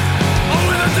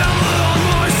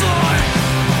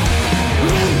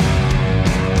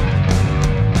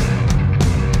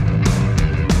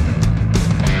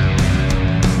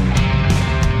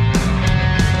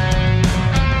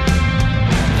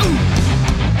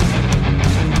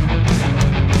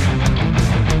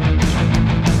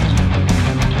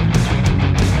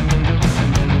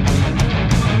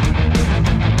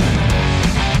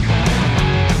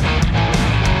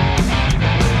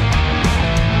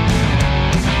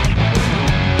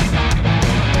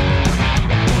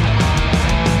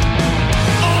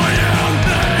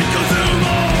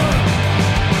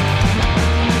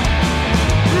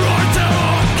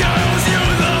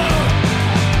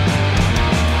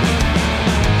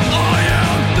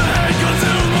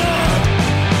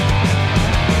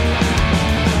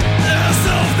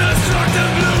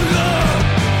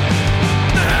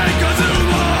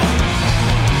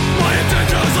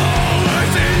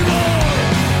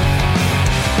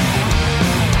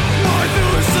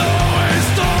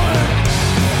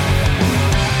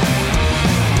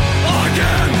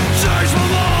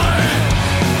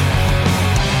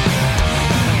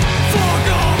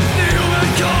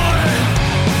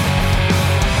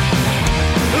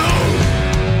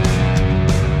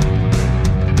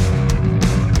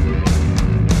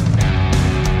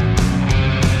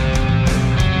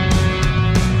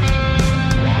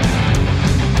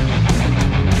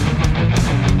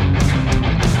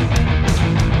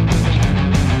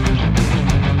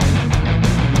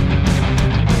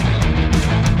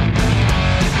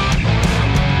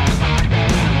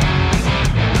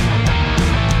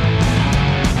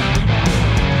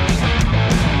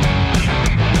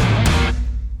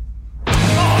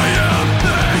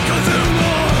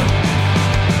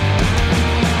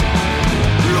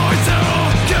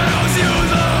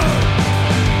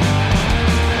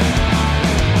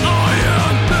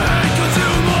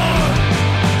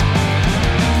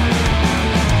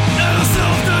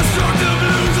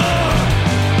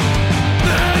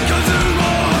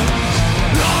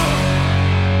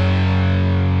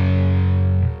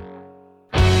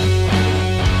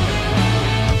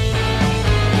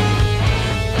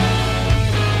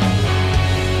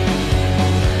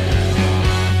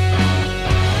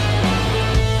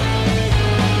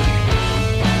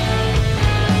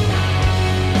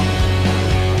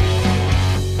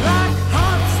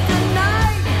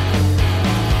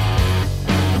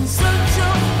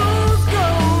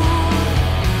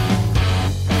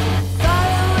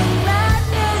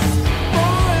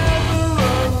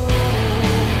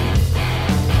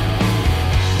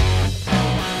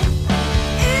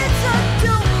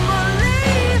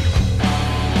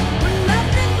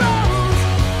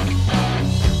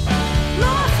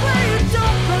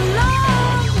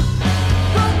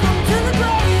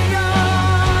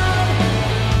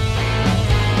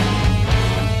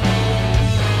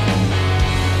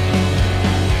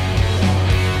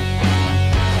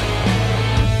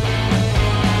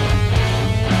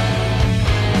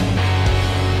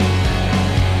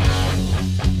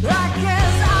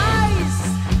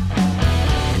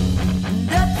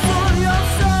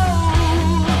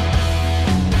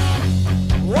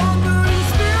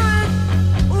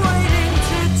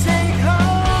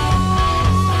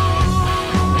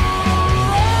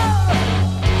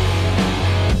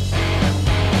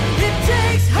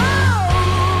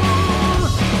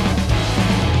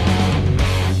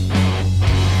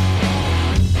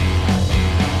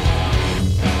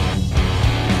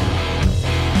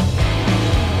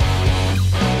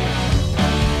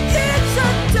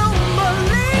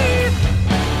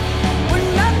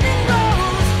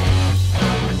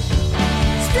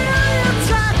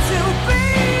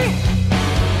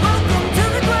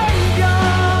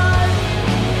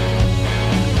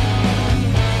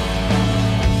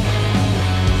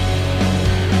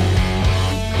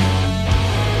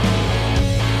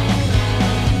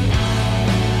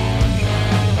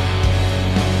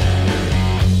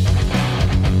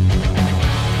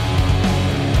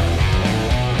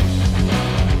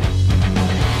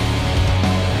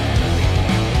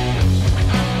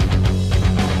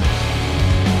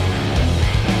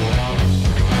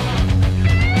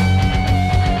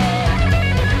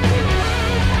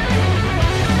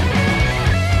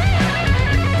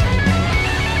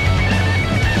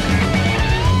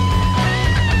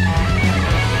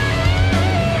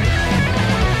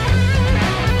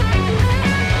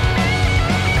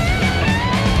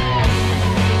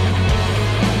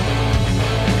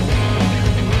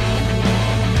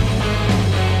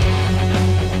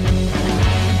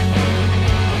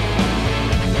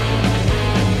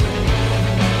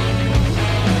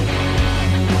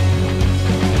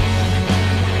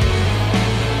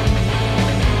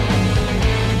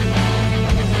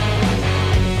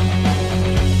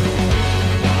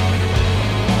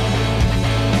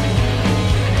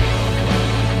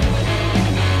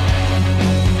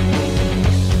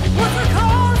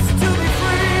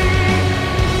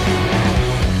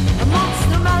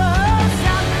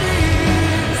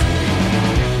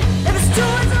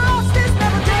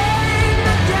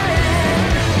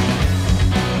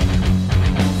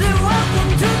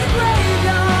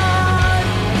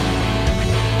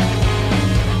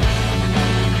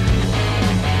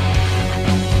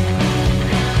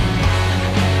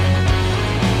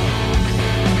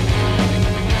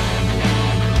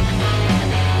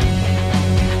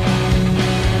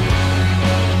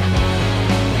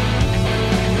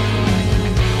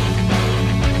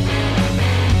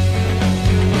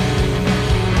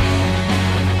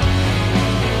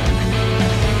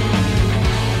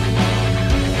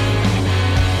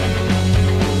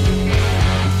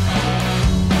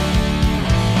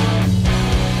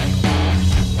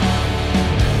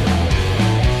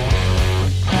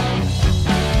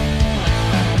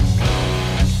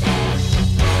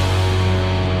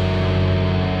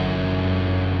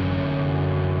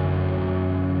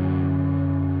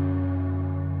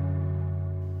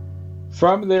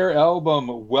 From their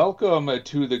album Welcome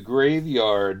to the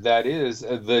Graveyard, that is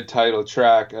the title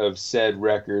track of said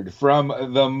record, from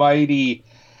the mighty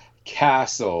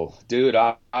Castle. Dude,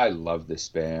 I love this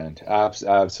band.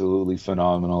 Absolutely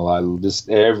phenomenal. I just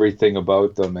everything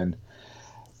about them, and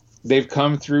they've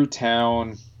come through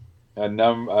town a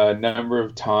number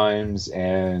of times,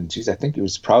 and geez, I think it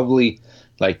was probably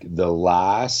like the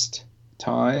last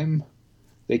time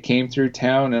they came through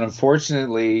town, and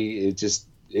unfortunately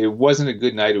it wasn't a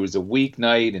good night. It was a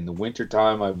weeknight in the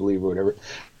wintertime, I believe, or whatever.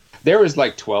 There was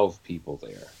like 12 people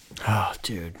there. Oh,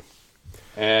 dude.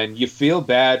 And you feel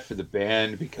bad for the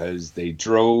band because they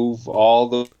drove all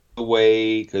the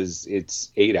way, because it's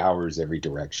 8 hours every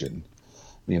direction.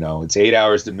 You know, it's 8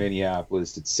 hours to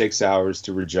Minneapolis. It's 6 hours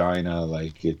to Regina.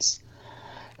 Like, it's...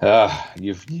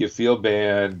 you feel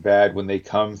bad when they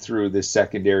come through the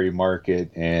secondary market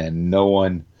and no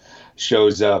one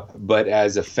shows up. But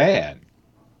as a fan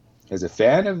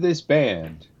of this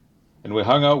band, and we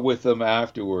hung out with them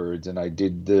afterwards, and I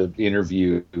did the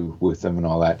interview with them and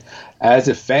all that. As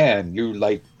a fan, you're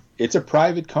like, it's a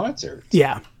private concert.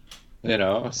 Yeah. You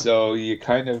know, so you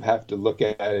kind of have to look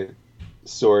at it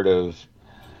sort of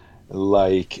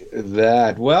like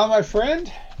that. Well, my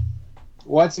friend,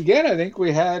 once again, I think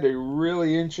we had a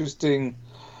really interesting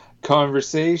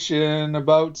conversation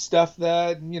about stuff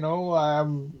that, you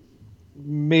know,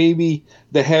 maybe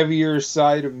the heavier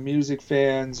side of music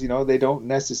fans, you know, they don't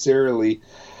necessarily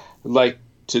like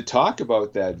to talk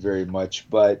about that very much,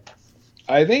 but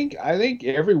I think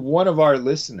every one of our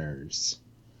listeners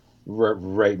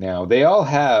right now, they all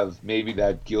have maybe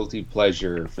that guilty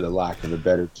pleasure, for the lack of a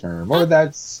better term, or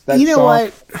that's you know song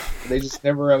what, they just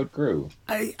never outgrew.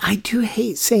 I do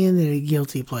hate saying that a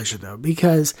guilty pleasure, though,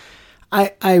 because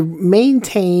I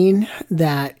maintain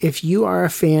that if you are a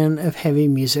fan of heavy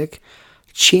music,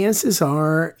 chances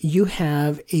are you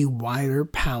have a wider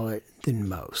palette than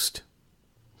most.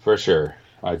 For sure.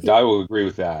 I will agree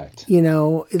with that. You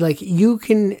know, like you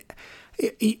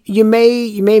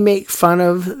may make fun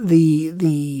of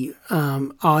the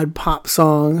odd pop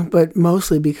song, but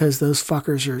mostly because those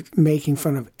fuckers are making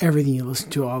fun of everything you listen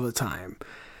to all the time.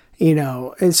 You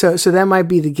know, and so that might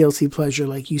be the guilty pleasure.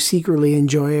 Like, you secretly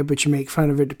enjoy it, but you make fun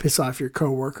of it to piss off your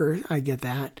coworker. I get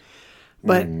that.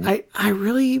 But I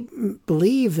really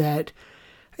believe that,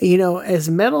 you know, as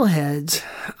metalheads,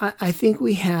 I think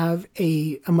we have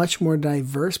a much more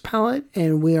diverse palette,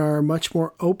 and we are much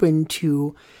more open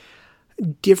to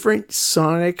different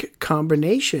sonic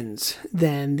combinations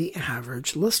than the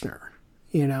average listener.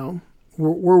 You know,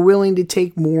 we're willing to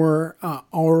take more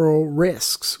oral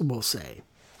risks, we'll say,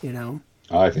 you know.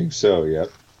 I think so, yep.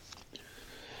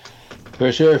 For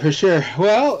sure.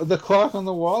 Well, the clock on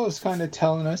the wall is kind of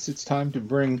telling us it's time to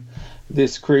bring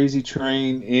this crazy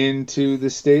train into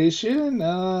the station.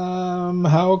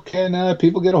 How can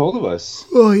people get a hold of us?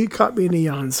 Oh, you caught me in a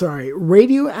yawn. Sorry.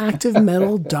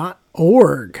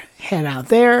 Radioactivemetal.org. Head out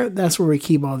there. That's where we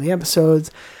keep all the episodes.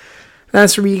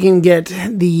 That's where you can get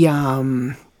the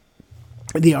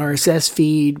RSS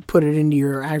feed, put it into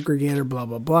your aggregator, blah,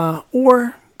 blah, blah.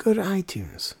 Or go to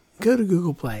iTunes. Go to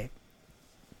Google Play.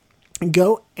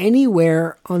 Go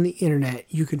anywhere on the internet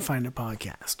you can find a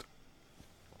podcast.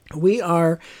 We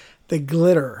are the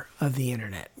glitter of the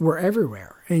internet. We're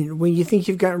everywhere. And when you think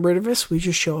you've gotten rid of us, we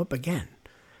just show up again.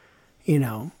 You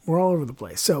know, we're all over the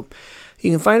place. So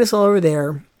you can find us all over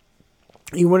there.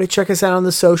 You want to check us out on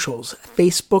the socials,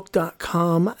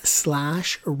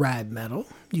 facebook.com/radmetal.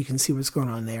 You can see what's going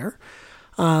on there.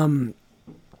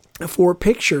 For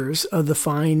pictures of the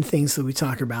fine things that we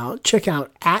talk about, check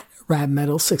out at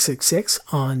radmetal666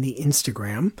 on the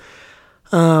Instagram.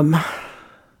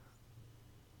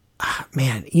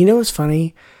 Man, you know what's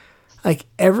funny? Like,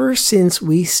 ever since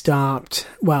we stopped,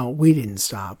 well, we didn't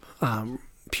stop.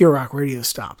 Pure Rock Radio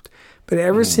stopped. But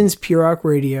ever since Pure Rock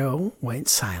Radio went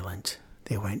silent,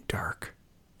 they went dark,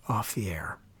 off the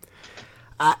air.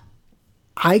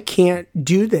 I can't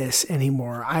do this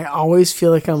anymore. I always feel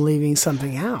like I'm leaving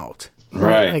something out.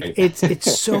 Right. Like, it's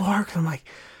so hard. 'Cause I'm like,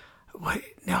 what?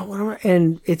 No, what am I?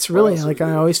 And it's really like,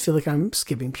 I always feel like I'm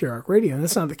skipping Pure Rock Radio. And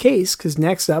that's not the case, because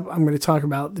next up, I'm going to talk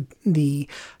about the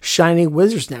Shining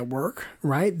Wizards Network,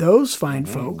 right? Those fine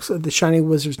folks at the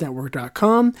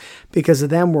ShiningWizardsNetwork.com. Because of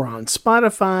them, we're on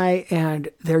Spotify, and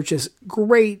they're just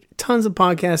great. Tons of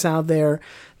podcasts out there.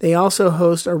 They also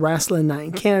host a Wrestling Night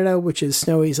in Canada, which is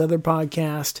Snowy's other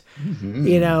podcast,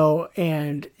 you know,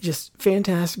 and just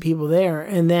fantastic people there.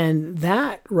 And then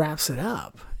that wraps it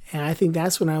up. And I think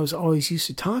that's when I was always used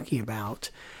to talking about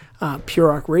Pure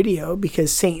Rock Radio,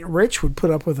 because St. Rich would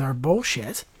put up with our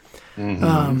bullshit.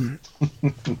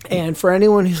 And for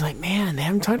anyone who's like, man, they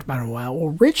haven't talked about it in a while.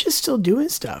 Well, Rich is still doing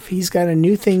stuff. He's got a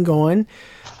new thing going.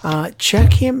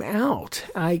 Check him out.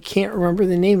 I can't remember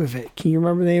the name of it. Can you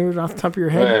remember the name of it off the top of your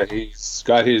head? He's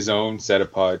got his own set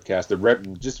of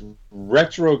podcasts. Just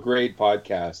Retrograde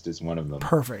Podcast is one of them.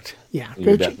 Perfect. Yeah,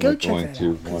 You're go definitely check going that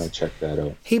to out. want to check that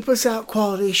out. He puts out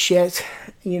quality shit.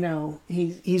 You know,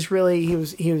 he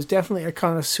was definitely a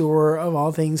connoisseur of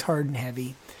all things hard and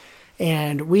heavy.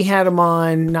 And we had him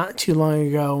on not too long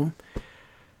ago.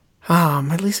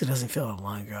 At least it doesn't feel that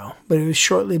long ago, but it was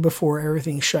shortly before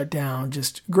everything shut down.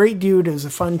 Just great dude. It was a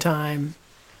fun time.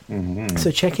 So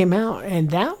check him out.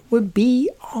 And that would be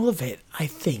all of it, I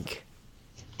think.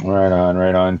 Right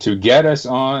on. To get us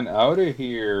on out of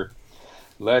here,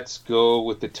 let's go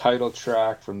with the title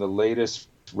track from the latest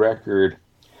record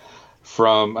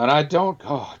from, and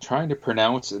trying to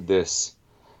pronounce this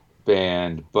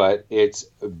band, but it's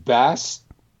Bastarder.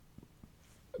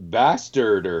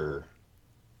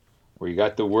 Where you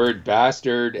got the word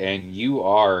bastard and you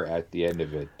are at the end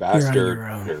of it.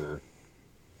 Bastard.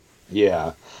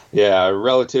 Yeah.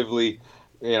 Relatively,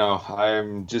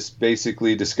 I'm just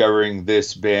basically discovering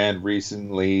this band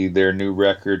recently. Their new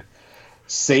record,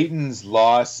 Satan's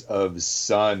Loss of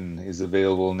Sun, is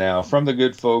available now from the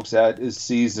good folks at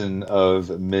Season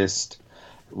of Mist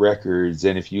Records.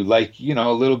 And if you like,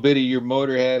 a little bit of your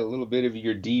Motorhead, a little bit of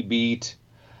your D-Beat,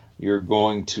 you're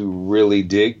going to really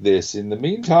dig this. In the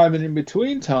meantime and in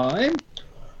between time,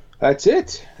 that's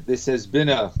it. This has been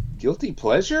a guilty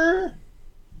pleasure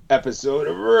episode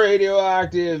of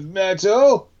Radioactive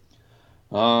Metal.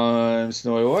 I'm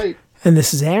Snowy White. And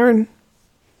this is Aaron.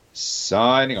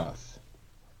 Signing off.